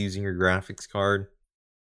too, just using your graphics card.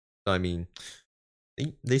 So I mean,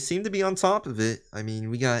 they seem to be on top of it. I mean,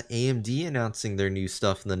 we got AMD announcing their new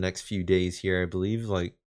stuff in the next few days here. I believe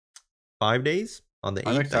like 5 days on the 8th.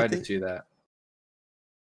 I'm I excited to think. see that.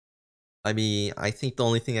 I mean, I think the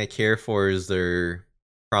only thing I care for is their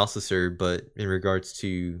processor, but in regards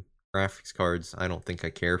to graphics cards, I don't think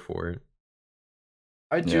I care for it.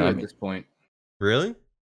 I do Yeah, I at mean- this point. Really?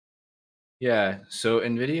 Yeah, so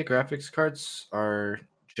NVIDIA graphics cards are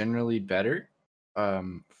generally better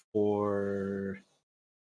for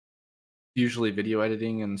usually video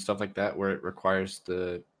editing and stuff like that where it requires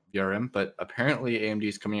the VRM, but apparently AMD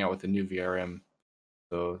is coming out with a new VRM.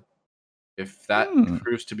 So if that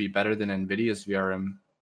proves to be better than NVIDIA's VRM,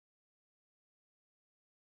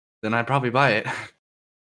 then I'd probably buy it.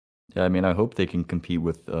 Yeah, I mean, I hope they can compete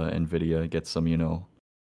with Nvidia, get some,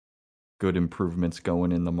 good improvements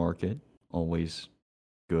going in the market. Always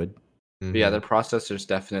good. But yeah, Mhm. their processors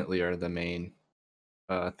definitely are the main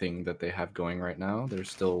thing that they have going right now. They're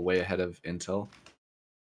still way ahead of Intel.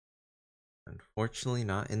 Unfortunately,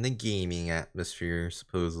 not in the gaming atmosphere,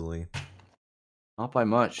 supposedly. Not by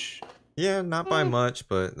much. Yeah, not by much,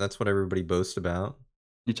 but that's what everybody boasts about.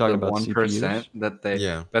 You talking The about 1%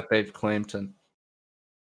 CPUs? that they've claimed to.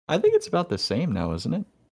 I think it's about the same now, isn't it?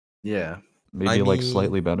 Yeah. Maybe I like mean-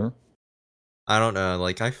 slightly better. I don't know.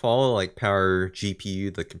 Like, I follow like Power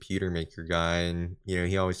GPU, the computer maker guy, and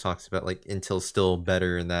he always talks about like Intel's still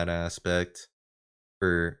better in that aspect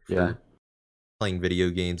for Yeah. playing video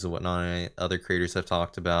games and whatnot. And other creators have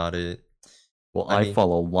talked about it. Well, I I mean-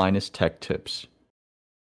 follow Linus Tech Tips.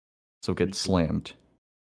 So get slammed.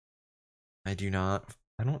 I do not.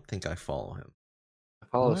 I don't think I follow him. I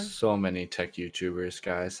follow What? so many tech YouTubers,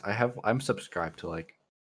 guys. I'm subscribed to like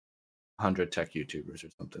 100 tech YouTubers or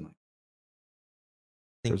something like.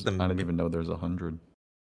 I think I didn't even know there's 100.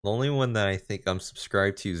 the only one that I think I'm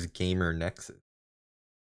subscribed to is Gamer Nexus.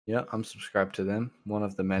 Yeah, I'm subscribed to them. One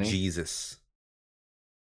of the many. Jesus.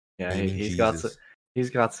 Yeah, Gaming he's Jesus.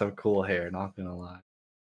 got some cool hair. Not gonna lie.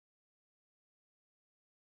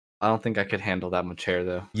 I don't think I could handle that much hair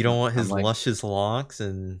though. You don't want I'm his like, luscious locks,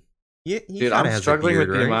 and he dude, kinda I'm has struggling a beard,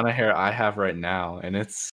 with the right? amount of hair I have right now, and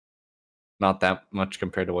it's not that much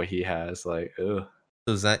compared to what he has. Like, ugh.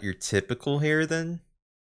 So is that your typical hair then?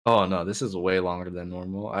 Oh no, this is way longer than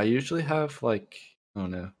normal. I usually have like, I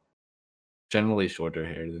don't know, generally shorter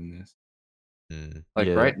hair than this. Hmm. Like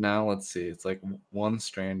Yeah. right now, let's see, it's like one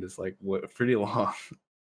strand is like pretty long.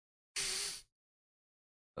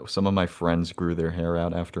 Some of my friends grew their hair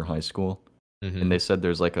out after high school, Mhm. and they said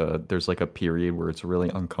there's like a period where it's really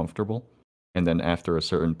uncomfortable. and then after a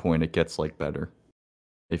certain point, it gets like better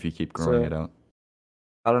if you keep growing So- it out.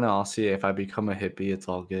 I don't know. I'll see. If I become a hippie, it's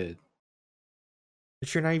all good.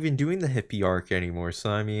 But you're not even doing the hippie arc anymore,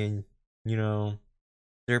 so I mean,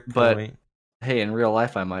 their But- point. Hey, in real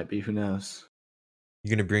life, I might be. Who knows?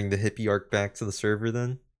 You gonna bring the hippie arc back to the server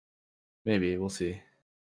then? Maybe. We'll see.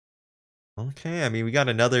 Okay, I mean, we got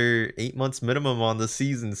another 8 months minimum on the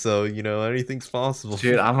season, so anything's possible.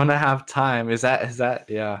 Dude, I'm gonna have time. Is that?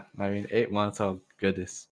 Yeah. I mean, 8 months. Oh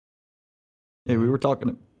goodness. Hey, we were talking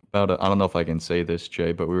about I don't know if I can say this,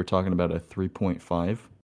 Jay, but we were talking about a 3.5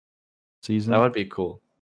 season. That would be cool.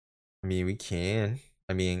 I mean, we can.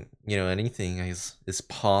 I mean, anything is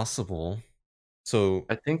possible. So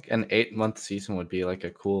I think an 8-month season would be like a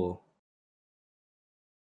cool.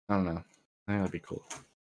 I don't know. I think that'd be cool.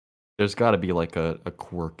 There's got to be like a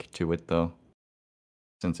quirk to it, though.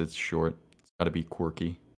 Since it's short, it's got to be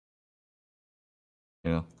quirky.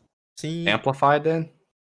 see, Amplified then?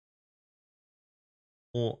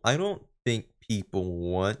 well, I don't think people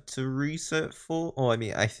want to reset full. Oh, I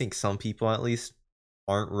mean, I think some people at least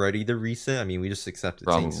aren't ready to reset. I mean, we just accepted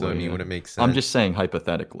things, so I Probably, mean, yeah. would it make sense? I'm just saying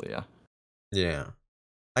hypothetically, yeah. Yeah.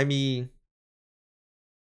 I mean,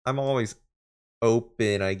 I'm always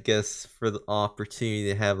open, I guess, for the opportunity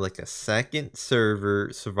to have like a second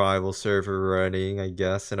survival server running, I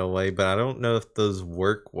guess, in a way, but I don't know if those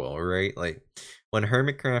work well, right? Like when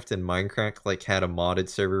Hermitcraft and Minecraft like had a modded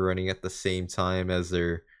server running at the same time as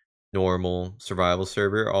their normal survival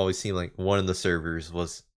server, it always seemed like one of the servers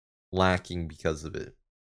was lacking because of it.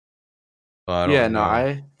 But I don't know.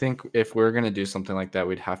 I think if we're gonna do something like that,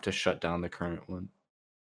 we'd have to shut down the current one.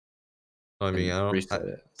 I mean, and reset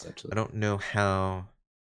it essentially. I don't know how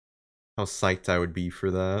psyched I would be for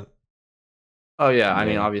that. Oh yeah, I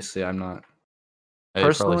mean, Yeah. obviously, I'm not.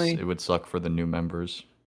 Personally, Personally- it would suck for the new members.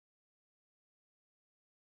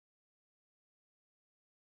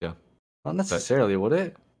 Not necessarily, would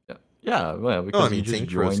it? Yeah, well, No, because I mean, you just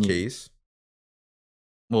think for his join. case.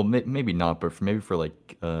 Well, maybe not, but maybe for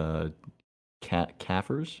like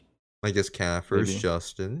Caffers, I guess Caffers, Maybe.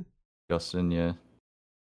 Justin. Justin, yeah.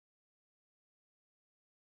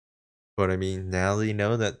 But I mean, now they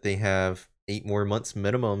know that they have 8 more months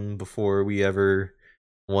minimum before we ever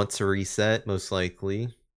want to reset, most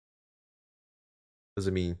likely. Because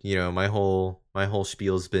I mean, my whole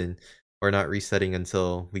spiel's been we're not resetting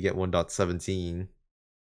until we get 1.17.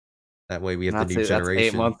 That way we have the new That's 8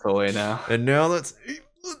 generation. months away now. And now that's 8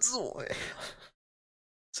 months away.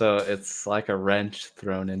 So it's like a wrench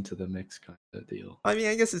thrown into the mix kind of deal. I mean,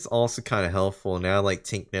 I guess it's also kind of helpful now. Like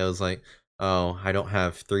Tink knows, like, oh, I don't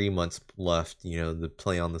have 3 months left, to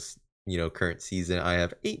play on this, current season. I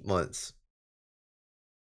have 8 months.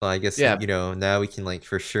 So I guess, Yeah. now we can like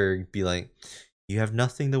for sure be like, you have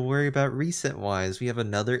nothing to worry about reset wise. We have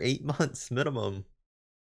another 8 months minimum.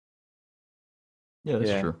 Yeah, that's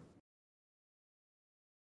Yeah. true.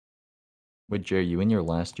 Wait, Jay, you in your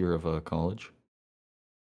last year of college?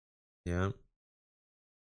 Yeah.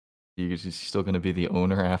 You still gonna be the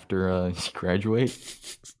owner after you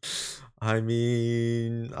graduate? I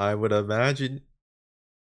mean, I would imagine.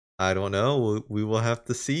 I don't know. We will have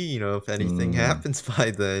to see, if anything happens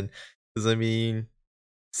by then. Because I mean,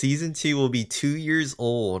 season 2 will be 2 years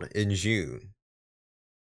old in June.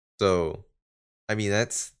 So, I mean,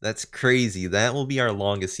 that's crazy. That will be our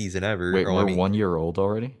longest season ever. Wait, Or, we're I mean, 1 year old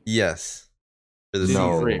already? yes. For the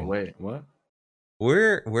No. season. Wait, what?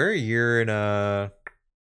 We're a year in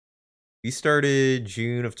we started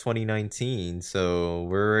June of 2019, so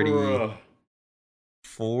we're already Bruh.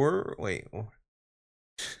 4. Wait.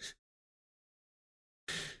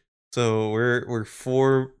 So we're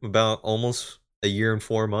 4 about almost a year and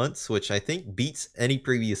 4 months, which I think beats any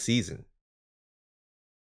previous season.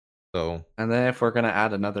 So, And then if we're gonna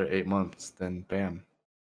add another 8 months, then bam,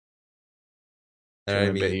 and 2 I and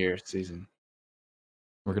a bit mean, year season.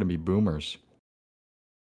 We're gonna be boomers.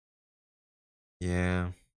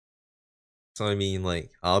 yeah. So I mean,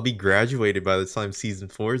 like, I'll be graduated by the time season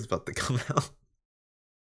 4 is about to come out.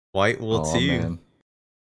 White will Oh too. man.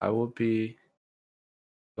 I will be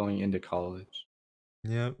going into college.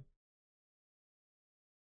 Yep.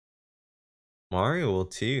 Mario will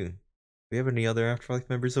too. Do we have any other Afterlife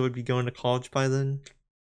members that would be going to college by then?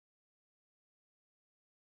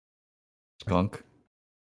 Skunk.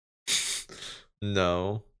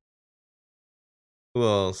 No. Who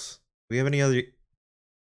else? Do we have any other?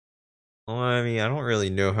 Well, I mean, I don't really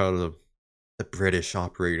know how the British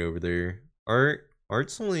operate over there.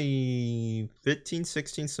 Art's only 15,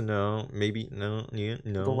 16, so no, maybe no, yeah,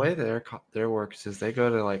 no. The way their works is they go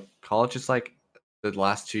to like college is like the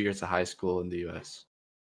last 2 years of high school in the US.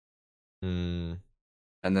 Hmm.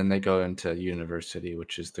 and then they go into university,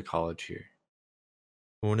 which is the college here.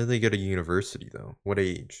 When do they go to university though? What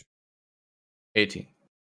age? 18.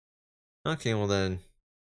 Okay, well then,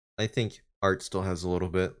 I think Art still has a little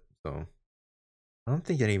bit. So I don't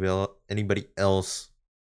think anybody else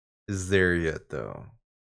is there yet though.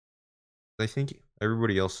 I think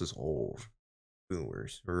everybody else is old.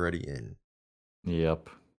 Boomers already in. Yep.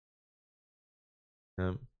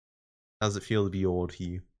 How's it feel to be old,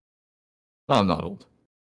 Hugh? No, I'm not old.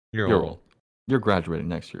 You're old. You're graduating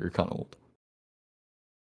next year. You're kind of old.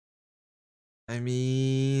 I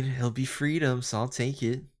mean, it'll be freedom, so I'll take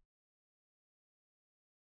it.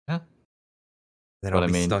 Yeah. Then But I'll I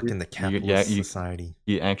be mean, stuck in the capitalist society.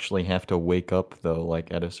 You actually have to wake up though,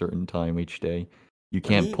 like at a certain time each day. You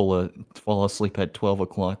can't fall asleep at 12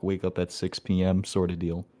 o'clock, wake up at 6 p.m. sort of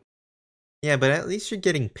deal. Yeah, but at least you're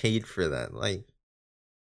getting paid for that. Like,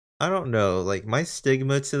 I don't know. Like, my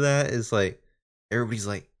stigma to that is like, everybody's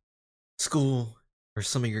like, school are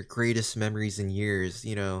some of your greatest memories in years.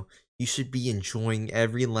 You know, you should be enjoying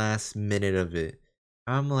every last minute of it.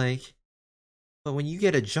 I'm like, but when you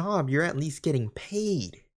get a job, you're at least getting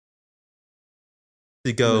paid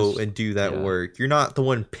to go and do that work. You're not the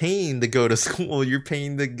one paying to go to school. You're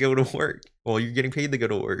paying to go to work. Well, you're getting paid to go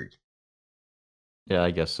to work. Yeah, I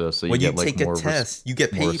guess so. So when you you get like take more a test, you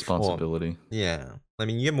get paid more responsibility. Yeah, I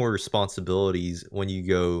mean, you get more responsibilities when you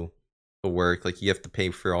go to work. Like, you have to pay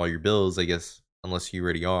for all your bills, I guess, unless you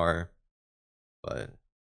already are. But,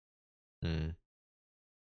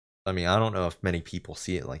 I mean, I don't know if many people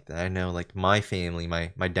see it like that. I know, like, my family,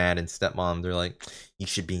 my dad and stepmom, they're like, you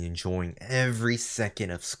should be enjoying every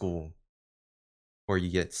second of school before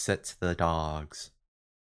you get set to the dogs.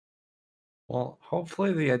 Well,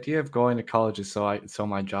 hopefully the idea of going to college is so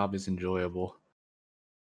my job is enjoyable.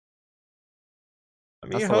 I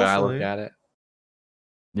mean, that's the way I look at it.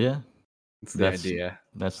 Yeah. It's the idea.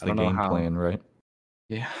 That's the game plan, right?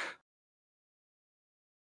 Yeah.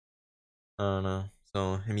 I don't know.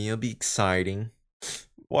 So, I mean, it'll be exciting.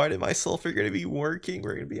 Why and myself are going to be working.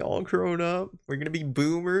 We're going to be all grown up. We're going to be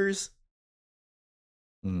boomers.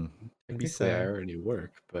 Technically, I already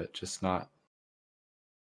work, but just not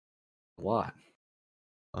a lot.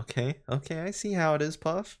 Okay, I see how it is,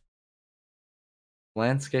 Puff.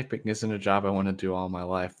 Landscaping isn't a job I want to do all my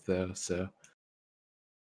life, though, so.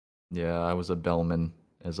 Yeah, I was a bellman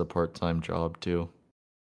as a part-time job, too.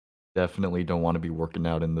 Definitely don't want to be working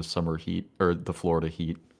out in the summer heat, or the Florida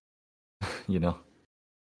heat, you know?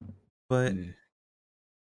 But,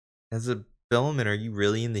 as a bellman, are you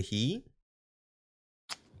really in the heat?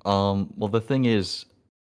 Well, the thing is,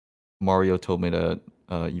 Mario told me to,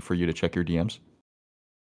 for you to check your DMs.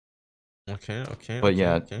 Okay. But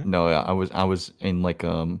no, I was in like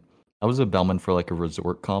I was a bellman for like a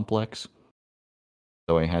resort complex,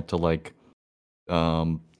 so I had to like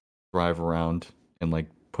drive around and like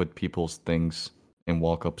put people's things and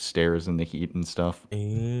walk upstairs in the heat and stuff.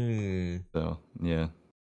 So yeah,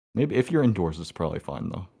 maybe if you're indoors, it's probably fine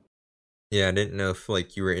though. Yeah, I didn't know if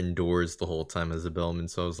like you were indoors the whole time as a bellman,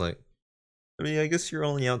 so I was like, I mean, I guess you're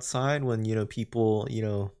only outside when people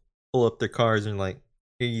pull up their cars and like,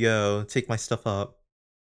 here you go, take my stuff up.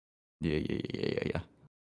 Yeah.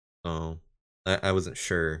 Oh, I wasn't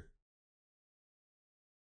sure.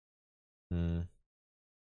 You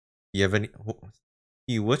have any?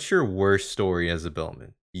 What's your worst story as a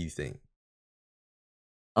bellman? Do you think?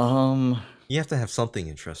 You have to have something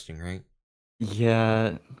interesting, right?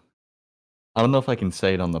 Yeah. I don't know if I can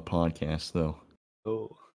say it on the podcast though.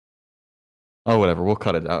 Oh, whatever. We'll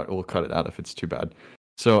cut it out. We'll cut it out if it's too bad.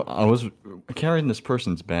 So I was carrying this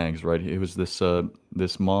person's bags, right? It was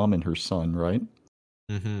this mom and her son, right?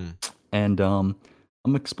 And I'm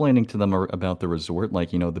explaining to them about the resort,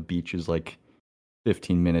 like the beach is like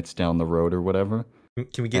 15 minutes down the road or whatever.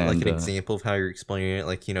 Can we get like an example of how you're explaining it,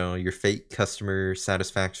 like your fake customer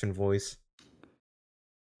satisfaction voice?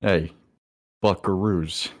 Hey,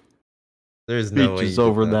 buckaroos. There's no beach is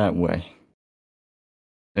over that way.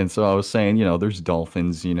 And so I was saying, there's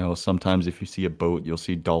dolphins, sometimes if you see a boat, you'll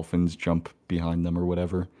see dolphins jump behind them or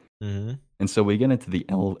whatever. And so we get into the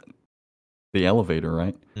elevator,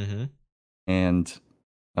 right? And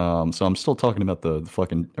so I'm still talking about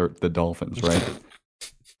the dolphins, right?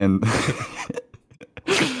 and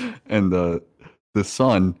and the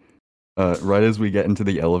son, right as we get into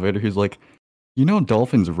the elevator, he's like,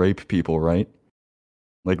 dolphins rape people, right?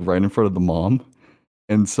 Like right in front of the mom.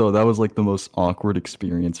 And so that was like the most awkward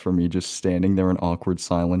experience for me, just standing there in awkward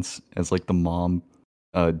silence as like the mom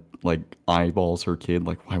like eyeballs her kid,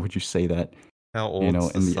 like, why would you say that? How old in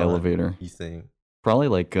the elevator? You think? Probably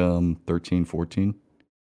like 13, 14.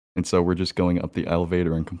 And so we're just going up the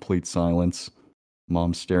elevator in complete silence.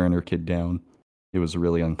 mom staring her kid down. It was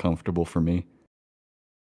really uncomfortable for me.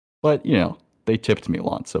 But, you know, they tipped me a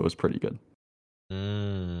lot, so it was pretty good.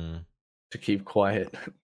 Mm, To keep quiet.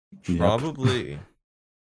 Yep. probably.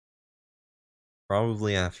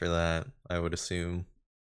 Probably after that, I would assume.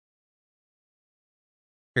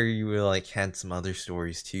 Or you were like had some other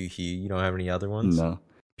stories too, Hugh. You don't have any other ones? No.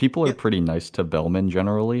 People are Yeah. pretty nice to bellmen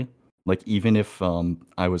generally. Like, even if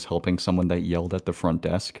I was helping someone that yelled at the front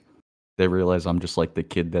desk, they realize I'm just like the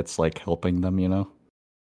kid that's like helping them, you know?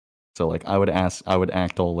 So like I would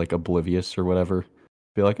act all like oblivious or whatever.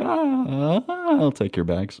 Be like, I'll take your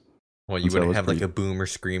bags. Well, you And so it wouldn't was have like pretty- a boomer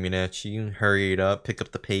screaming at you, hurry it up, pick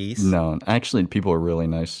up the pace. No, actually people are really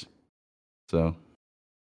nice. So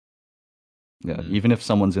yeah, Mm. even if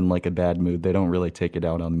someone's in like a bad mood, they don't really take it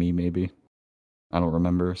out on me maybe. I don't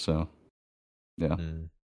remember, so yeah. Mm.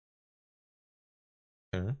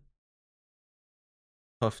 Okay.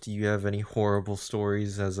 Puff, do you have any horrible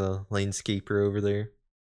stories as a lanescaper over there?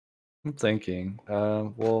 I'm thinking.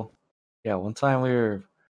 Well, yeah. One time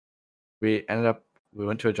we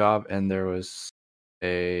went to a job and there was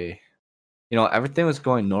everything was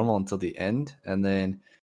going normal until the end, and then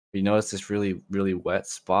we noticed this really really wet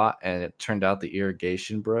spot, and it turned out the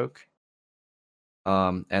irrigation broke.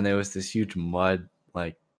 And there was this huge mud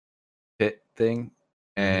like pit thing,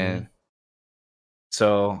 and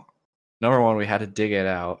so number one, we had to dig it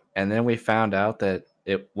out, and then we found out that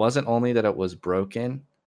it wasn't only that it was broken,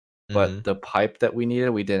 but the pipe that we needed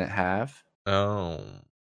we didn't have. Oh.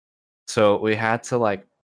 So we had to like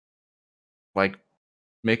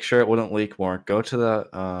make sure it wouldn't leak more. Go to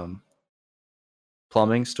the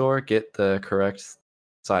plumbing store, get the correct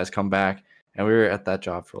size, come back, and we were at that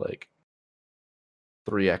job for like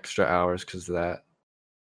 3 extra hours because of that.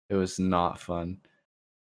 It was not fun.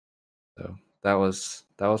 So that was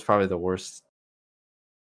probably the worst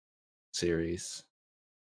series.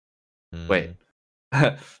 Wait.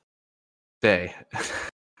 Day.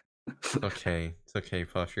 Okay. It's okay,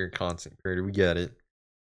 Puff. You're a content creator. We get it.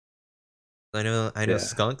 I know Yeah.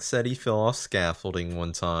 Skunk said he fell off scaffolding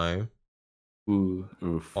one time Ooh.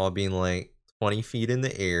 Oof. while being like 20 feet in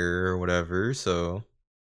the air or whatever, so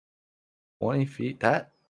 20 feet?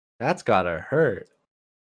 That's gotta hurt.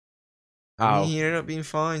 I mean, Ow. he ended up being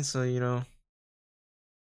fine, so that's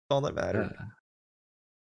all that mattered. Yeah.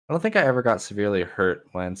 I don't think I ever got severely hurt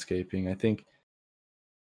landscaping. I think,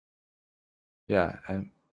 yeah, I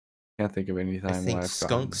can't think of any I time think where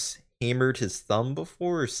Skunk's hammered his thumb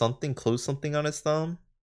before or something, closed something on his thumb,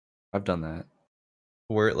 I've done that.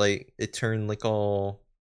 where it turned like all.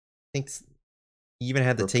 I think he even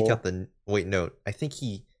had to take Purple? out the. Wait, no. I think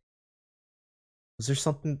he. Was there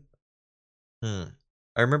something? I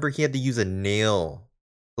remember he had to use a nail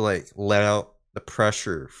to like let out the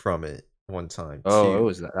pressure from it one time. Oh,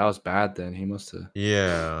 too. that was bad then. He must have.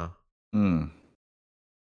 Yeah. Hmm.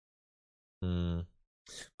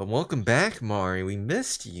 But welcome back, Mari. We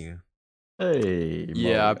missed you. Hey.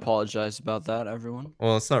 Yeah, I Mario. apologize about that, everyone.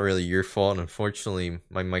 Well, it's not really your fault. Unfortunately,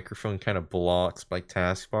 my microphone kind of blocks my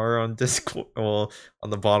taskbar on Discord. Well, on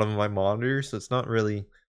the bottom of my monitor, so it's not really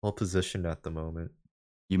well positioned at the moment.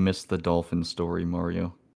 You missed the dolphin story,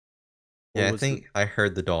 Mario. Yeah, I was the- think I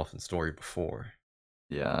heard the dolphin story before.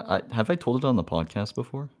 Yeah, have I told it on the podcast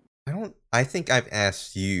before? I think I've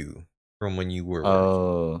asked you from when you were working.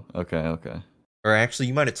 Oh, okay. Or actually,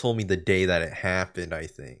 you might have told me the day that it happened, I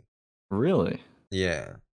think. Really?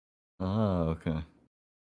 Yeah. Oh, okay. I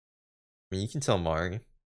mean, you can tell Mari.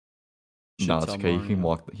 Should No, it's tell okay.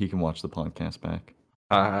 Mario. He can watch the podcast back.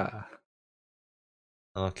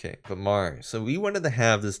 Okay, but Mari, so we wanted to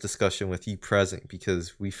have this discussion with you present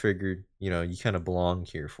because we figured, you kind of belong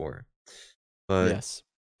here for it. But Yes.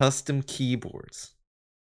 custom keyboards.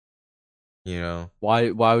 Why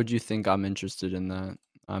would you think I'm interested in that?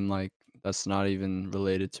 I'm like, that's not even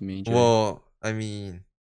related to me, Jay. Well, I mean,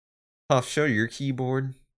 Puff, show your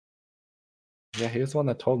keyboard. Yeah, he was the one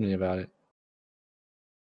that told me about it.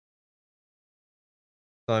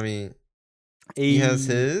 So, I mean, he has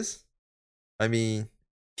his. I mean,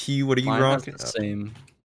 P, what are you Mine has rocking? the same.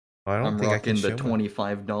 I don't I'm think I can rocking the show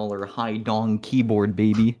mine. $25 High Dong keyboard,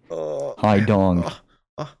 baby. Oh, High Dong.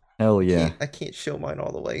 Hell yeah. I can't show mine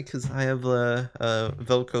all the way because I have a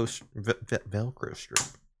Velcro strip.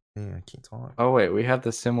 Yeah, I can't talk. Oh wait, we have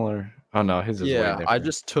the similar. Oh no, his is way Yeah, I different.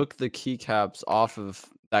 just took the keycaps off of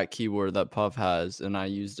that keyboard that Puff has, and I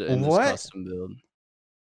used it in this What? custom build.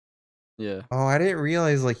 Yeah. Oh, I didn't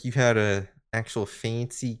realize you had a actual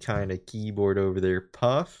fancy kind of keyboard over there,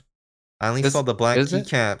 Puff. I only saw the black is it?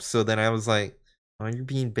 keycaps, so then I was like, "Oh, you're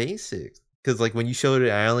being basic." Because when you showed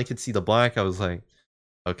it, I only could see the black. I was like,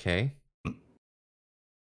 "Okay."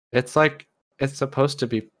 It's like it's supposed to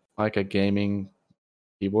be like a gaming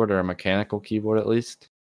keyboard or a mechanical keyboard at least.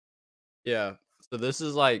 Yeah. So this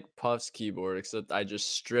is like Puff's keyboard, except I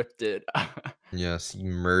just stripped it Yes,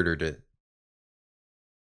 you murdered it.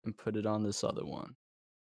 and put it on this other one.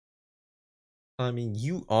 I mean,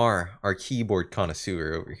 you are our keyboard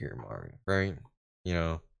connoisseur over here, Mario, right? You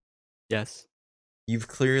know, Yes. you've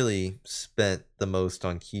clearly spent the most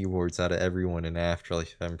on keyboards out of everyone in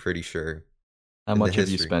Afterlife, I'm pretty sure. How In the much have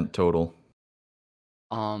you history. spent total?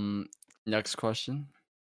 Next question.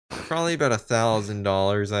 Probably about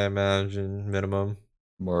 $1,000, I imagine, minimum.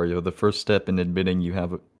 Mario, the first step in admitting you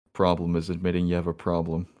have a problem is admitting you have a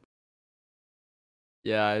problem.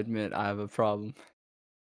 Yeah, I admit I have a problem.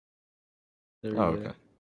 There we Oh, go. okay.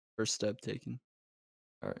 First step taken.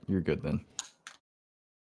 Alright, you're good then.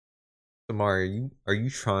 So Mario, are you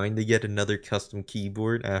trying to get another custom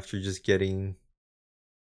keyboard after just getting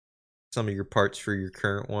some of your parts for your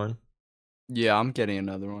current one? Yeah, I'm getting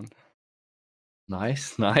another one.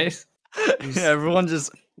 Nice, nice. Everyone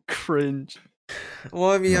just cringe.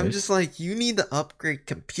 Well, I mean, I'm Nice. just like, you need to upgrade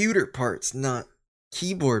computer parts, not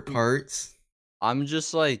keyboard parts. I'm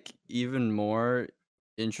just like even more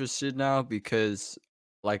interested now because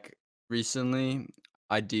like recently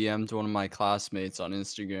I DM'd one of my classmates on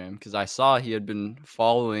Instagram because I saw he had been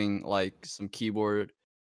following like some keyboard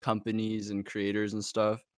companies and creators and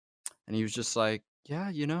stuff. And he was just like,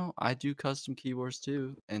 yeah, I do custom keyboards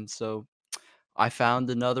too. And so I found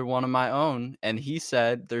another one of my own. And he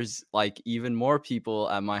said there's like even more people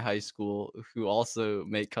at my high school who also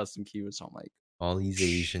make custom keyboards. So I'm like, All these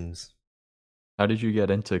Asians. How did you get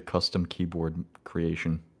into custom keyboard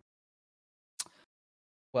creation?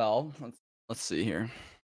 well, let's see here.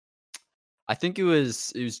 I think it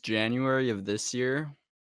was January of this year.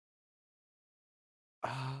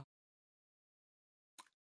 I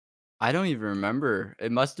don't even remember.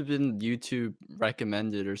 It must have been YouTube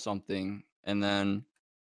recommended or something. And then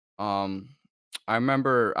I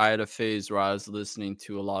remember I had a phase where I was listening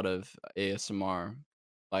to a lot of ASMR,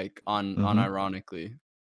 like unironically.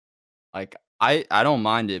 Like I don't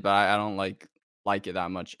mind it, but I don't like it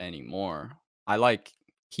that much anymore. I like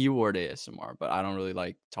keyboard ASMR, but I don't really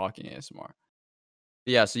like talking ASMR.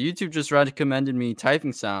 But yeah, so YouTube just recommended me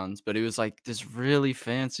typing sounds, but it was like this really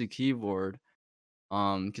fancy keyboard.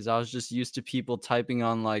 Because I was just used to people typing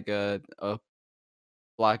on like a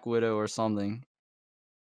Black Widow or something.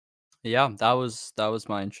 Yeah, that was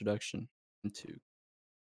my introduction into.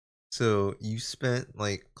 So you spent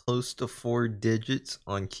like close to 4 digits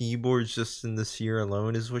on keyboards just in this year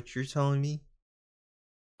alone, is what you're telling me?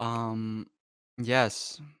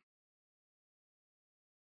 Yes,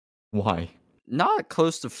 Why? not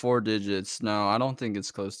close to 4 digits. No, I don't think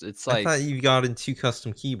it's close. It's I like thought you got into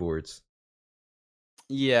custom keyboards.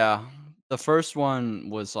 yeah, the first one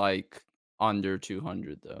was like under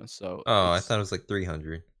 200 though. So Oh, I it's thought it was like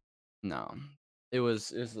 300. no, it was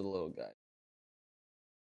the little guy.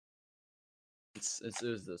 It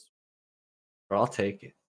was this Or I'll take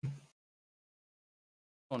it.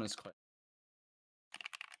 one is quite.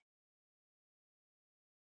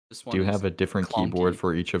 This one Do you is have a different keyboard clunky.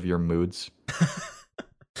 for each of your moods?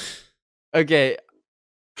 Okay,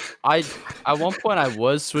 at one point I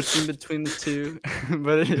was switching between the two,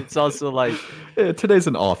 but it's also like Yeah, today's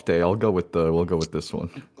an off day. We'll go with this one.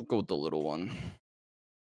 we'll go with the little one.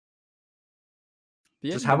 But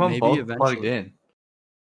yeah, Just have them maybe both eventually. plugged in.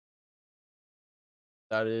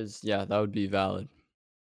 That would be valid.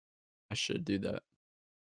 I should do that.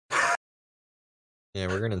 Yeah,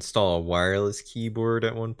 we're gonna install a wireless keyboard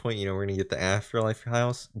at one point. We're gonna get the Afterlife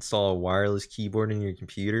house, install a wireless keyboard in your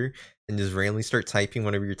computer, and just randomly start typing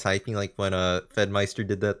whenever you're typing, like when Fedmeister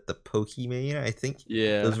did that, the Pokemon, I think.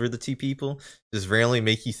 Yeah, Those were the two people. Just randomly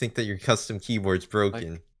make you think that your custom keyboard's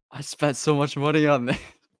broken. I spent so much money on that.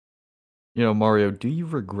 Mario, do you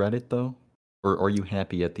regret it though? Or are you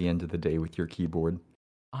happy at the end of the day with your keyboard?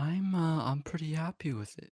 I'm pretty happy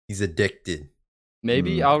with it. He's addicted.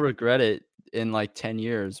 Maybe I'll regret it in like 10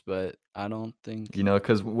 years, but I don't think.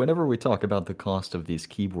 Because whenever we talk about the cost of these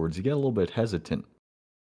keyboards, you get a little bit hesitant.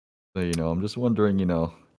 So, I'm just wondering,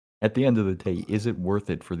 at the end of the day, is it worth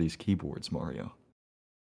it for these keyboards, Mario?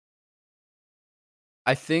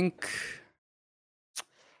 I think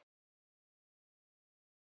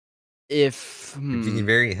if You're being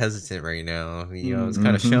very hesitant right now. It's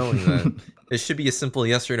kind of Mhm. showing that it should be a simple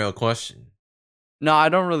yes or no question. no, I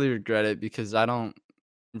don't really regret it because I don't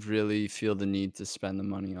really feel the need to spend the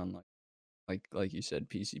money on like you said,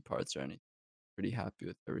 PC parts or anything. Pretty happy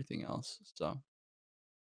with everything else. So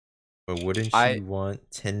But wouldn't I you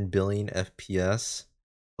want 10 billion FPS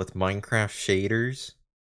with Minecraft shaders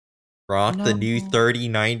rock the new No.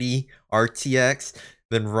 3090 RTX,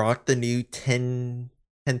 then rock the new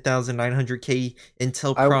 10900K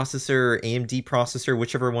Intel I- processor or AMD processor,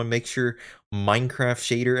 whichever one makes your Minecraft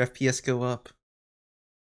shader FPS go up.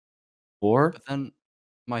 Or But then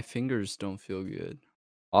my fingers don't feel good.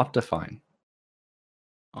 Optifine.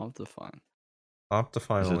 I'll have to find.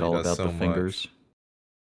 Optifine Is it only all does about so the much. fingers?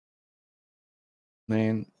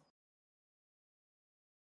 Man.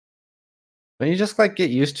 When you just like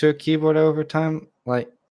get used to a keyboard over time,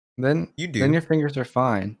 like then You then do. your fingers are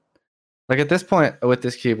fine. Like at this point with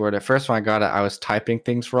this keyboard, at first when I got it, I was typing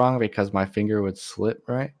things wrong because my finger would slip,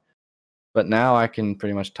 right? But now I can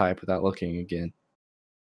pretty much type without looking again.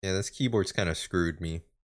 Yeah, this keyboard's kind of screwed me.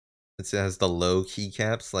 It has the low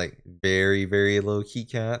keycaps, like very, very low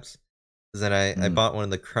keycaps. Then I Mm. bought one of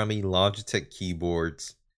the crummy Logitech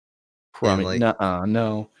keyboards. Crummy. like- Nuh-uh,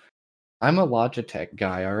 no. I'm a Logitech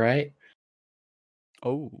guy, all right?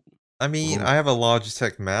 Oh, I mean, Ooh. I have a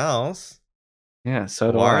Logitech mouse, Yeah, so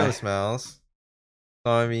a do wireless I. mouse.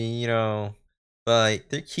 So I mean, but like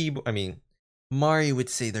their keyboard. I mean, Mario would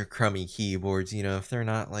say they're crummy keyboards. If they're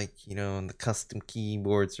not like the custom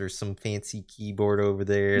keyboards or some fancy keyboard over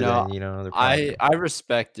there, no, then they're probably. I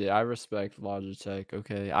respect it. I respect Logitech.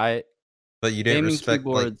 Okay, But you didn't gaming respect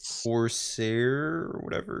like keyboards. Corsair or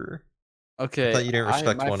whatever. I Okay, thought you didn't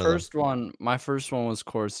respect my one of them. first one was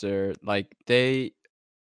Corsair. Like the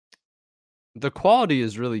quality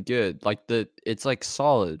is really good. Like it's like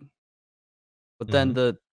solid. But then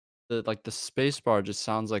Mhm. the space bar just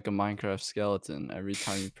sounds like a Minecraft skeleton every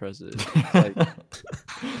time you press it. It's like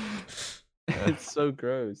it's so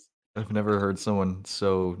gross. I've never heard someone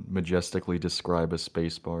so majestically describe a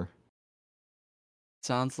spacebar.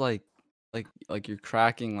 Sounds like you're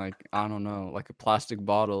cracking like I don't know, like a plastic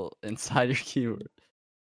bottle inside your keyboard.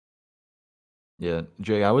 Yeah,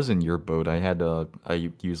 Jay, I was in your boat. I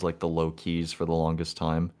used like the low keys for the longest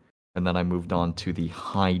time, and then I moved on to the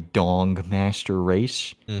high dong master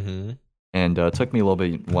race, Mm-hmm. and it took me a little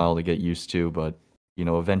bit while to get used to, but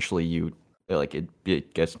eventually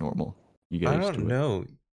it gets normal. You get I used don't to it. know.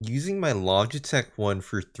 Using my Logitech one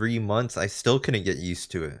for 3 months, I still couldn't get used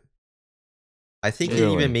to it. I think it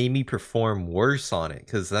Really? even made me perform worse on it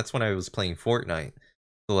because that's when I was playing Fortnite.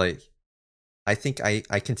 So like, I think I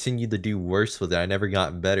continued to do worse with it. I never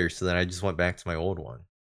got better, so then I just went back to my old one.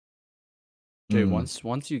 Jay, Mm.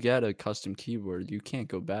 once you get a custom keyboard, you can't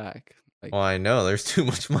go back. Like Well, I know there's too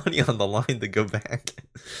much money on the line to go back.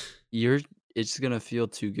 it's gonna feel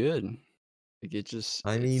too good. Like it just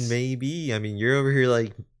I mean, it's maybe. I mean, you're over here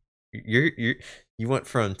like you went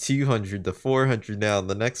from 200 to 400 now.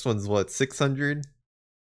 The next one's what, 600?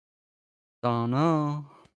 don't know.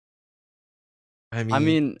 I I mean,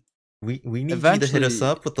 mean, we need you to hit us eventually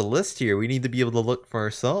up with the list here. We need to be able to look for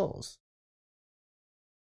ourselves.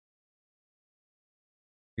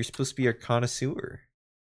 You're supposed to be our connoisseur.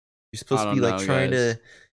 You're supposed I to be don't like know, trying guys. to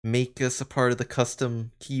make us a part of the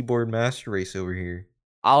custom keyboard master race over here.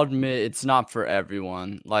 I'll admit it's not for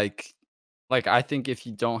everyone. Like I think if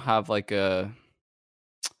you don't have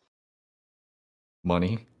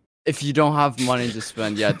Money. if you don't have money to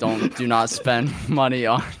spend, yeah, do not spend money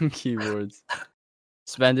on keyboards.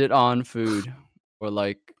 Spend it on food or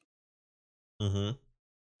like Mm-hmm.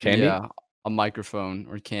 Candy? yeah, a microphone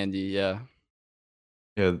or candy, yeah.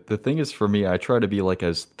 Yeah, the thing is for me, I try to be like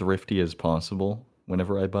as thrifty as possible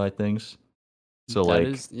whenever I buy things. So That like,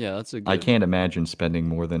 is yeah, that's a I good. can't imagine spending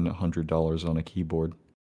more than $100 on a keyboard.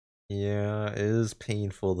 Yeah, it is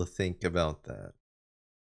painful to think about that.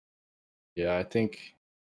 Yeah, I think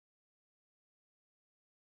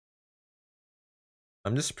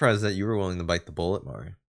I'm just surprised that you were willing to bite the bullet,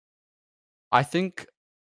 Mario. I think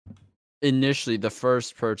initially the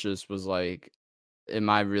first purchase was like, am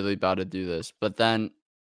I really about to do this? But then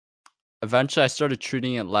eventually I started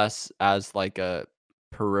treating it less as like a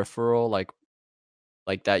peripheral, like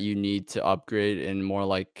that you need to upgrade and more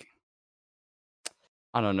like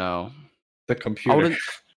I don't know. the I computer. wouldn't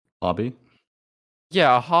Hobby?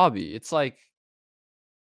 yeah, a hobby. It's like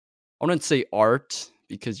I wouldn't say art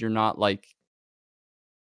because you're not like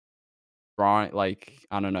drawing like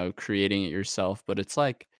I don't know, creating it yourself, but it's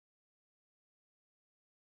like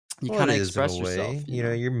you Well, it kind of is in a express yourself, way. you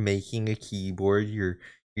know. You're making a keyboard. You're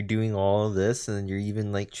doing all of this, and then you're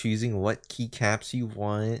even like choosing what keycaps you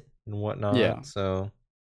want and Yeah. whatnot. So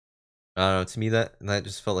I don't know. To me, that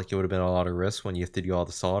just felt like it would have been a lot of risk when you have to do all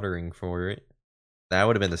the soldering for it. That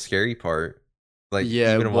would have been the scary part. Like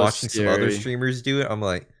Yeah, it even was watching some other scary. streamers do it, I'm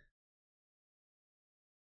like,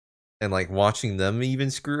 and like watching them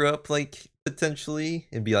even screw up, like potentially,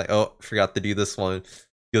 and be like, oh, forgot to do this one.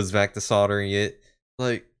 Goes back to soldering it.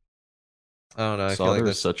 Like, I don't know. I feel Solder like is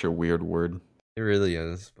that's such a weird word. it really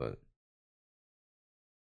is, but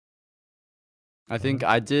I think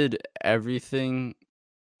I did everything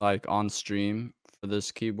like on stream for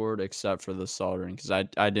this keyboard except for the soldering because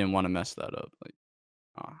I didn't want to mess that up. Like,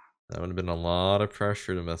 that would have been a lot of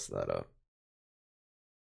pressure to mess that up.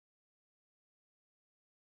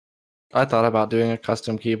 I thought about doing a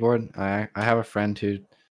custom keyboard. I have a friend who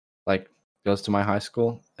like goes to my high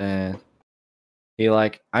school, and he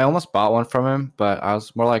like I almost bought one from him, but I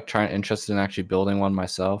was more like interested in actually building one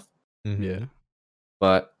myself. Mhm. yeah.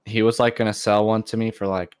 But he was like gonna sell one to me for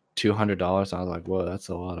like $200. I was like, whoa, that's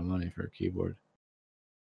a lot of money for a keyboard.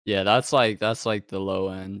 Yeah, that's like the low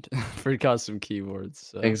end for custom keyboards.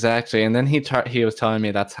 So. Exactly. And then he was telling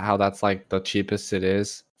me that's like the cheapest it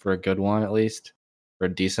is for a good one, at least for a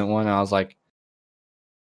decent one. And I was like,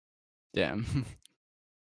 Damn.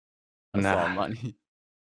 That's a lot of nah. money.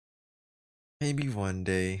 Maybe one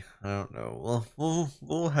day. I don't know. Well,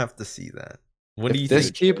 we'll have to see that. When do you If this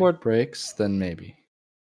think? keyboard breaks, then maybe.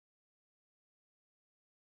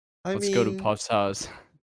 Let's go to Puff's house.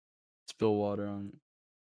 Spill water on it.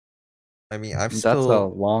 I mean, I've That's a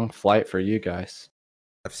spilled long flight for you guys.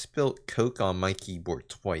 Coke on my keyboard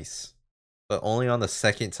twice, but only on the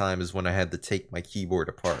second time is when I had to take my keyboard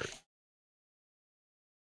apart.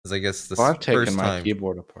 Because I guess the Well, I've taken first my time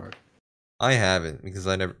keyboard apart. I haven't, because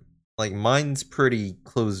I never like mine's pretty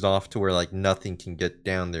closed off to where like nothing can get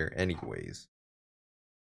down there anyways.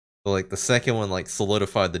 But like the second one like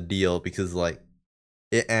solidified the deal because like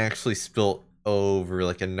it actually spilt over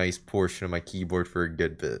like a nice portion of my keyboard for a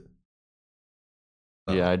good bit.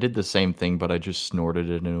 Yeah, I did the same thing, but I just snorted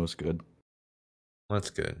it and it was good. That's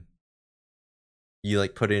good. You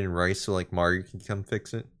like put it in rice so like Mario can come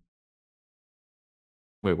fix it?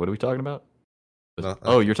 Wait, what are we talking about? No,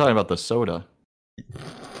 Oh, you're talking about the soda.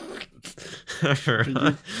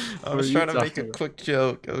 I what was are you trying to make talking a about? quick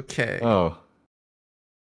joke. Okay. Oh,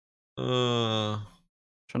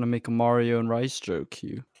 Trying to make a Mario and Rice joke,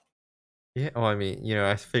 you. Yeah. Well, I mean,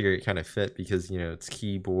 I figure it kind of fit because it's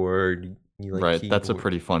keyboard. You like right. That's a keyboard.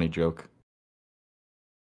 pretty funny joke.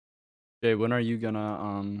 Jay, when are you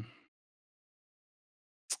gonna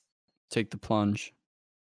take the plunge?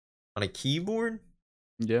 On a keyboard.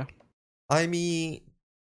 Yeah. I mean,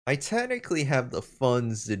 I technically have the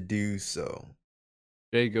funds to do so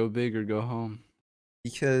Jay, go big or go home.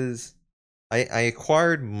 because I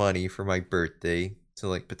acquired money for my birthday to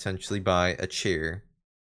like potentially buy a chair.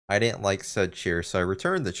 I didn't like said chair, so I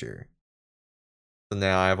returned the chair. So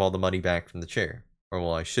now I have all the money back from the chair. Or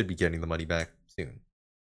well, I should be getting the money back soon.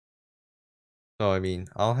 So I mean,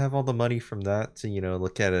 I'll have all the money from that to,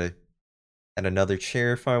 look at another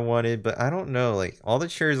chair if I wanted, but I don't know, like all the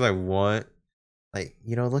chairs I want, like,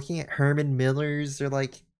 looking at Herman Miller's, they're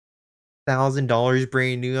like $1,000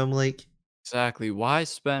 brand new. I'm like, Exactly. Why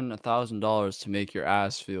spend $1,000 to make your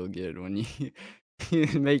ass feel good when you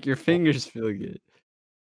make your fingers feel good?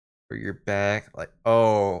 for your back, like,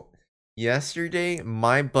 oh, yesterday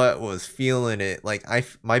my butt was feeling it. Like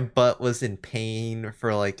my butt was in pain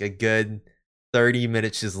for like a good 30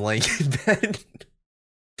 minutes just laying in bed.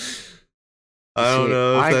 I don't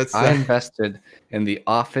know if that's I invested in the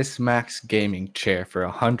Office Max gaming chair for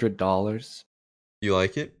 $100. You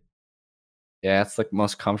like it? Yeah, it's the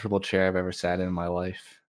most comfortable chair I've ever sat in my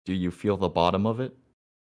life. Do you feel the bottom of it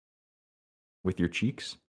with your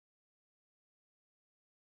cheeks?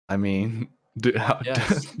 I mean,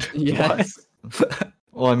 Yes. Yes.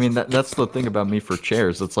 Well, I mean that's the thing about me for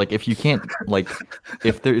chairs. It's like if you can't like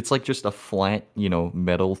if there it's like just a flat,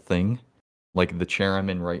 metal thing, like the chair I'm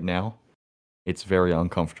in right now, it's very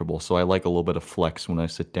uncomfortable. So I like a little bit of flex when I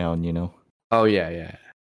sit down, Oh yeah.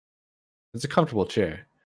 It's a comfortable chair.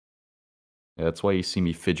 Yeah, that's why you see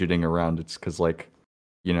me fidgeting around. It's cuz like,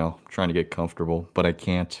 trying to get comfortable, but I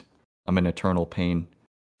can't. I'm in eternal pain.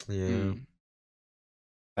 Yeah. Mm.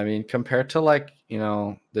 I mean, compared to like,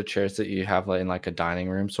 the chairs that you have like in like a dining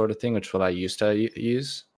room sort of thing, which what I used to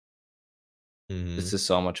use, Mhm. this is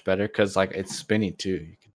so much better because like it's spinny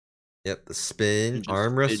too. Yep, the spin just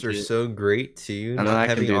armrests are fidget. so great too. And then Not I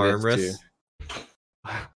can having do this,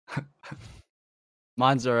 armrests. too.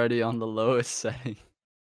 Mine's already on the lowest setting.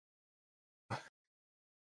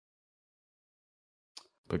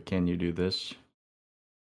 But can you do this?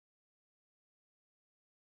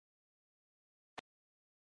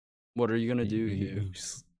 What are you gonna do, You Hugh?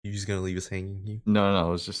 you just gonna leave us hanging, Hugh? No,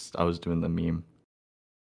 I was doing the meme.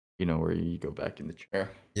 Where you go back in the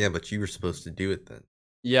chair. Yeah, but you were supposed to do it then.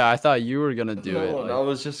 Yeah, I thought you were gonna do it. No, like- I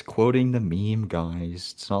was just quoting the meme,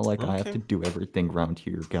 guys. It's not like I have Okay. to do everything around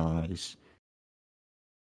here, guys.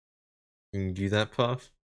 Can you do that,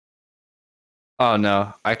 Puff? Oh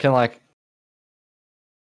no, I can like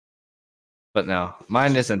But no,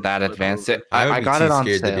 mine isn't that advanced. I would I be got too it on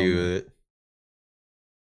scared to sale. do it.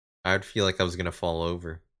 I'd feel like I was gonna fall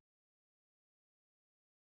over.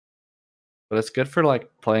 But it's good for like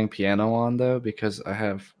playing piano on though because I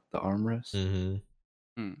have the armrest.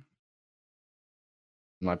 Mm-hmm.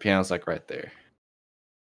 My piano's like right there.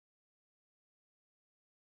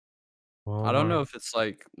 Well, I don't know if it's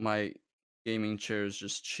like my gaming chair is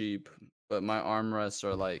just cheap, but my armrests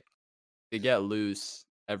are like they get loose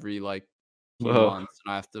every like few Whoa. months,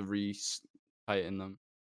 and I have to tighten them.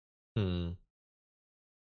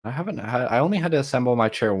 I only had to assemble my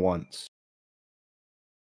chair once.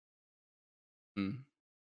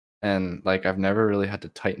 And like I've never really had to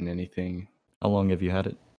tighten anything. How long have you had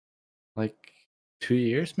it? Like 2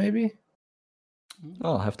 years maybe?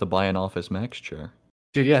 Oh, I'll have to buy an Office Max chair.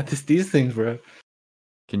 Dude, yeah, these things, bro.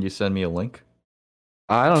 Can you send me a link?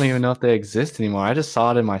 I don't even know if they exist anymore. I just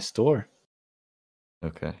saw it in my store.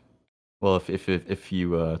 Okay. Well, if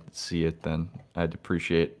you see it, then I'd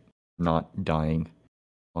appreciate not dying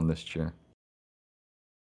on this chair.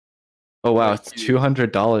 Oh wow, Like it's you-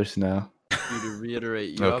 $200 now. To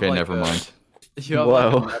reiterate, you Okay, have like never mind. You have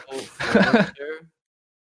like a Whoa. metal folding chair.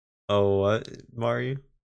 Oh, what, Mario?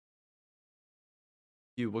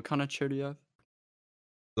 What kind of chair do you have?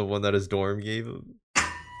 The one that his dorm gave him?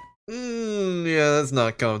 Yeah, that's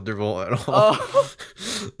not comfortable at all. Oh.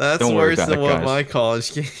 That's Don't worry worse about than it, what guys. my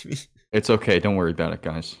college gave me. It's okay. Don't worry about it,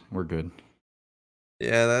 guys. We're good.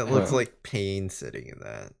 Yeah, that looks Wow. like pain sitting in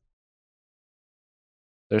that.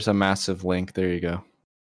 There's a massive link. There you go.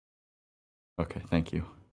 Okay, thank you.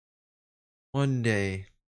 One day,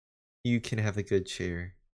 you can have a good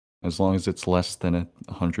chair. As long as it's less than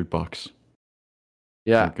 $100,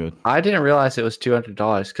 Yeah, we're good. I didn't realize it was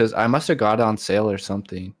 $200 because I must have got it on sale or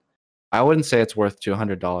something. I wouldn't say it's worth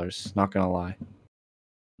 $200. Not gonna lie.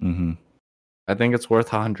 Mm-hmm. I think it's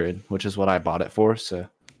worth 100, which is what I bought it for. So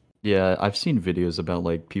Yeah, I've seen videos about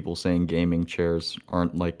like people saying gaming chairs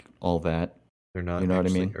aren't like all that. They're not You know what I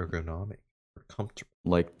actually mean? ergonomic or comfortable.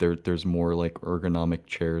 Like there's more like ergonomic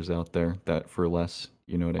chairs out there that for less.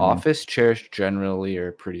 You know what I mean? office chairs generally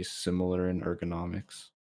are pretty similar in ergonomics.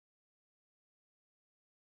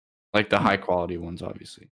 Like the high quality ones,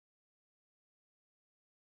 obviously.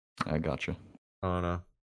 I gotcha. I don't know.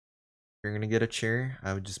 If you're gonna get a chair,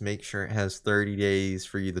 I would just make sure it has 30 days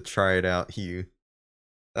for you to try it out, Hugh.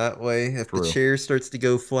 That way, if the True. chair starts to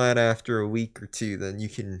go flat after a week or two, then you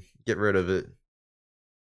can get rid of it.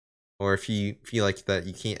 Or if you feel like that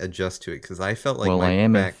you can't adjust to it, because I felt like Well, my I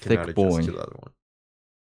am a back cannot thick adjust boy. to the other one.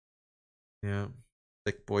 Yeah,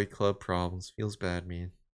 thick boy club problems. Feels bad,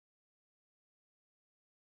 man.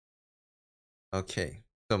 Okay,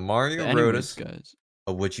 so Mario But wrote anyways, us guys,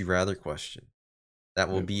 a would you rather question. That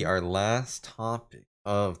will be our last topic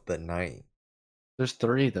of the night. There's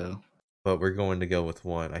 3 though. But we're going to go with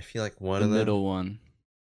one. I feel like one the of them. middle one.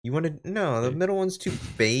 You want to? No, the Okay. middle one's too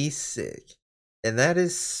basic, and that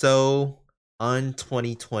is so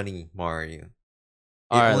un-2020 Mario. It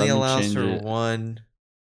All right, only let me allows change for it. one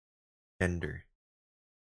gender.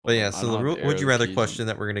 But yeah, I so don't the have would you arrow rather keys question on.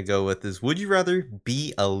 that we're gonna go with is: would you rather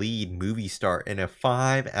be a lead movie star in a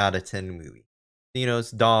 5 out of 10 movie? You know,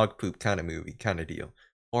 it's dog poop kind of movie, kind of deal,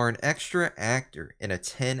 or an extra actor in a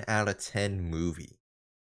 10 out of 10 movie?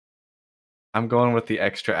 I'm going with the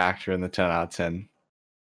extra actor in the 10 out of 10.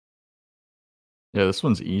 Yeah, this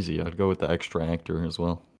one's easy. I'd go with the extra actor as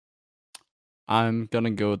well. I'm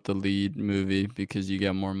gonna go with the lead movie because you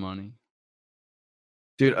get more money.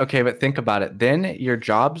 Dude, okay, but think about it. Then your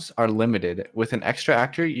jobs are limited. With an extra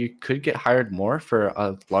actor, you could get hired more for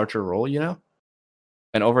a larger role, you know?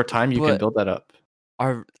 And over time, you can But- build that up.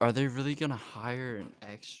 Are they really gonna hire an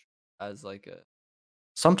extra as like a?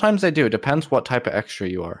 Sometimes they do. It depends what type of extra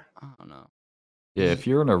you are. I don't know. Yeah, if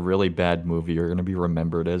you're in a really bad movie, you're gonna be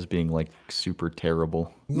remembered as being like super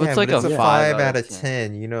terrible. Well, it's Yeah, like but it's a a 5 5 out of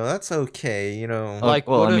 10. You know, that's okay. You know, Like,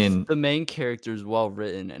 well, what I if mean- the main character is well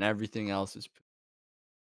written and everything else is?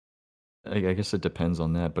 I guess it depends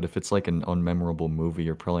on that. But if it's like an unmemorable movie,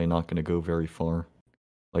 you're probably not gonna go very far,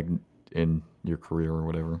 like in your career or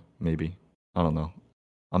whatever. Maybe I don't know.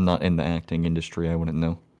 I'm not in the acting industry. I wouldn't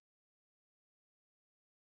know.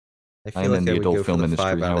 I I'm feel in like the I would adult go for film the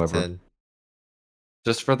 5 industry, out of however. 10.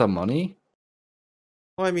 Just for the money?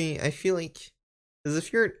 Well, I mean, I feel like, because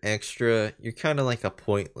if you're an extra, you're kind of like a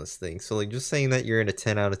pointless thing. So, like, just saying that you're in a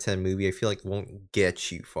 10 out of 10 movie, I feel like won't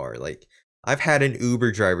get you far. Like, I've had an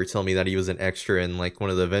Uber driver tell me that he was an extra in, like, one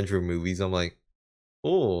of the Avenger movies. I'm like,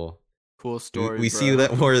 oh, Cool story. we see bro.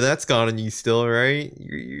 that where that's gone and you still, right?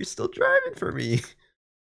 You're still driving for me.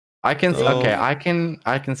 I can So- okay. I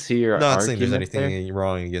can see your Not saying there's argument there. anything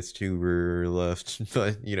wrong against Tuber or left,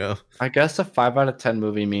 but I guess a 5 out of 10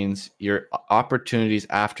 movie means your opportunities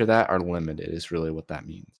after that are limited. Is really what that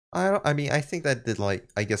means. I mean, I think that did like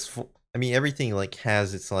I guess I mean everything like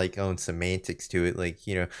has its like own semantics to it. Like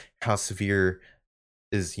how severe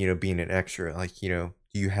is being an extra. Like do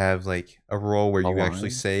you have like a role where A you actually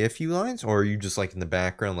line? say a few lines, or are you just like in the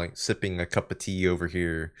background like sipping a cup of tea over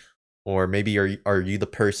here, or maybe are you the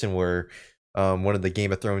person where one of the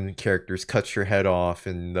Game of Thrones characters cuts your head off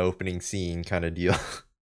in the opening scene kind of deal?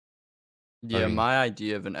 Yeah, mean- my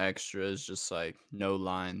idea of an extra is just like no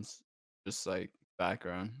lines, just like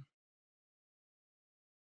background.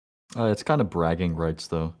 It's kind of bragging rights,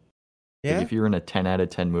 though. Like, Yeah, if you're in a 10 out of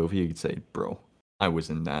 10 movie, you could say, bro, I was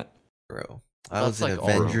in that. bro. I That's was in like all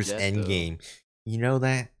you Avengers get, though. Endgame. You know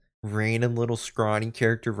that random little scrawny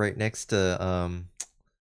character right next to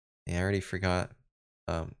I already forgot.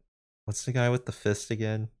 What's the guy with the fist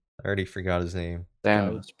again? I already forgot his name.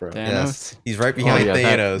 Thanos, bro. Thanos. Yes, he's right Oh, behind yeah,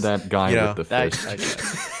 Thanos. that guy you with the That- fist.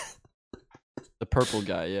 that The purple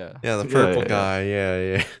guy, yeah. Yeah, the Yeah, purple yeah. guy.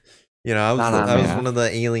 Yeah. I was Nah, nah, I was nah. one of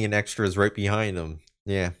the alien extras right behind him.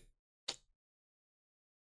 Yeah.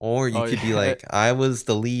 Or you Oh, could be yeah. like, I was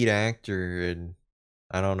the lead actor, and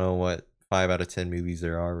I don't know what 5 out of 10 movies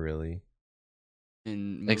there are really.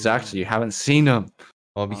 In Exactly. You haven't seen them.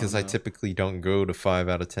 Well, because I no. typically don't go to 5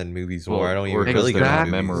 out of 10 movies, Well, or I don't or even because really go they're to not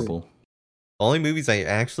movies. memorable. The only movies I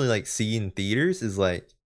actually like see in theaters is like,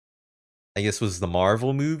 I guess was the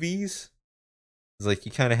Marvel movies. It's like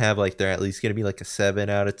you kind of have like they're at least gonna be like a 7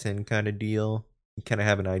 out of 10 kind of deal. You kind of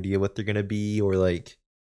have an idea what they're gonna be, or like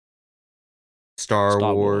Star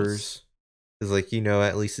Star Wars. Wars. Is like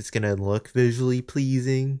at least it's gonna look visually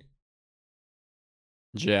pleasing.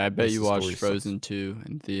 Jay, I bet What's you the watched story Frozen 2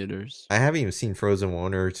 in theaters. I haven't even seen Frozen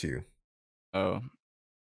 1 or 2. Oh,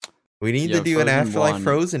 We need Yeah, to do an Frozen Afterlife 1.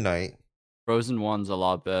 Frozen night. Frozen 1's a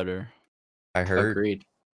lot better. I heard. Agreed.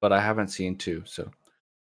 But I haven't seen 2, so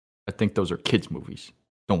I think those are kids' movies.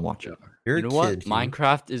 Don't watch it. You're You know a what? kid. Hugh.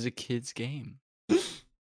 Minecraft is a kid's game.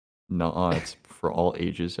 No, it's for all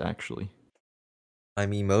ages, actually. I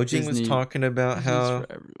mean, Mojang was Disney- talking about Disney's how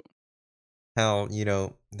for everyone.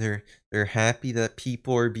 they're happy that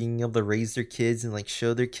people are being able to raise their kids and like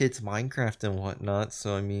show their kids Minecraft and whatnot.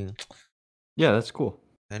 So I mean, Yeah, that's cool.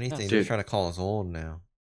 if anything, they're Dude. trying to call us old now.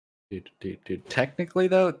 dude. Technically,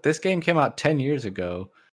 though, this game came out 10 years ago,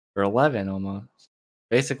 or 11 almost.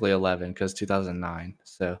 Basically 11, because 2009.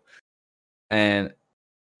 So, and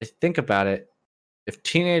think about it. If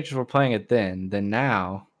teenagers were playing it then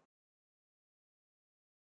now,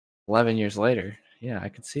 11 years later, yeah, I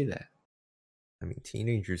could see that. I mean,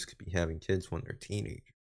 teenagers could be having kids when they're teenagers.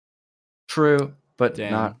 True, but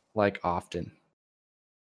Damn. not like often.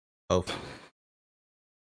 Oh,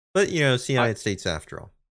 but it's the United States after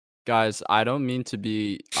all. Guys, I don't mean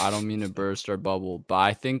to burst our bubble, but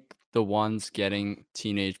I think the ones getting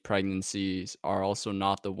teenage pregnancies are also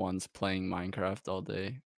not the ones playing Minecraft all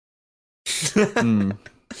day. Hmm,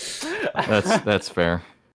 that's fair.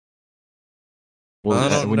 Well, I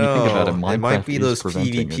don't when know. you think about it, it might Minecraft be is those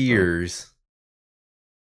preventing it, though. PvPers.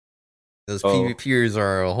 Those Oh. PvPers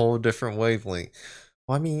are a whole different wavelength.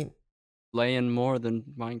 Well, I mean, Playing more than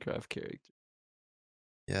Minecraft characters.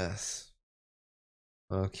 yes.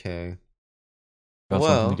 Okay. Got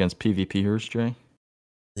Well- something against PvPers, Jay?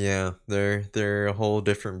 Yeah, they're a whole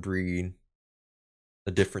different breed,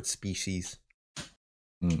 a different species.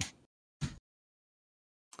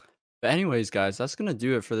 But anyways, guys, that's gonna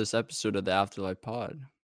do it for this episode of the Afterlife Pod.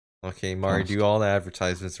 Okay, Mari, Toast. do all the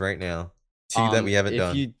advertisements right now. Two that we haven't if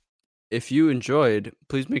done. If you enjoyed,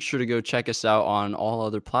 please make sure to go check us out on all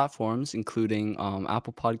other platforms, including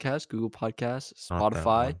Apple Podcasts, Google Podcasts, Not that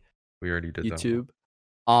Spotify, one. We already did that. YouTube.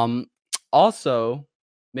 Also,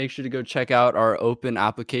 make sure to go check out our open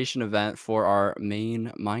application event for our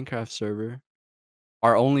main Minecraft server.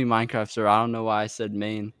 Our only Minecraft server. I don't know why I said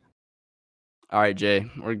main. All right, Jay,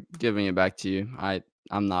 we're giving it back to you. I'm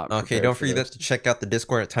not. Okay, prepared don't for forget this. to check out the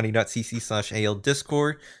Discord at tiny.cc/AL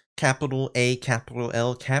Discord. Capital A, capital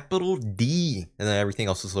L, capital D, and then everything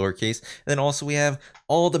else is lowercase. And then also we have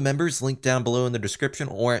all the members linked down below in the description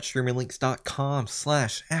or at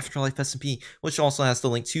streamerlinks.com/afterlifesmp, which also has the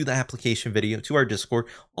link to the application video, to our Discord,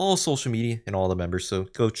 all social media, and all the members. So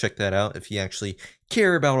go check that out if you actually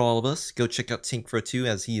care about all of us. Go check out Tinkfro too,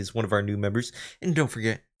 as he is one of our new members. And don't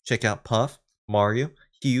forget, check out Puff, Mario,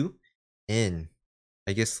 Hugh, and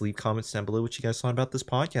I guess leave comments down below what you guys thought about this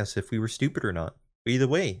podcast, if we were stupid or not. But either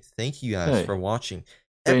way, thank you guys Hey, for watching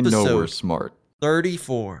They know we're episode smart.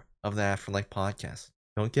 34 of the Afterlife Podcast.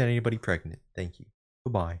 Don't get anybody pregnant. Thank you.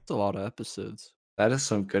 Goodbye. That's a lot of episodes. That is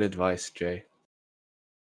some good advice, Jay.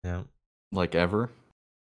 Yeah, Like ever.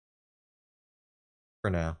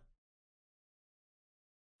 for now.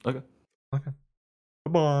 Okay. Okay.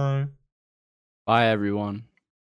 Goodbye. Bye, everyone.